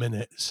 24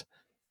 minutes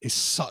is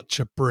such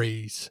a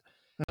breeze.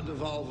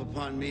 Devolve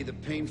upon me the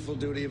painful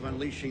duty of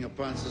unleashing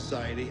upon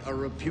society a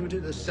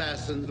reputed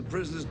assassin. The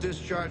prisoner's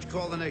discharge.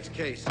 Call the next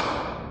case.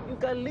 You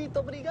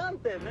Carlito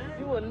Brigante, man.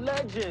 You a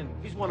legend.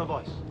 He's one of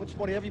us. Puts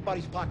money in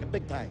everybody's pocket,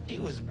 big time. He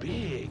was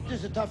big.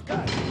 He's a tough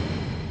guy.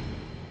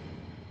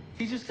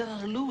 He just got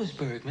out of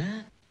Lewisburg,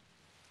 man.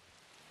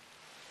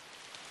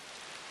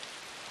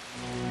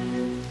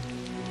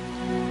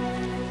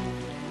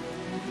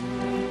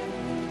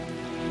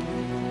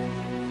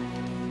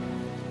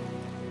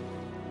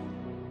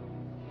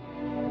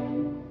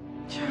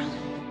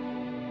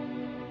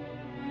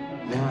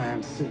 Now I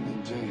am sitting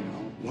in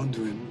jail,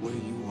 wondering where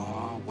you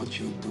are, what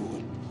you're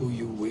doing, who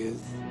you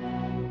with.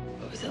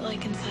 What was it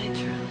like inside,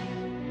 Charlie?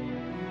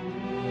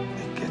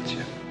 They get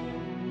you.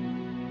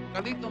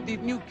 Carlito, these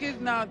new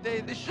kids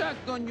nowadays, they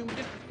shotgun you just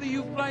to see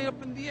you fly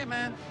up in the air,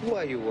 man. Who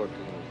are you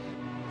working with?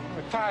 I'm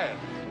retired.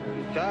 You're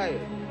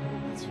retired?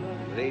 That's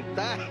right.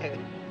 Retired.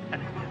 I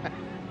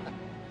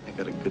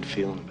got a good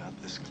feeling about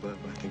this club.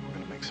 I think we're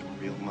gonna make some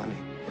real money.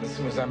 But as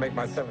soon as I make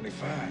my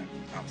 75,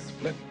 I'm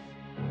splitting.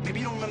 Maybe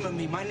you don't remember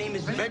me. My name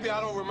is... Maybe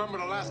I don't remember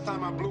the last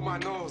time I blew my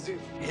nose.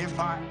 If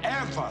I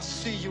ever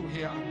see you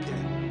here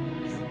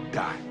again, you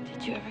die.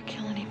 Did you ever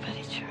kill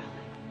anybody, Charlie?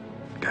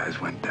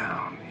 Guys went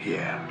down.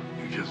 Yeah.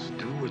 You just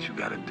do what you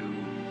gotta do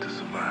to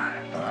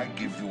survive. I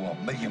give you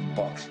 $1 million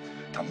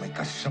to make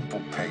a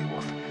simple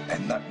payoff,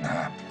 and nothing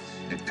happens.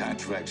 The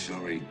contract's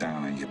already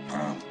down on your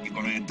palm. You're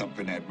gonna end up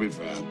in that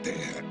river out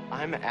there.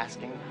 I'm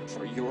asking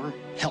for your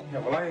help. Yeah,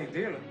 well, I ain't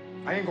dealing.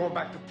 I ain't going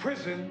back to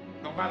prison,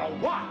 no matter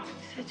what. You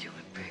said you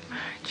would break my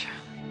heart,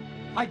 Charlie.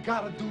 I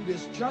gotta do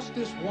just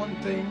this one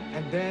thing,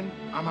 and then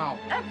I'm out.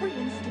 Every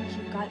instinct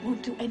you've got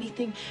won't do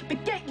anything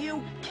but get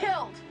you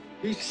killed.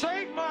 He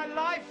saved my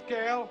life,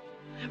 Gail.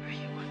 Whatever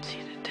he wants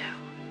you to do,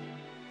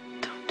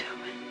 don't do it.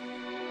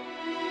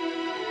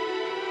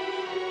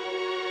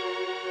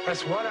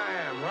 That's what I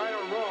am, right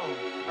or wrong.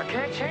 I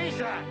can't change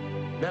that.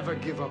 Never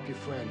give up your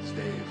friends,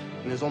 Dave.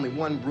 And there's only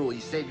one rule: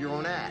 you save your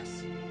own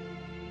ass.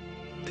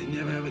 Didn't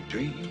you ever have a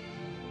dream?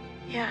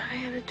 Yeah, I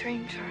had a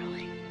dream,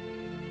 Charlie.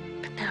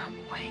 But now I'm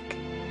awake.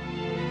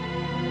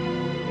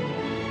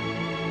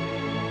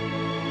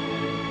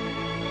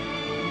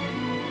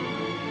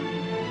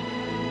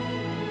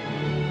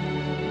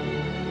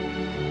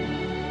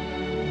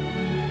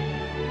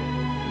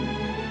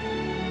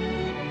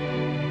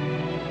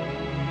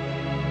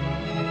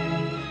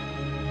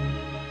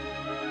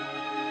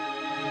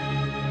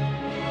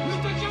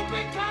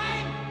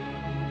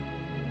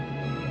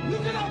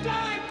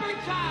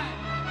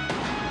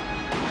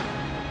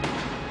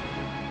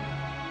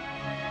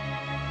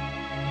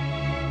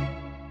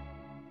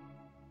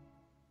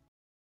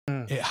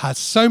 It has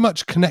so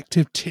much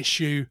connective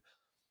tissue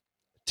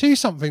to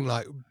something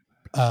like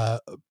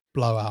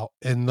Blowout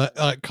in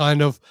that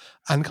kind of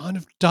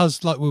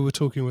does, like we were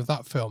talking with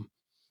that film.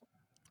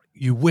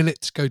 You will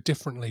it to go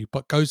differently,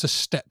 but goes a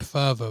step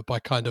further by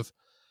kind of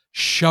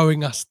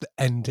showing us the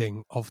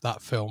ending of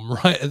that film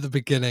right at the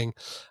beginning,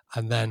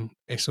 and then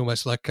it's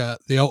almost like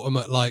the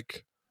ultimate,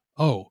 like,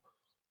 oh,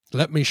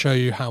 let me show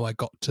you how I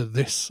got to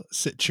this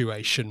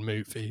situation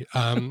movie.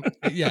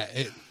 Yeah,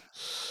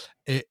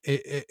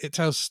 it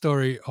tells the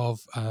story of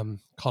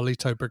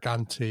Carlito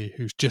Brigante,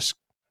 who's just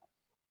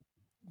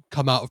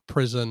come out of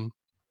prison.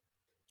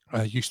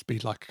 Used to be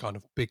like a kind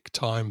of big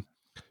time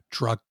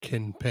drug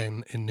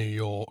kingpin in New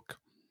York,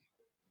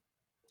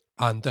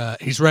 and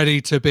he's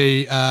ready to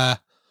be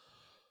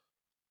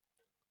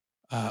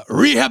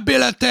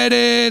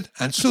rehabilitated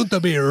and soon to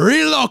be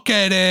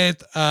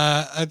relocated,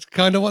 and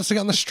kind of wants to get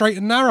on the straight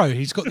and narrow.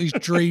 He's got these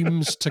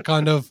dreams to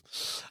kind of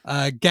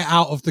get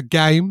out of the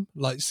game,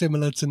 like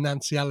similar to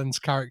Nancy Allen's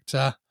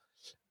character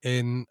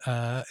in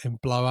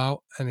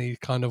Blowout, and he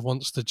kind of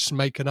wants to just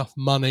make enough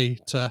money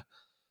to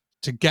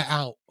get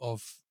out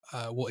of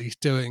what he's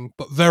doing,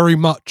 but very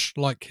much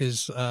like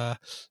his the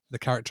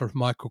character of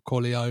Michael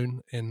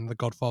Corleone in The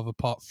Godfather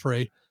Part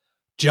 3.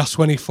 Just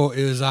when he thought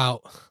he was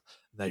out,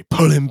 they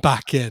pull him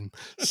back in.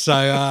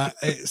 So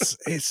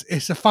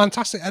it's a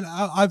fantastic, and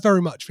I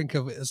very much think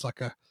of it as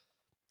like a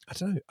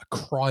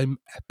crime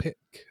epic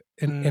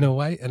in a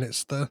way, and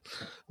it's the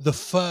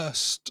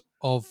first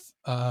of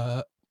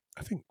I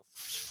think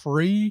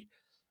 3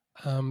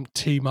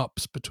 team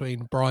ups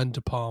between Brian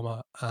De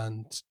Palma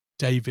and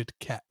David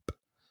Koepp,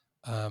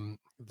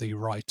 the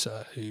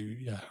writer who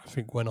I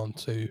think went on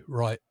to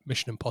write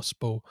Mission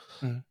Impossible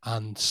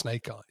and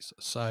Snake Eyes.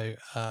 So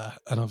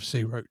and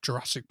obviously wrote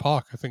Jurassic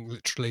Park, I think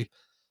literally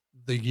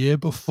the year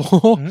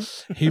before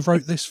he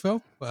wrote this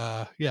film.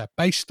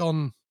 Based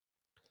on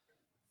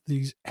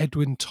these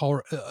Edwin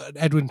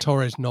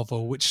Torres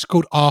novel, which is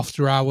called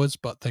After Hours,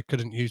 but they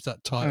couldn't use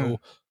that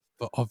title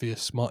for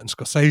obvious Martin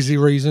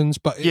Scorsese reasons.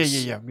 But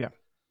it's,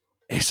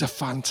 it's a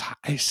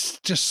it's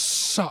just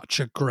such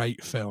a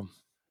great film.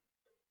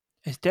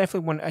 It's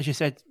definitely one, as you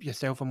said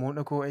yourself a moment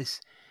ago, it's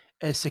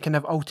the kind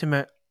of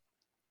ultimate.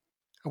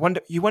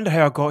 You wonder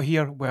how I got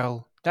here.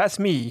 Well, that's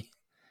me.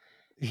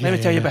 Let me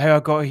tell you about how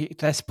I got to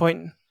this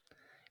point.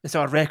 The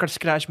sort of record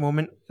scratch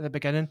moment at the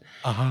beginning.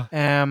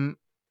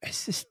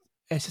 It's just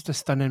a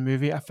stunning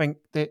movie. I think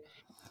that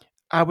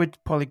I would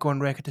probably go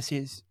on record to say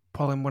it's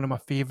probably one of my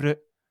favourite,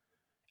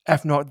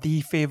 if not the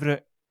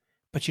favourite,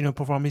 Pacino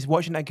performance.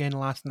 Watching it again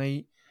last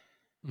night,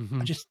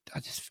 I just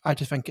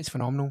think it's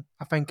phenomenal.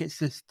 I think it's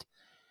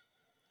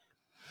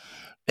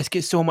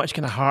got so much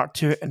kind of heart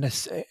to it, and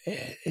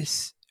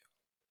it's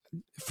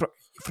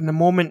from the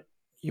moment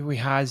he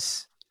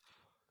has,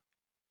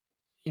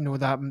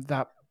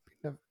 that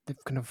the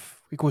kind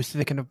of, he goes to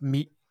the kind of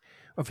meet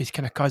of his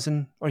kind of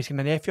cousin or his kind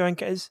of nephew, I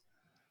think it is,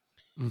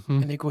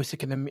 and he goes to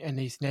kind of, and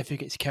his nephew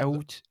gets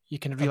killed. You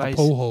can realize the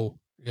pool hall,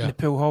 in the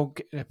pool hall,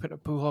 the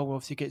pool hall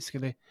obviously gets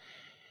kind of,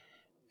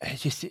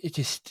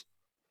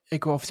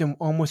 it obviously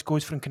almost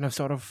goes from kind of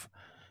sort of,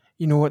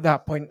 at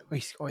that point,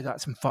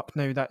 that's him fucked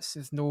now.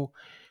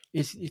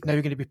 He's now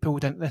going to be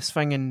pulled into this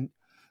thing, and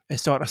it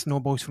sort of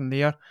snowballs from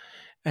there.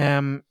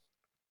 I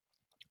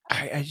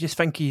just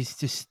think he's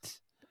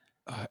just.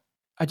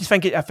 I just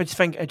think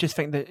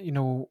that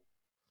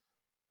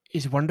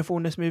he's wonderful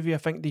in this movie. I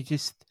think he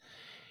just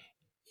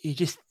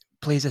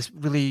plays this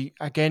really,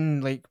 again,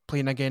 like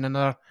playing again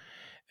another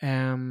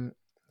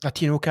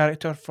Latino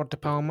character for De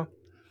Palma.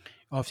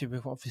 Obviously,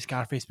 we've got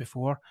Scarface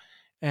before.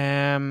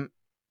 Would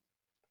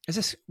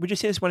you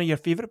say it's one of your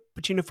favourite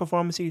Pacino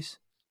performances?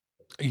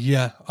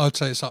 Yeah, I'd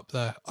say it's up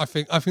there. I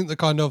think the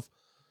kind of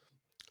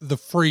the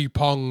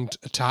 3-pronged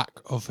attack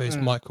of his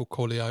Michael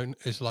Corleone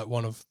is like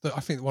one of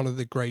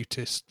the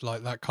greatest,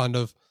 like that kind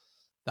of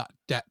that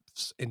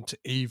depths into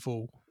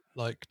evil.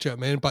 Like, do you know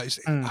what I mean? But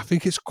I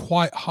think it's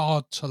quite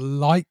hard to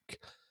like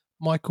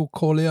Michael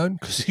Corleone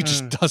because he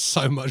just does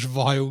so much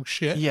vile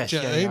shit. Yes, do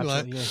you know what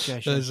I mean?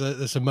 Like,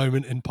 there's a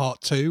moment in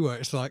part 2 where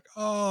it's like,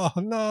 oh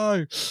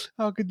no,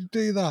 how could you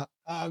do that?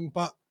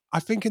 But I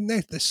think in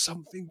this, there's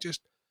something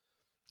just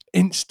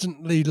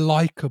instantly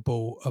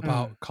likable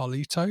about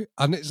Carlito,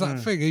 and it's that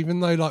thing. Even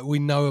though like we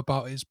know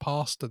about his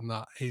past and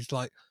that, he's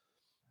like,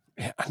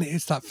 and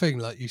it's that thing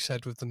like you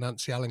said with the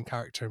Nancy Allen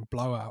character in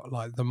Blowout.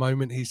 Like the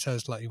moment he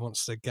says like he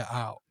wants to get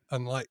out,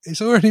 and like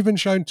it's already been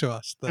shown to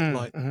us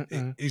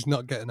that he's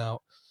not getting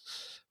out,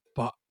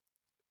 but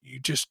you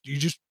just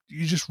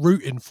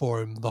rooting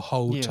for him the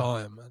whole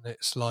time, and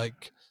it's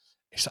like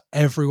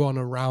everyone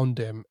around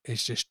him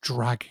is just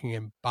dragging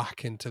him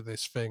back into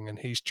this thing, and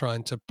he's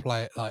trying to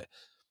play it like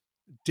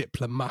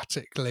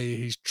diplomatically.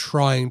 He's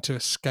trying to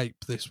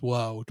escape this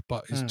world,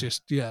 but it's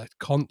just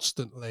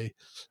constantly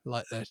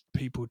like there's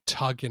people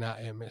tugging at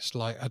him. It's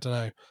like, I don't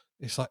know,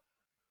 it's like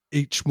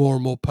each more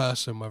and more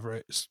person, whether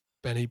it's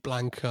Benny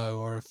Blanco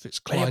or if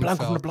it's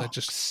Kleinfeld, they're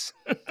just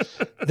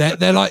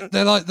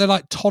they're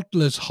like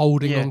toddlers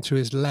holding onto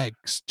his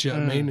legs. Do you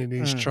know what I mean? And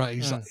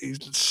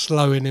he's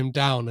slowing him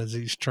down as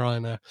he's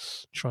trying to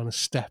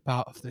step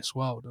out of this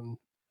world. And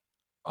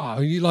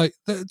you like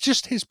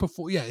just his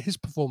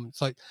performance.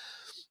 Like,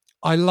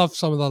 I love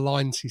some of the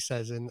lines he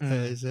says in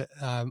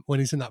when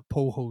he's in that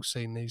pool hall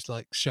scene. He's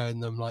like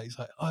showing them, like he's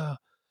like,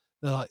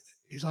 they're like,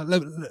 he's like,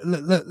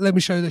 let me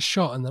show you this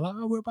shot, and they're like,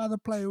 oh, we're about to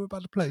play.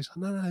 He's like,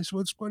 no,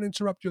 so just won't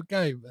interrupt your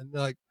game. And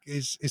like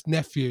his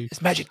nephew,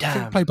 it's magic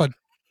time, played by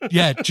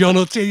John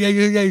Ortiz.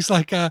 Yeah. He's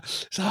like,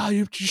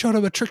 you showed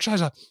him a trick shot.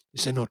 He's like,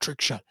 this ain't no trick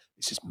shot.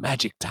 This is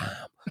magic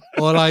time.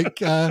 Or like,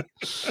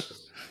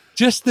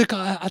 just the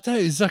guy. I don't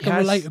know. It's like a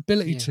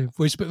relatability to him.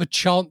 He's a bit of a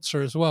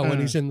chancer as well when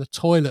he's in the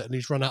toilet and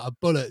he's run out of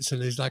bullets,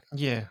 and he's like,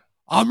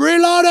 I'm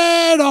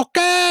reloading,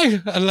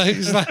 okay? And like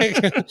he's like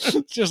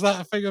just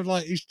that thing of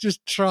like he's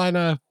just trying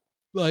to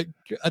like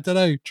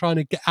trying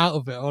to get out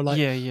of it, or like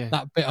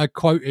that bit I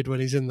quoted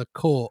when he's in the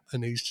court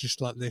and he's just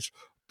like this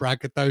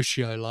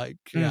braggadocio, like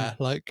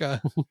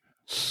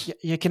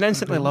you can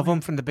instantly love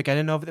him from the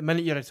beginning of it. The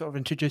minute you're sort of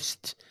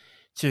introduced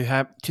to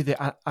him, to the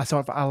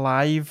sort of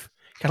alive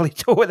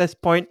Carlito at this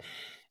point.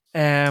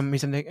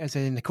 He's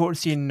in the court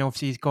scene, and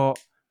obviously he's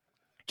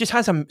just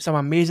has some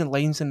amazing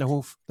lines in the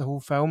whole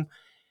film.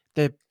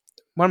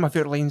 One of my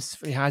favorite lines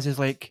he has is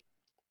like,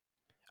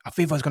 "A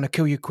fever's going to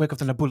kill you quicker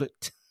than a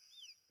bullet,"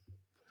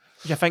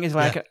 which I think is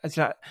like it's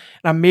an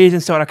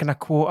amazing sort of kind of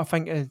quote. I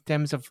think in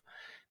terms of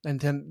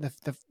the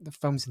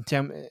films on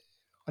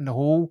the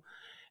whole,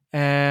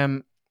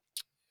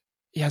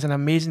 he has an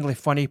amazingly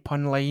funny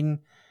pun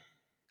line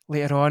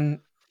later on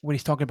when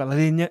he's talking about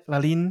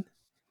Laline.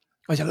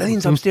 Oh, is it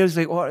Lalene's upstairs?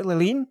 Like, what,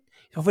 Laline?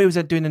 I thought he was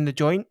doing in the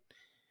joint.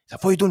 I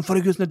thought he was doing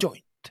Fergus in the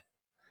joint.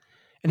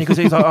 And he goes,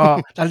 he's like,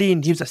 oh,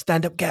 Laline, he was a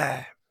stand-up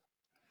guy.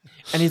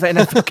 And he's like in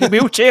a fucking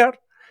wheelchair.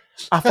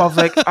 I was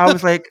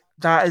like,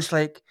 that is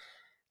like,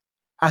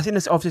 I've seen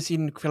this, obviously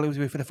seen Fergus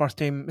Way for the first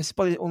time. This is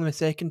probably only the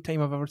second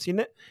time I've ever seen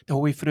it, the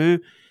whole way through.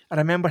 I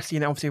remember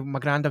seeing it, obviously, my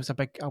granddad was a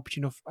big Al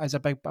Pacino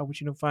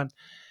fan,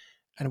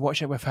 and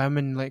watching it with him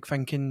and like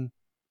thinking,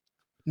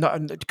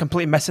 not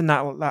completely missing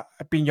that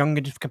being young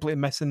and just completely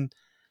missing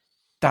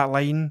that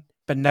line.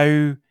 But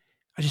now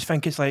I just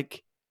think it's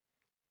like,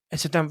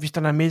 it's just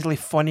an amazingly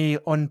funny,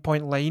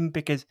 on-point line,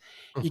 because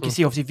you can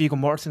see obviously Viggo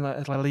Mortensen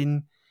as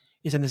Laline.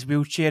 He's in his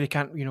wheelchair. He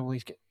can't,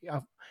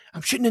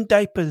 I'm shooting in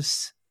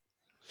diapers.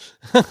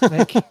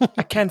 Like,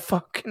 I can't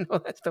fuck and all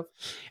that stuff.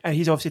 And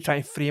he's obviously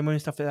trying to frame him and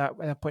stuff like that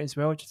at that point as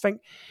well. I just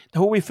think the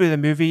whole way through the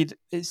movie,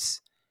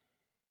 it's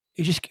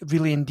just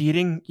really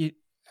endearing.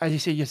 As you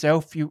say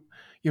yourself, you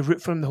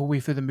root for him the whole way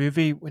through the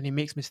movie. When he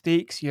makes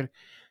mistakes, you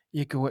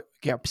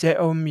get upset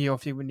at him. You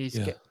obviously when he's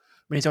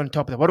on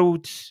top of the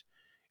world.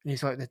 And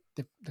he's like,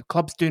 the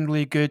club's doing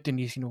really good, and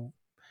he's,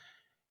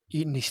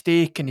 eating his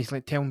steak, and he's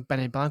like telling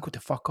Benny Blanco to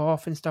fuck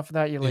off and stuff like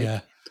that. You're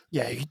like,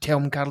 you tell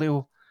him,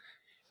 Carlito.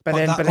 But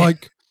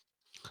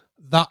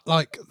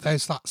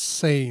there's that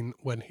scene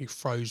when he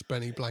throws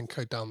Benny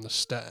Blanco down the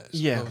stairs.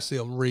 Yeah. Obviously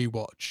on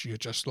rewatch, you're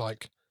just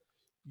like,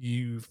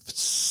 you've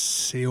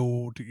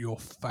sealed your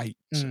fate.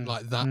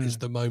 Like that is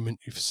the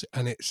moment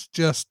and it's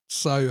just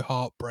so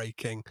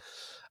heartbreaking.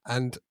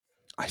 And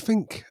I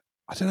think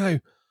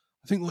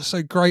what's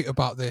so great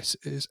about this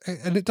is,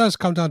 and it does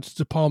come down to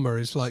De Palma,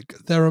 is like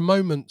there are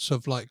moments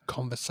of like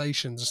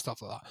conversations and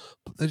stuff like that,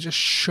 but they're just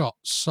shot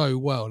so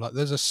well. Like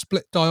there's a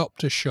split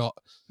diopter shot.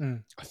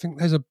 I think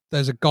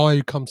there's a guy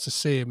who comes to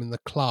see him in the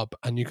club,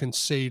 and you can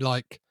see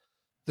like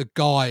the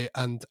guy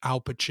and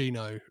Al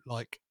Pacino,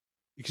 like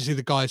you can see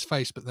the guy's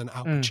face, but then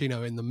Al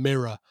Pacino in the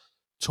mirror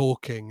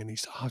talking, and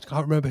I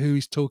can't remember who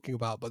he's talking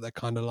about, but they're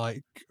kind of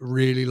like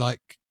really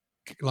like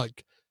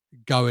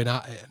going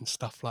at it and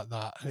stuff like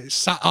that. And it's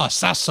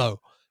Sasso.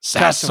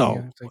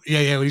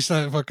 Yeah. When he's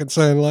fucking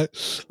saying like,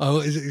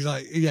 he's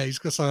like, he's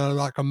got some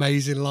like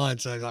amazing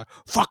lines. So he's like,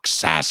 fuck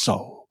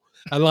Sasso.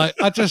 And like,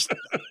 I just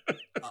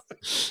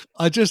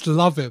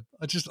love him.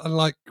 And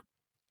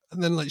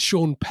then like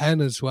Sean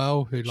Penn as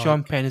well.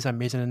 Sean Penn is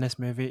amazing in this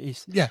movie.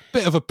 He's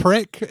bit of a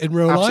prick in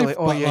real life.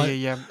 Oh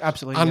yeah,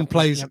 absolutely. And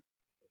plays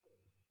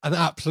an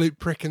absolute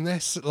prick in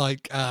this,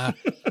 like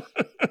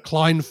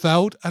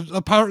Kleinfeld. And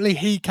apparently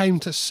he came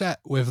to set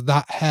with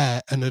that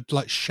hair and had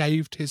like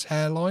shaved his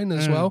hairline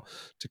as well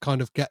to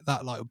kind of get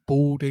that like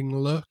balding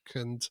look,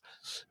 and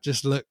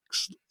just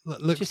looks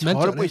just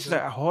horrible. He's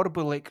like a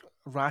horrible, like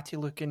ratty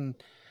looking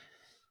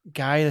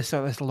guy.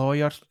 This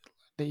lawyer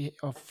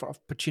of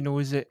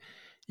Pacino's that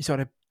he sort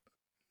of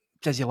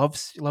says he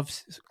loves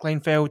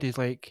Kleinfeld. He's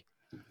like,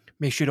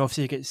 make sure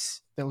obviously he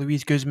gets the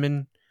Luis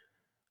Guzman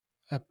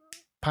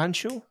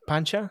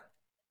Pachanga.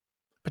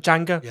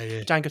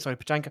 Because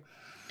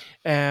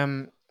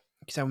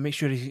I'll make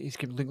sure he's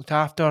looked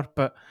after,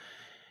 but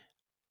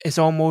he's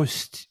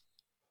almost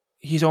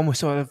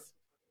sort of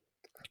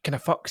kind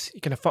of fucks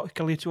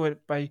Carlito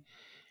by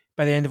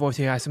the end of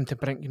obviously he asks him to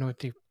bring,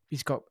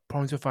 he's got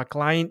problems with our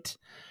client,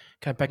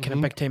 kind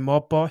of big time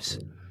mob boss.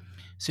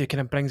 So he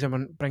kind of brings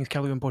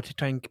Carlito on board to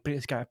try and bring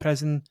this guy out of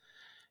prison.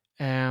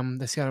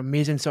 This kind of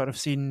amazing sort of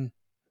scene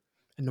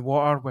in the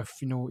water with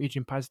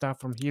Adrian Pazda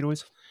from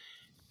Heroes,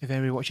 if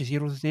anybody watches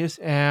Heroes these days.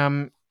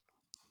 And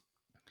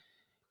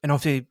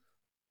obviously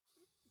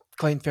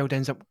Kleinfeld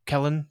ends up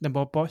killing the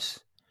mob boss,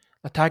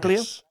 Lataglia.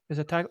 Yes. Is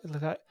it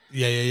Taglia?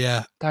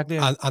 Yeah.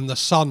 Taglia. And the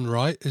son,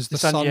 right? Is the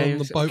son on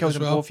the boat kills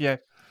as well? Both, yeah.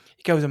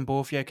 He kills them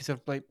both, because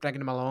they're like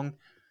bringing him along,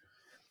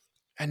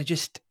 and it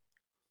just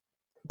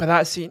But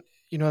that scene,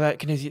 you know, that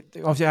kind of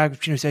obviously Al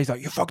Pacino says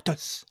like, "You fucked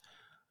us,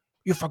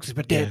 we're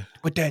dead,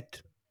 we're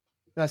dead."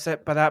 That's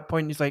it. By that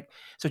point, he's like,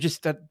 so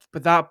just that.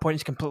 But that point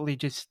is completely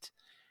just,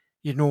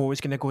 you know, it's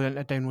going to go into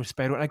a downward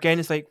spiral. And again,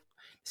 it's like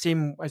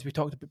same as we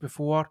talked about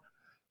before.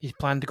 He's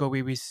planned to go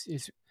away with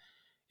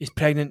his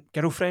pregnant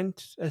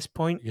girlfriend at this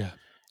point. Yeah.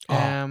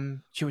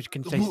 She was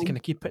decides to kind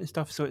of keep it and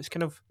stuff. So it's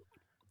kind of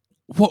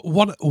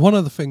one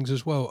of the things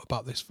as well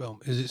about this film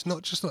is it's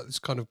not just like this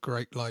kind of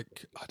great,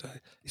 like, I don't know,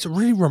 it's a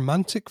really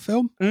romantic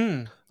film.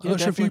 I'm not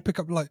sure if you pick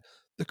up like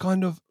the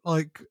kind of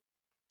like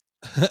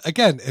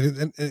again,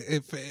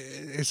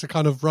 it's a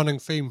kind of running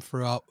theme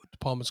throughout De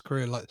Palma's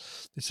career, like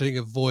this thing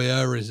of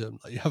voyeurism.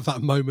 Like you have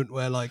that moment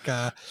where like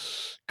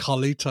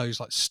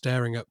Carlito's like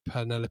staring at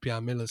Penelope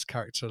Ann Miller's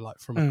character like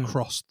from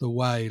across the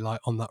way,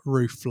 like on that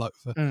roof, like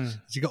has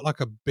he got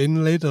like a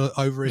bin lid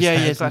over his head?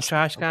 Yeah, it's like a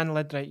trash can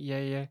lid, right?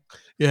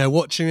 Yeah.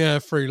 Watching her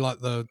through like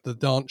the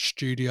dance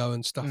studio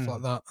and stuff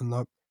like that, and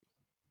like,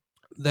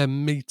 they're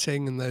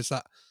meeting, and there's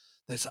that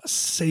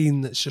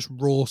scene that's just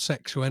raw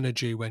sexual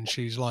energy when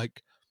she's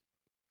like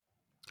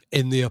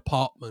in the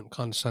apartment,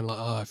 kind of saying like,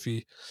 "Oh,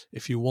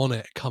 if you want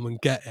it, come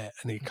and get it,"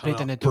 and he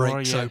kind of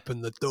breaks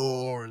open the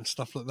door and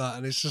stuff like that,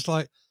 and it's just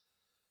like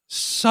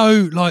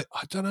so like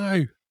I don't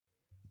know,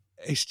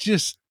 it's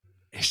just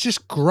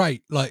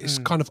great. Like it's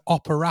kind of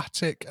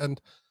operatic,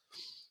 and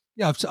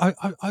yeah,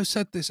 I've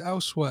said this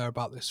elsewhere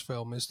about this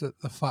film is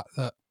that the fact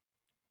that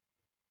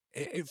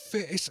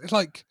it's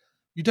like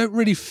you don't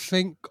really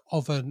think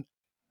of an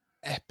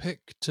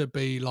epic to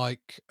be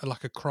like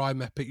a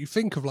crime epic. You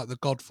think of like The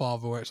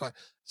Godfather, where it's like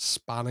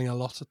spanning a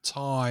lot of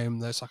time,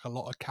 there's like a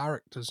lot of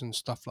characters and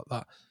stuff like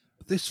that,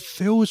 but this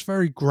feels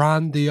very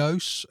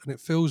grandiose and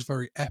it feels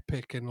very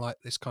epic in like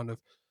this kind of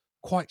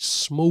quite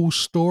small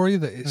story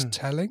that it's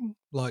telling,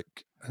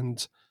 like,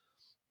 and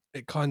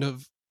it kind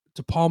of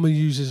De Palma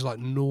uses like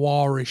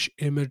noirish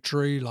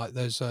imagery. Like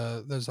there's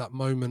that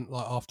moment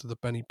like after the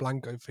Benny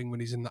Blanco thing when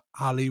he's in the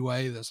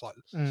alleyway. There's like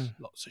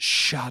lots of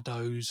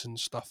shadows and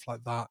stuff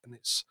like that, and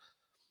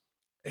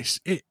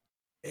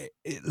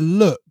it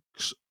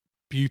looks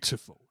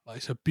beautiful. Like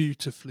it's a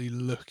beautifully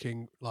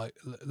looking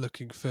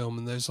film.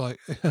 And there's like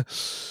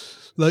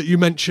like you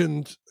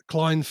mentioned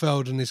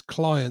Kleinfeld and his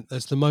client.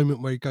 There's the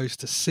moment where he goes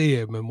to see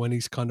him, and when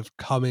he's kind of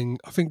coming,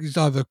 I think he's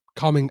either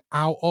coming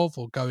out of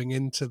or going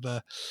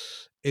into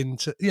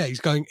he's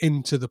going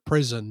into the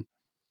prison.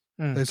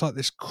 There's like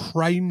this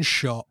crane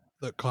shot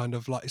that kind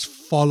of like is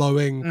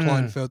following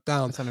Kleinfeld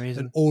down,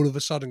 and all of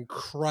a sudden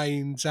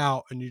cranes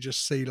out, and you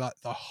just see like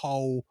the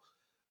whole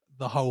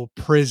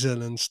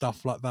prison and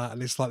stuff like that,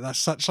 and it's like that's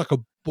such like a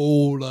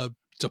baller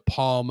De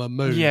Palma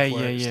move.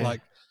 It's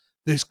like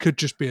this could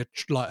just be a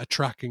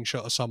tracking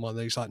shot of someone.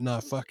 And he's like, no,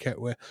 fuck it,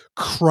 we're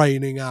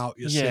craning out.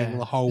 You're seeing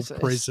the whole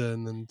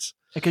prison, and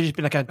it could just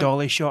be like a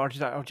dolly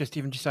shot, or just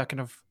even just a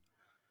kind of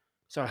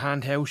sort of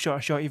handheld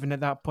shot even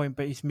at that point,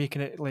 but he's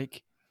making it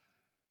like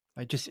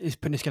just he's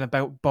putting this kind of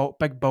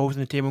big balls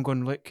on the table and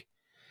going, look,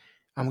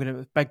 I'm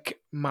gonna big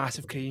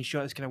massive crane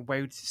shot, this kind of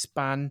wild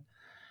span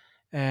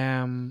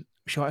shot,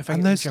 I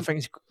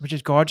think, which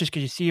is gorgeous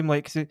because you see him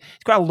like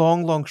it's got a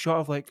long shot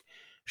of like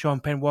Sean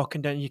Penn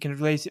walking down. You can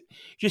realize it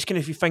just kind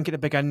of, if you think at the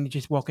beginning,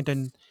 just walking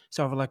down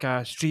sort of like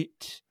a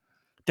street,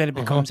 then it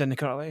becomes and it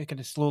kind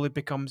of slowly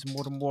becomes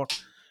more and more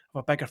of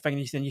a bigger thing.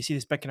 And then you see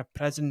this big kind of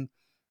prison.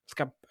 It's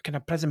like a kind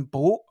of prison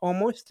boat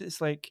almost. It's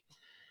like,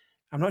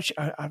 I'm not sure.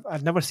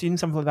 I've never seen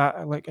something like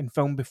that like in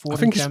film before. I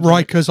think it's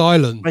Rikers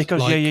Island. Rikers,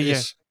 like, yeah.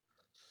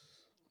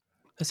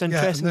 It's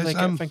interesting. Yeah, like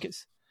I think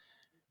it's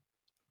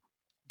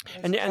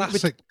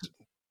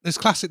there's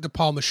classic De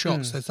Palma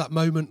shots. There's that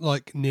moment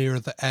like near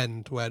the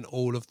end when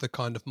all of the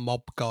kind of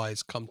mob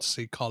guys come to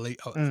see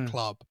Carlito at the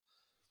club,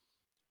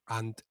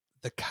 and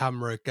the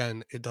camera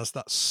again, it does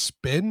that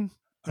spin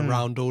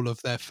around all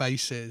of their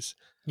faces.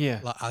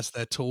 Like as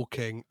they're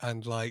talking,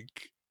 and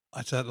like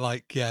I don't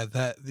like,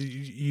 that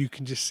you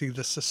can just see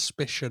the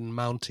suspicion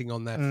mounting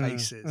on their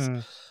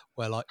faces,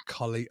 where like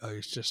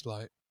Carlito's just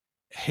like,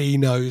 he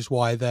knows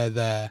why they're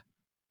there,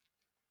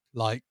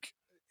 like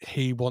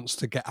he wants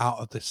to get out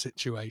of this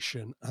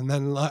situation, and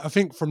then like I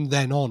think from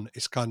then on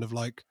it's kind of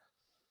like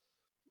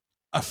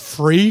a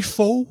free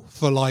fall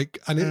for like,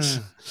 and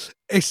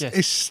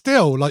it's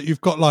still like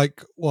you've got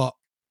like what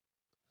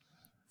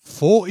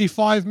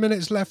 45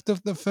 minutes left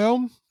of the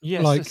film.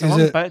 Yes, like, it's a long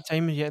bit of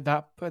time at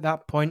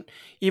that point.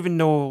 Even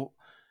though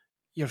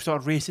you're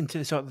sort of racing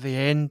to the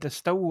end, there's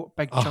still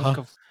a big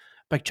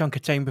chunk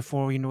of time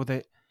before you know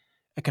that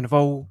it kind of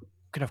all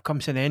kind of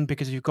comes to an end,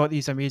 because you've got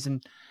these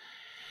amazing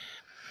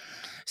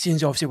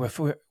scenes, obviously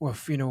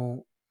with you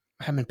know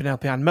him and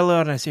Penelope Ann Miller,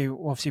 and I say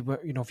obviously,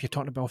 you know, if you're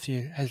talking about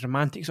obviously his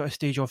romantic sort of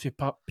stage, obviously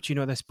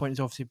Pacino at this point is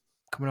obviously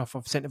coming off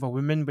of Scent of a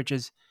Woman, which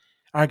is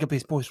arguably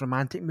his most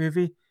romantic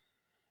movie.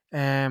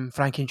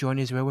 Frankie and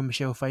Johnny as well with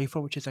Michelle Pfeiffer,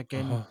 which is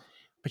again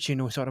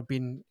Pacino sort of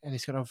being in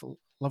his sort of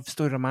love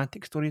story,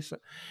 romantic stories.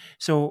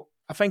 So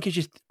I think he's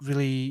just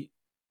really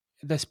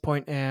at this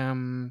point. I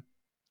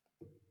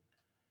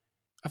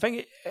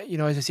think you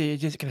know, as I say, it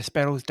just kind of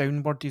spirals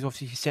downward.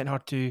 He's setting her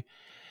to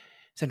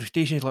Central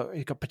Station.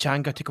 He's got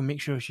Pachanga to go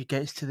make sure she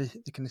gets to the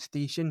kind of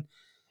station,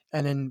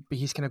 and then but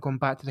he's kind of going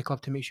back to the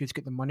club to make sure he's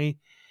got the money.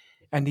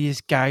 And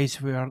these guys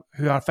who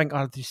I think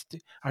are just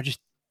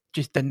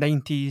the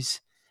 90s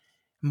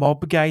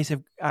mob guys,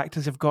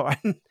 actors have got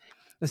in.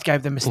 This guy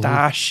with the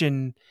moustache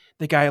and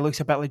the guy who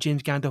looks a bit like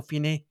James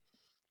Gandolfini.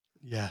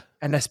 Yeah.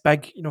 And this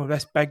big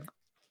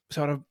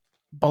sort of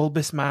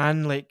bulbous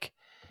man, like,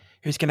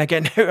 who's kind of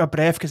getting out of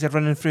breath because they're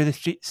running through the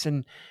streets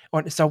and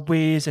onto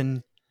subways,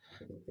 and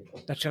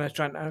they're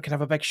trying to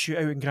have a big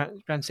shootout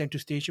in Grand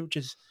Central Station,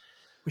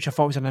 which I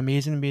thought was an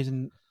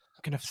amazing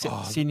kind of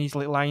seeing he's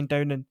like lying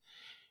down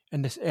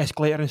in this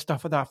escalator and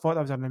stuff like that. I thought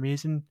that was an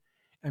amazing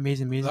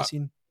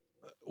scene.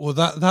 Well,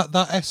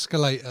 that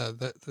escalator,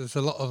 there's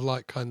a lot of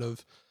like kind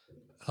of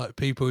like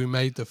people who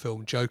made the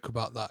film joke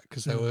about that,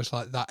 because there was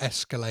like that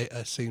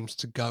escalator seems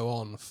to go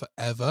on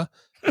forever.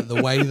 But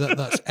the way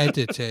that's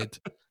edited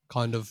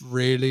kind of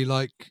really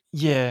like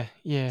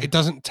it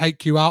doesn't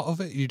take you out of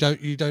it. You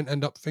don't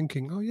end up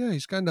thinking, oh yeah,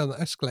 he's going down the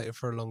escalator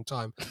for a long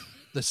time.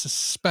 The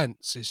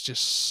suspense is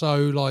just so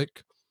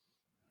like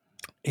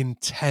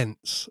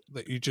intense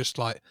that you just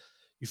like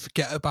you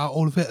forget about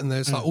all of it, and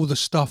there's like all the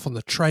stuff on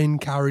the train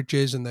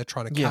carriages, and they're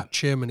trying to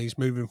catch him, and he's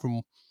moving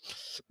from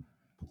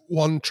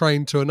one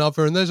train to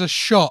another, and there's a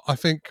shot, I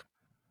think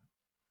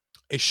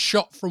it's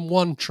shot from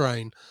one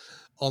train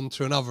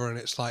onto another, and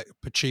it's like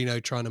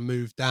Pacino trying to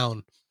move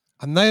down,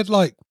 and they had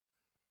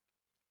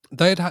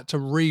had to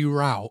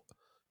reroute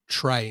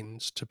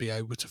trains to be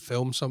able to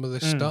film some of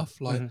this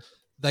stuff. Like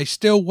they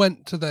still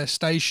went to their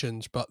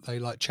stations, but they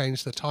like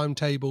changed the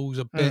timetables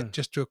a bit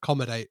just to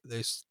accommodate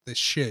this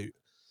shoot.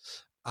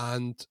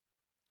 And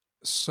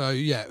so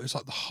yeah, it was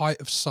like the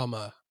height of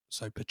summer,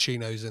 so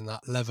Pacino's in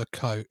that leather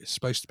coat. It's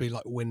supposed to be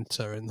like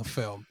winter in the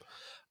film.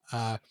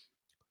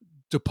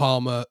 De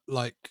Palma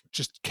like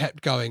just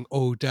kept going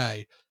all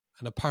day,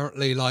 and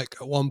apparently like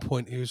at one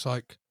point he was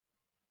like,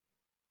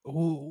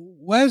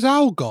 where's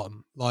Al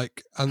gone?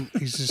 Like, and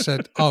he just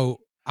said,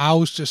 oh,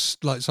 Al's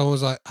just like, someone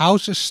was like,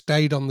 Al's just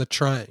stayed on the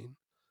train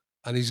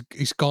and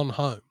he's gone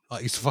home.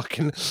 Like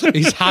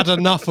he's had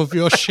enough of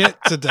your shit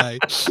today.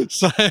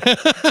 So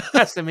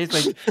that's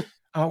amazing.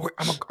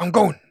 I'm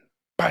going.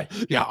 Bye.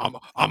 Yeah,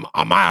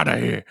 I'm out of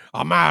here.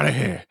 I'm out of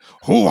here.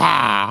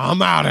 Hoo-ha!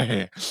 I'm out of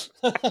here.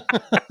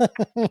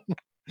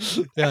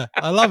 Yeah,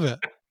 I love it.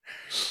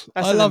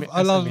 I love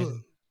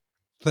amazing.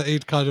 That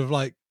he'd kind of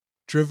like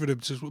driven him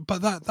to,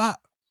 but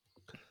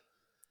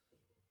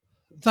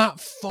that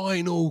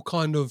final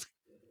kind of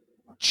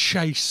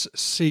chase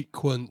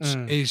sequence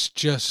is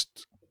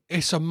just,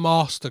 it's a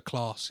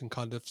masterclass in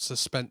kind of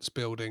suspense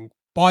building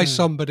by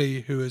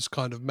somebody who has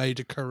kind of made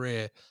a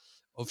career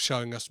of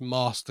showing us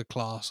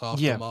masterclass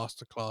after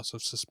masterclass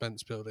of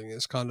suspense building.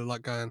 It's kind of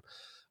like going,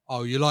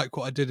 oh, you like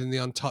what I did in The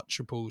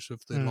Untouchables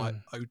with the like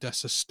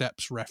Odessa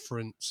Steps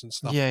reference and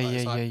stuff.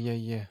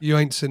 Yeah. You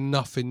ain't seen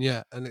nothing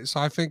yet. And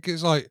I think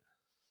it's like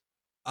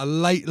a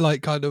late,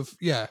 like kind of,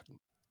 I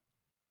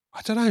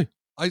don't know.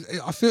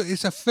 I feel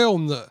it's a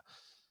film that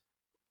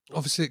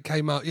obviously it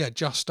came out,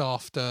 just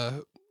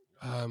after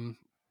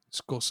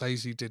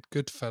Scorsese did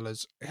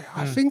Goodfellas.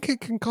 I think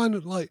it can kind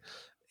of like,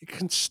 it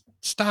can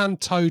stand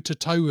toe to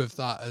toe with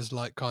that as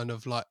like kind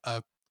of like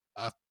a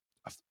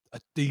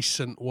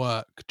decent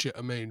work. Do you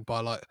know what I mean? By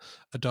like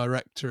a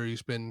director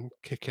who's been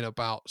kicking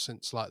about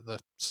since like the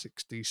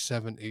 60s,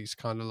 70s,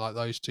 kind of like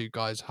those two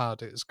guys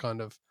had. It's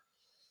kind of,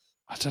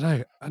 I don't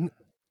know. And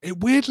it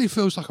weirdly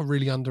feels like a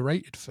really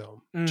underrated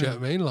film. Do you know what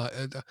I mean? Like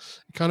it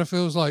kind of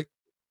feels like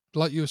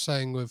you were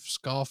saying with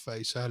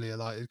Scarface earlier,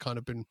 like it's kind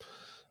of been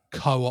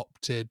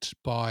co-opted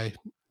by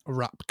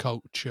rap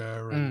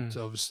culture, and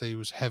obviously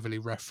was heavily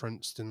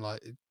referenced in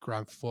like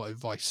Grand Theft Auto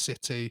Vice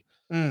City.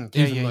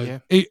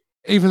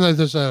 Even though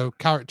there's a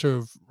character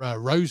of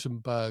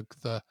Rosenberg,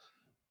 the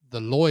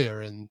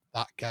lawyer in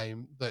that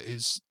game, that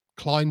is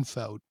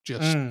Kleinfeld,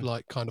 just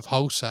like kind of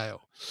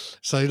wholesale.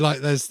 So like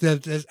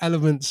there's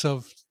elements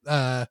of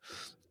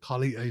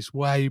Carlito's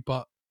Way,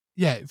 but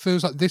yeah, it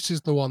feels like this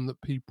is the one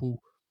that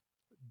people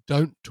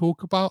don't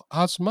talk about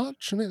as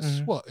much, and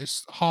it's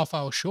it's half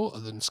hour shorter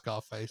than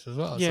Scarface as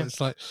well. So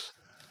it's like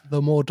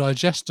the more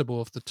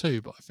digestible of the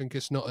two, but I think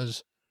it's not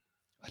as,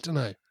 I don't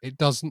know, it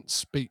doesn't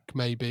speak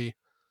maybe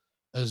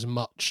as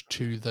much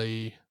to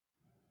the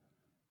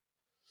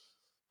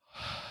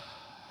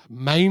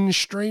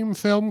mainstream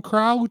film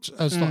crowd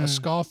as like a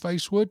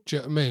Scarface would. Do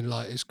you know what I mean?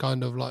 Like it's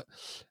kind of like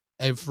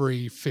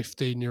every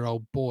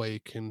 15-year-old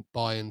boy can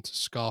buy into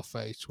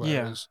Scarface,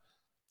 whereas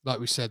like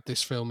we said,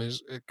 this film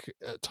is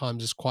at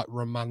times is quite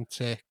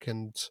romantic,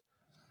 and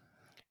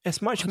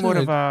it's much more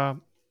of a.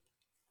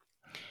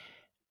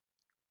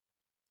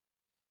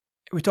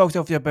 We talked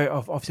obviously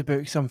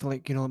about something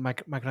like, you know, my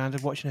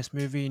granddad watching this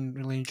movie and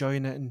really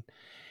enjoying it, and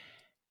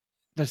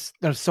there's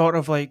sort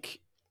of like,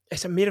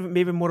 it's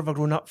maybe more of a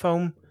grown up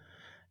film,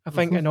 I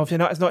think, and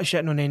obviously it's not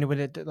shitting on anyone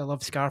that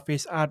loves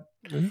Scarface. I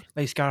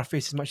like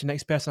Scarface as much as the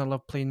next person. I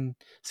love playing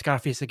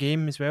Scarface the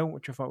game as well,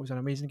 which I thought was an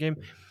amazing game.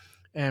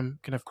 Kind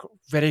of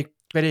very,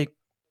 very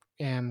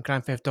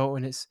Grand Theft Auto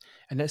in its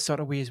sort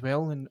of way as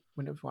well, and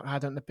when it was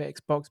had on the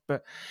Xbox.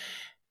 But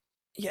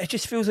yeah, it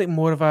just feels like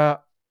more of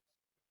a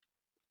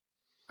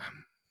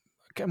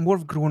more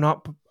of grown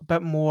up, a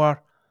bit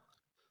more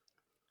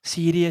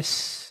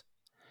serious.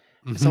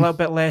 It's a little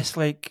bit less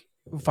like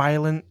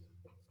violent.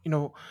 You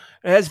know,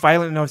 it is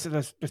violent, and obviously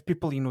there's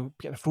people, you know,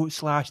 get their throat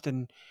slashed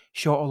and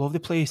shot all over the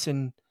place,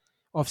 and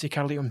obviously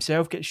Carlito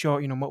himself gets shot,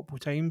 you know, multiple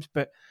times,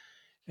 but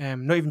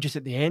not even just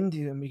at the end.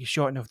 He gets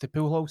shot in the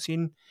pool hall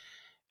scene.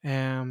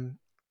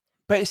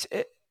 But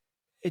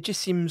it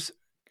just seems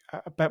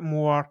a bit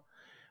more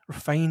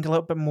refined, a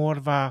little bit more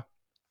of a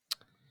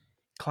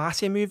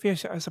classy movie,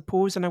 I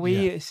suppose, in a way.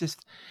 Yeah. It's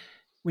just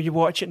when you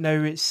watch it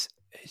now, it's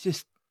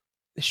just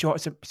the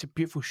shots. It's a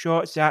beautiful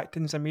shots. The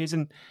acting's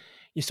amazing.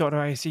 You sort of,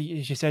 I see,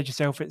 as you said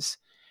yourself, there's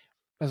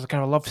a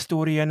kind of love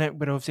story in it,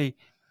 but obviously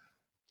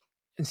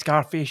in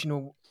Scarface, you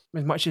know,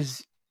 as much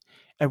as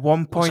at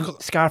one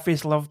point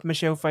Scarface loved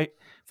Michelle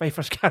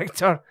Pfeiffer's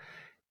character,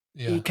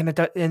 he kind of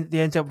they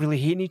end up really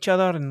hating each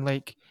other and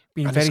like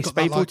being And very it's got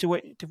that,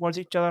 spiteful towards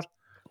each other.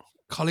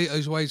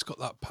 Carlito's Way's got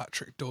that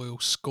Patrick Doyle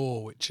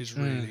score, which is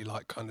really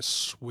like kind of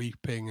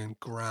sweeping and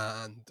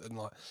grand, and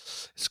like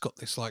it's got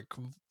this like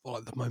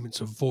the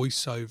moments of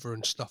voiceover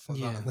and stuff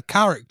like that, and the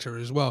character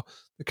as well.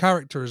 The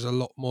character is a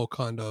lot more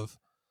kind of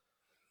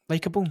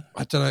likable.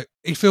 I don't know.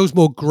 He feels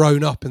more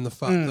grown up in the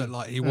fact that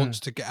like he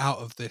wants to get out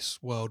of this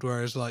world,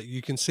 whereas like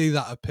you can see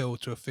that appeal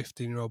to a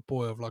 15-year-old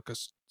boy of like a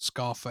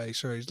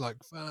Scarface, where he's like,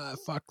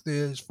 "Fuck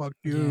this, fuck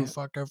you,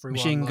 fuck everyone."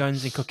 Machine like,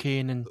 guns and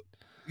cocaine and.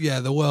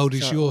 Yeah, the world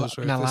is yours.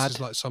 Where if this is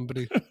like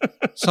somebody,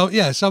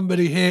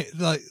 somebody here,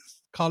 like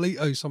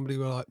Carlito, somebody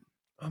were like,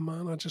 "Oh man,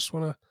 I want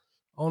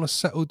to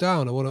settle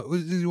down.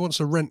 He wants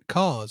to rent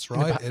cars,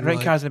 right?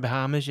 Rent cars in the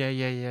Bahamas,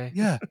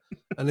 yeah.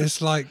 And it's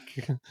like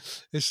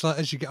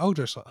as you get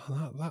older, it's like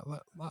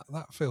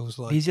that feels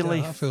like easy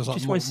life. That feels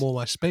like more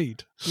my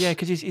speed. Yeah,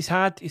 because he's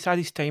had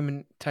his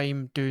time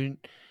doing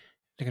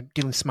like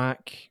dealing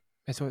smack.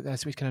 That's what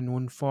he's kind of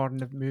known for in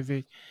the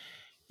movie.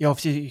 He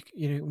obviously,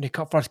 you know, when he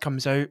first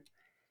comes out,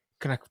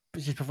 kind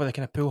of just before the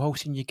kind of pool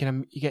house scene, he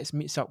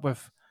meets up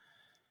with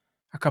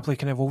a couple of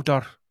kind of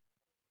older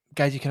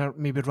guys he kind of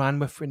maybe ran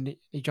with in the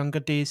younger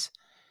days,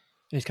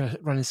 and he's kind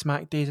of running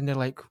smack days, and they're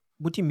like,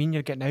 "What do you mean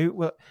you're getting out?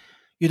 Well,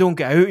 you don't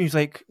get out." And he's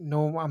like,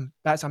 "No, I'm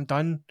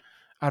done.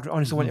 I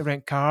honestly want to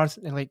rent cars."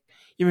 And like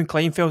even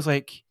Kleinfeld's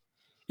like,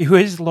 who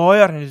is his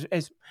lawyer and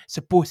is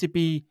supposed to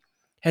be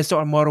his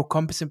sort of moral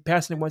compass and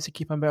person who wants to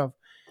keep him out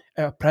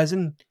of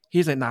prison.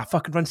 He's like, "Nah,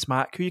 fucking run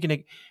smack. Who you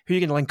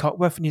gonna link up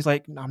with?" And he's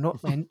like, "Nah, I'm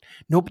not, man.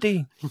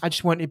 Nobody. I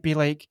just want to be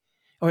like,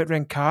 I want to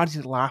rent cars."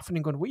 He's laughing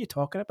and going, "What are you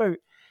talking about?"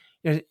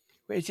 You know,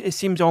 it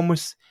seems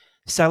almost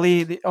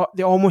silly.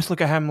 They almost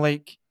look at him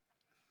like,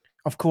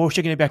 "Of course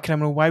you're going to be a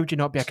criminal. Why would you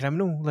not be a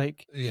criminal?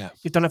 Like,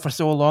 you've done it for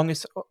so long.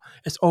 It's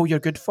all you're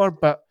good for."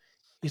 But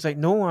he's like,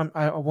 "No,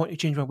 I want to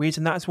change my ways,"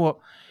 and that's what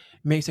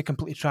makes it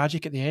completely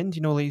tragic at the end.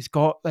 You know, like he's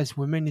got this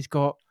woman. He's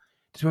got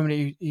this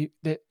woman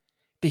that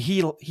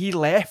he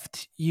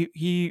left.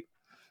 He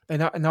in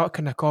that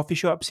kind of coffee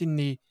shop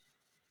scene.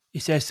 He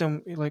says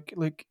something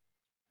like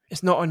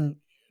it's not on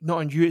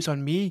you. It's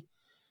on me.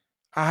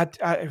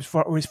 It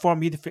was for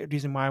me the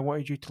reason why I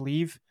wanted you to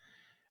leave.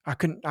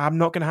 I'm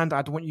not going to handle it.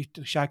 I don't want you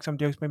to shag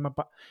somebody else behind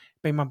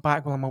my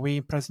back while I'm away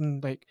in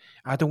prison. Like,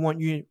 I don't want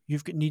you.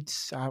 You've got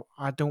needs.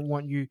 I don't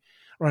want you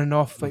running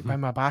off like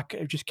behind my back.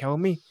 It would just kill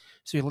me.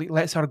 So he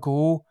lets her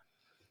go,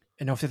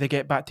 and after they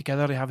get back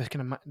together, they have this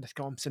kind of this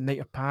night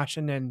of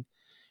passion, and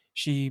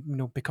she, you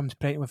know, becomes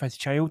pregnant with his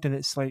child, and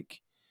it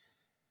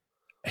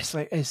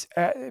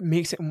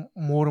makes it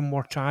more and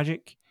more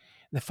tragic.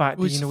 The fact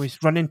that, you know,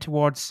 he's running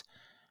towards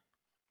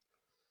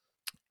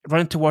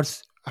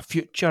a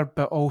future,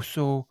 but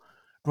also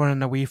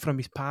running away from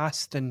his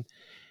past, and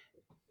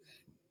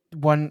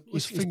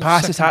his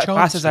past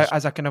passes out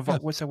as a kind of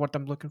what's the word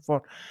I'm looking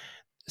for?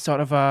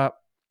 Sort of a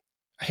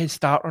head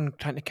start on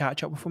trying to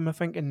catch up with him, I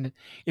think, and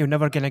you're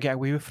never gonna get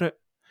away with it.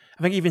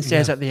 I think he even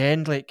says at the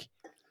end, like,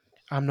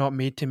 "I'm not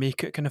made to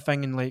make it," kind of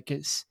thing, and like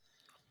it's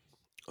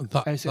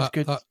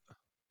good.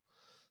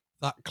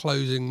 That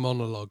closing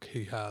monologue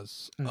he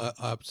has, I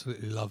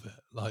absolutely love it.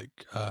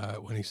 Like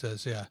when he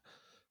says,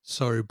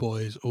 "Sorry,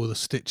 boys, all the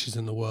stitches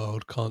in the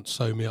world can't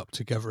sew me up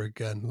together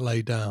again.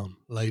 Lay down.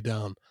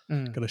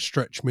 Gonna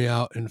stretch me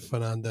out in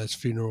Fernandez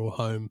funeral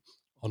home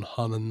on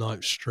Hun and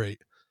 9th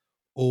Street.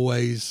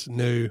 Always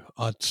knew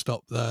I'd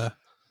stop there,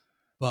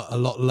 but a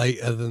lot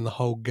later than the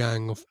whole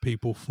gang of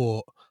people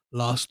thought.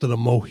 Last of the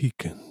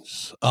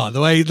Mohicans."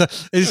 The way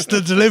it's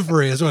the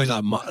delivery as well. He's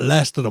like,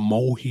 "Last of the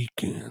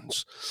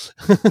Mohicans."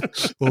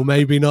 Well,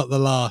 maybe not the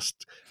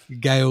last.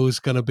 Gail's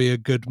gonna be a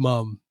good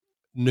mum.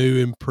 New,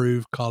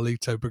 improved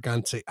Carlito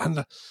Brigante,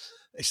 and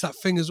it's that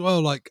thing as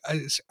well. Like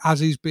as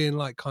he's being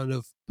like kind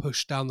of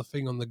pushed down the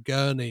thing on the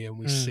gurney, and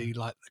we see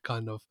like the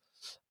kind of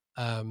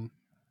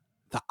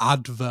the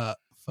advert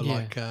for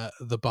like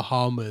the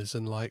Bahamas,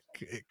 and like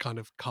it kind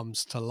of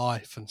comes to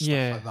life and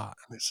stuff like that.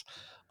 And it's,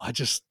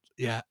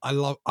 I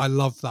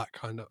love that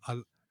kind of,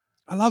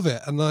 I love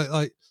it. And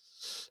like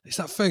it's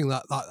that thing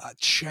that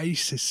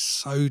chase is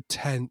so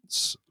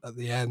tense at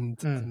the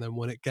end, and then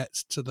when it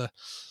gets to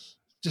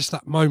just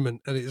that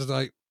moment, and it's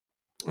like,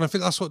 and I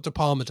think that's what De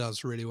Palma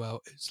does really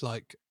well. It's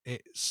like,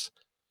 it's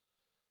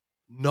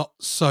not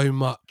so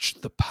much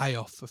the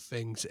payoff for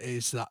things, it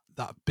is that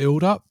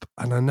build up.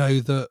 And I know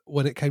that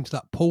when it came to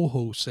that pool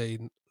hall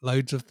scene,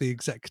 loads of the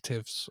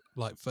executives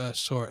like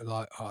first saw it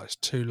like, oh, it's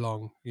too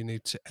long, you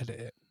need to edit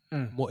it.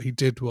 And what he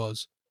did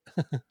was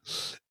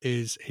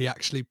is he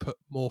actually put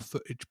more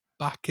footage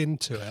back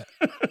into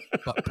it,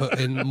 but put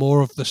in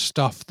more of the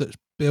stuff that's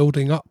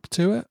building up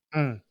to it.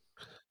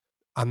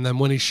 And then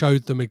when he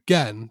showed them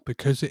again,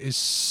 because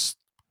he's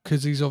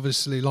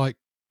obviously like,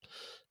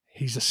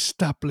 he's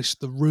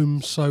established the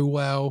room so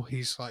well,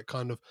 he's like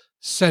kind of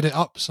set it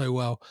up so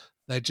well,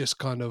 they're just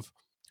kind of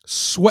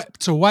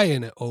swept away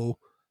in it all,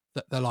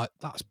 that they're like,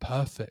 that's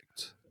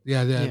perfect.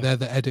 Yeah, they're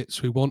the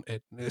edits we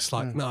wanted. And it's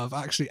like, no, I've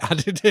actually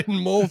added in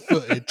more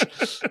footage,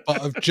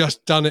 but I've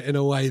just done it in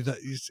a way that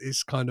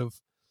is kind of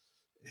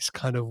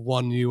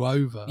won you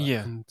over.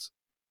 Yeah. And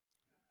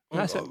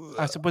I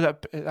suppose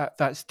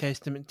that's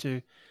testament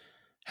to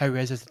how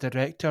he is as a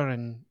director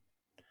and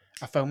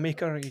a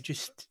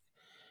filmmaker.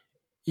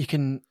 You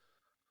can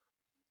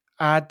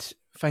add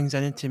things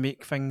in to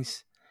make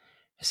things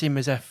seem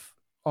as if,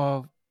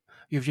 oh,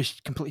 you've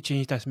just completely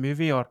changed this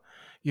movie, or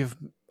you've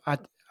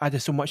added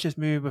so much to this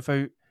movie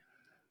without,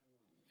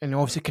 and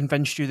obviously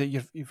convinced you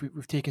that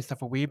we've taken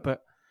stuff away,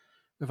 but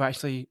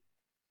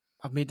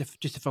I've made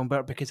just the film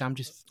better because I'm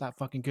just that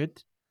fucking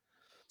good.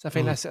 So I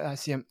think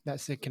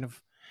that's the kind of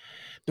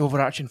the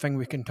overarching thing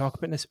we can talk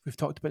about. We've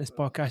talked about in this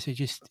podcast.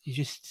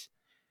 He's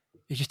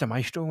just a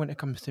maestro when it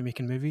comes to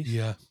making movies.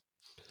 Yeah.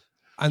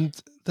 And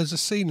there's a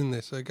scene in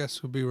this, I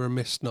guess we'd be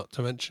remiss not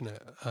to mention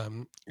it,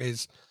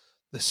 is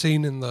the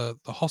scene in the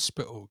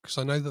hospital, because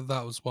I know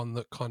that was one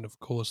that kind of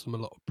caused them a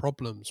lot of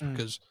problems,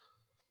 because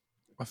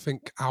I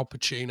think Al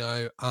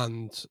Pacino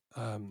and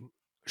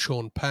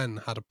Sean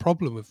Penn had a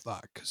problem with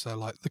that, because they're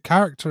like, the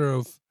character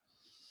of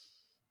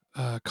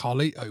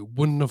Carlito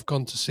wouldn't have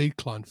gone to see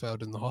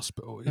Kleinfeld in the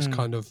hospital. He's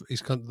kind of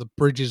the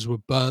bridges were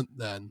burnt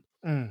then,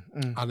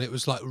 and it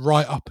was like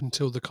right up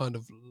until the kind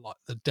of like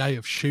the day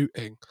of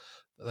shooting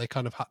that they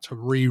kind of had to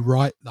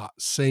rewrite that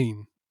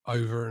scene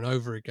over and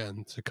over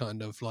again to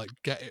kind of like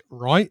get it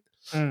right,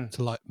 to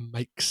like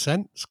make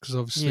sense, because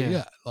obviously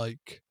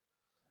like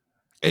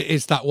it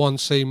is that one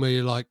scene where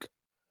you're like,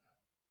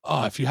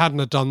 oh, if you hadn't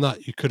have done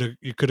that, you could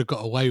have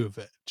got away with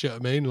it. Do you know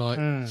what I mean?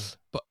 Like,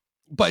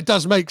 but it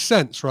does make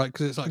sense, right?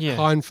 Because it's like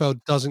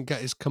Kleinfeld doesn't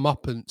get his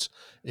comeuppance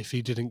if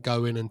he didn't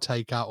go in and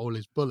take out all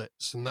his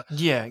bullets, and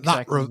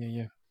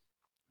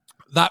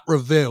that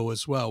reveal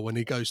as well, when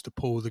he goes to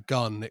pull the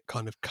gun, it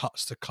kind of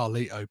cuts to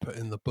Carlito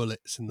putting the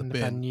bullets in the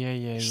bin.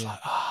 It's like,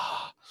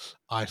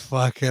 I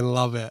fucking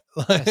love it.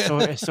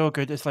 It's so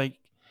good. It's like,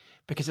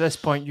 because at this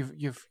point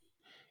you've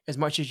as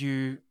much as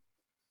you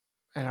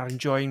and are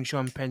enjoying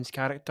Sean Penn's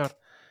character,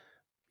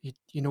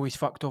 you know he's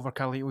fucked over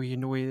Carlito. You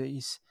know that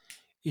he's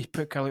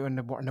put Carlito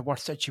in the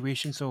worst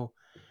situation. So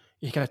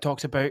he kind of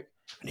talks about,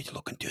 I need to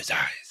look into his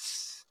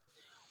eyes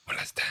one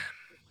last time.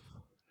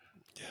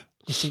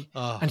 You see,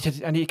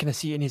 and you kind of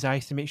see it in his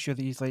eyes to make sure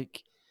that he's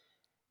like,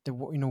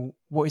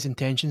 what his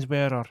intentions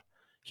were, or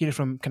hear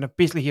from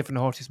the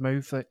horse's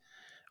mouth that,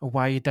 or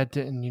why he did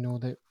it,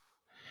 and that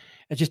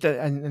it's just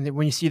and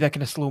when you see that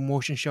kind of slow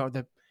motion shot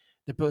of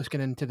the bullets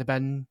going into the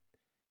bin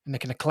and the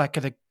kind of click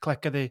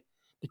of the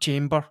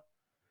chamber,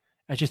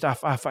 it's just I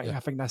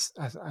think that's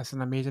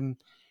an amazing,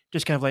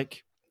 just kind of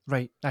like,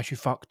 right, that's you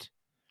fucked.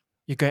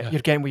 You're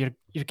getting what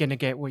you're gonna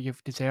get what you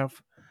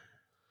deserve,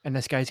 and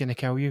this guy's gonna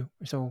kill you.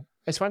 So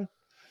it's fun.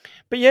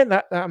 But yeah,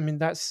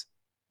 that's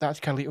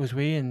Carlito's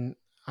way, and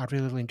I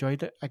really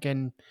enjoyed it.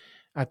 Again,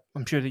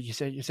 I'm sure that you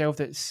said yourself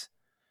that it's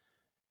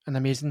an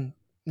amazing,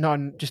 not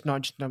just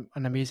an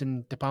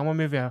amazing De Palma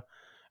movie, an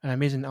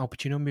amazing Al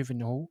Pacino movie in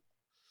the whole.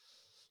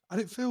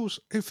 And it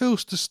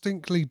feels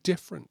distinctly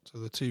different to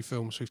the two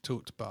films we've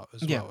talked about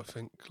as well. I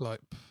think, like,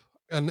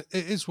 and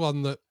it is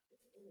one that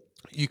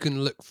you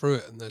can look through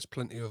it, and there's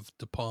plenty of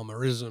De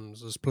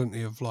Palma-isms. There's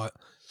plenty of like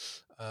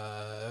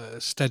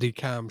steady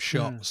cam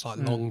shots, like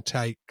long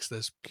takes.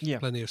 There's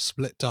plenty of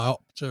split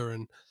diopter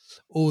and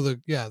all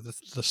the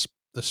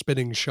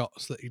spinning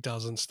shots that he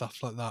does and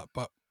stuff like that.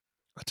 But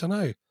I don't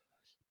know.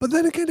 But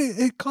then again,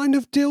 it kind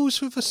of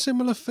deals with a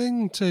similar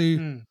thing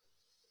to.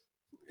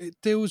 It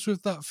deals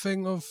with that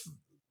thing of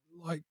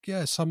like,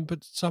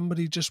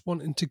 somebody just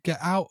wanting to get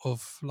out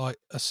of like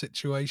a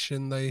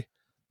situation they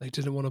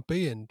didn't want to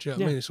be in. Do you know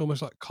what I mean? It's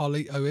almost like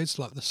Carlito is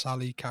like the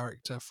Sally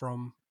character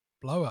from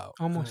Blowout.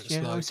 Almost,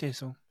 like, I would say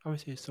so.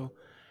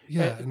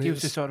 Yeah, it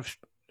deals with sort of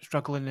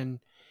struggling and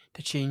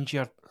to change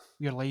your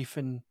life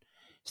and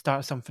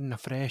start something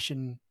afresh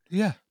and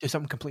do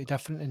something completely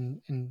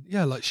different. And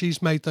like she's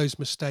made those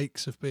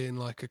mistakes of being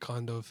like a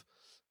kind of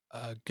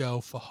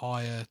girl for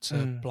hire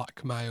to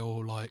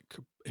blackmail like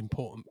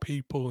important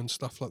people and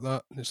stuff like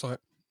that. And it's like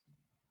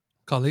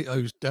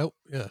Carlito's dealt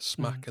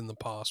smack in the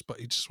past,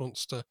 but he just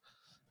wants to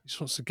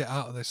get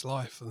out of this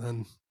life, and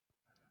then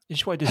They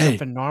just want to do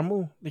something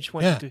normal. They just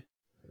want to do.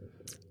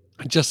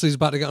 And just as he's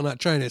about to get on that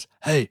train, it's,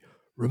 hey,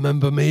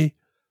 remember me?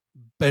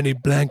 Benny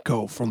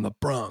Blanco from the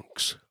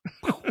Bronx.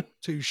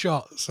 2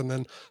 shots, and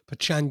then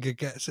Pachanga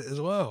gets it as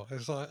well.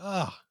 It's like,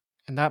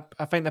 And that,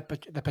 I think the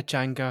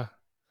Pachanga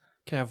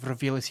kind of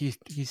reveals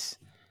he's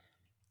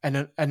in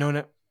on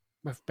it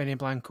with Benny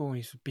Blanco.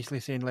 He's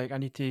basically saying, like, I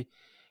need to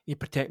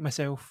protect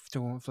myself.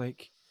 So it's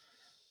like,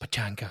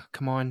 Pachanga,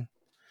 come on.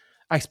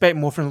 I expect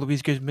more from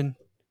Luis Guzman.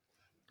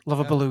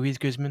 Lovable Luis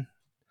Guzman.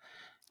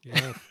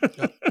 Yeah.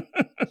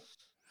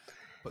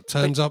 But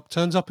turns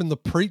up in the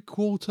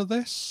prequel to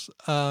this.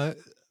 I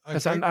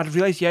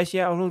realised, I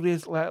only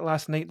realised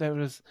last night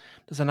there's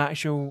an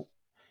actual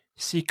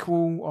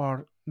sequel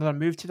or another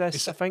move to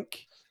this. I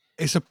think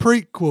it's a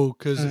prequel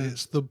because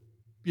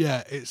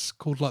it's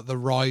called like The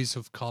Rise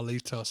of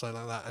Carlito or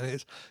something like that, and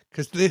it's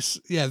because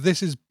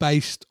this is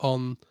based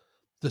on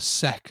the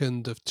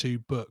second of 2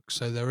 books.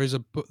 So there is a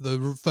book.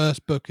 The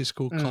first book is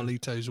called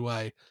Carlito's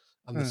Way,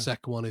 and the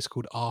second one is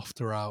called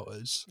After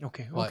Hours.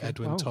 Okay, by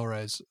Edwin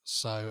Torres.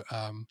 So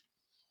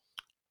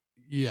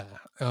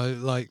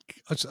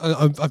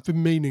I've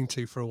been meaning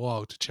to for a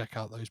while to check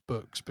out those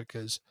books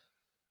because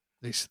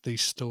this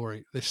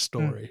story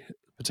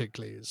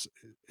particularly is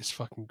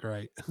fucking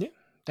great. Yeah,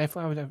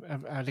 definitely. I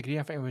would agree.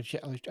 I think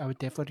I would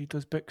definitely read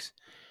those books.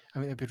 I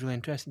think it'd be really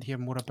interesting to hear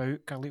more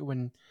about Carlito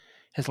and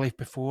his life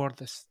before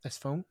this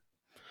film.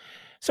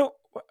 So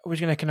we're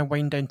going to kind of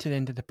wind down to the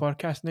end of the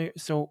podcast now.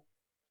 So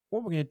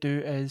what we're going to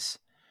do is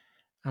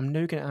I'm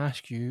now going to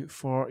ask you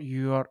for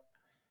your...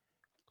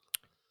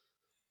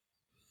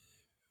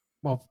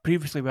 Well,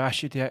 previously we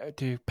asked you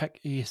to pick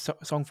a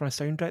song from a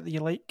soundtrack that you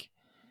like.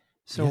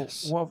 So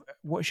yes.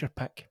 What's your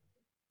pick?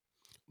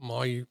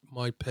 My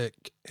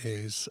pick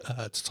is,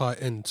 to tie it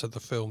into the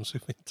films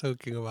we've been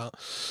talking about,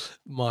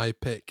 my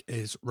pick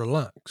is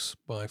Relax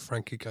by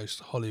Frankie Goes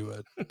to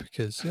Hollywood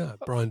because,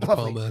 Brian De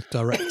Palma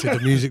directed a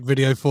music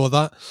video for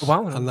that.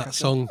 Wow. And that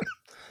song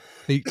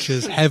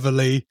features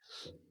heavily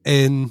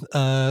in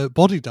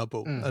Body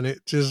Double. And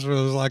it just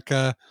was like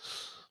a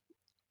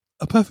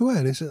perfect way.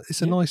 And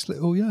it's a nice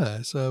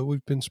little, so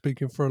we've been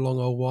speaking for a long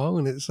old while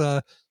and it's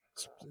a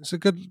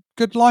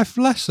good life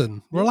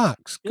lesson.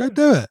 Relax. Go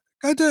do it.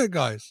 Go do it,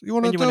 guys. You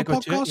want to do a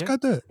podcast? Go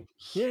do it.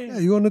 Yeah.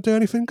 You want to do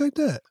anything? Go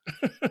do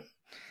it.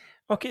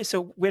 Okay,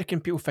 so where can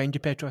people find you,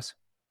 Petros?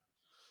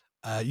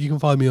 You can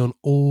find me on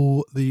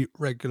all the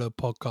regular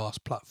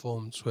podcast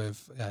platforms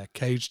with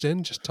Caged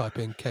In. Just type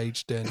in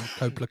Caged In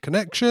Coppola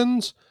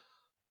Connections.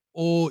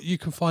 Or you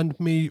can find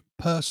me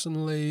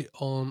personally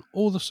on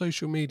all the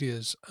social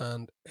medias,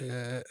 and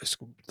it's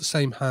the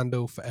same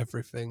handle for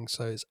everything.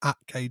 So it's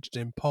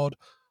 @CagedInPod.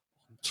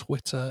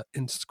 Twitter,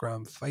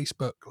 Instagram,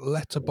 Facebook,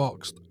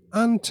 Letterboxd,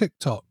 and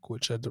TikTok,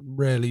 which I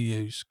rarely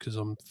use because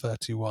I'm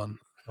 31.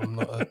 I'm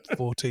not a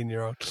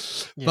 14-year-old.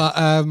 But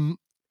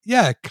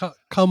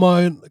come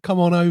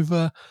on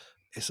over.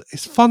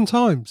 It's fun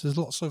times. There's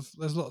lots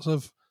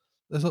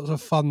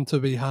of fun to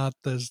be had.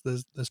 There's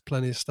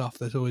plenty of stuff.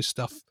 There's always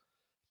stuff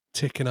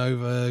ticking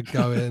over,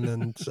 going,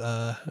 and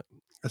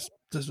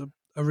there's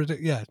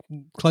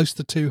close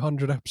to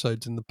 200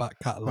 episodes in the back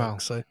catalogue. Wow.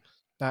 So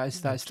that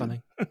is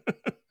stunning.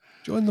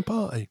 Join the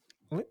party.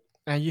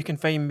 And you can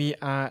find me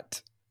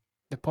at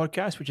the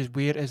podcast, which is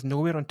Where Is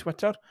Nowhere on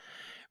Twitter.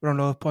 We're on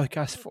all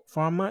podcast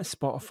formats,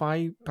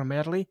 Spotify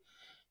primarily.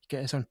 You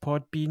get us on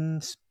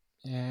Podbean,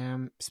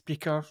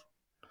 Spreaker.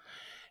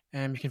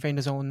 You can find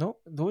us on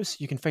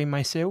those. You can find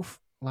myself,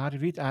 Larry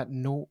Reid, at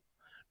Nowhere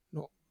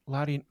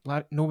Larry,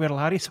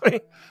 sorry.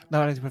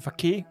 Larry with a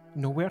K,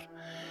 Nowhere.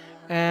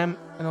 And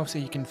also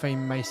you can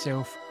find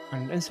myself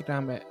on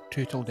Instagram at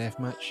Total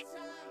Deathmatch.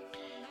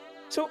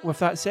 So with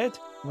that said,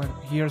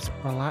 here's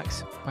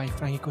Relax by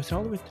Frankie Goes to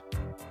Hollywood.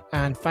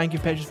 And thank you,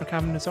 Petros, for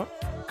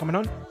coming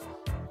on.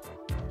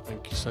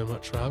 Thank you so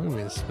much for having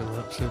me. It's been an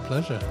absolute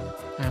pleasure.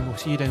 And we'll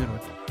see you down the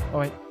road.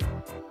 Bye.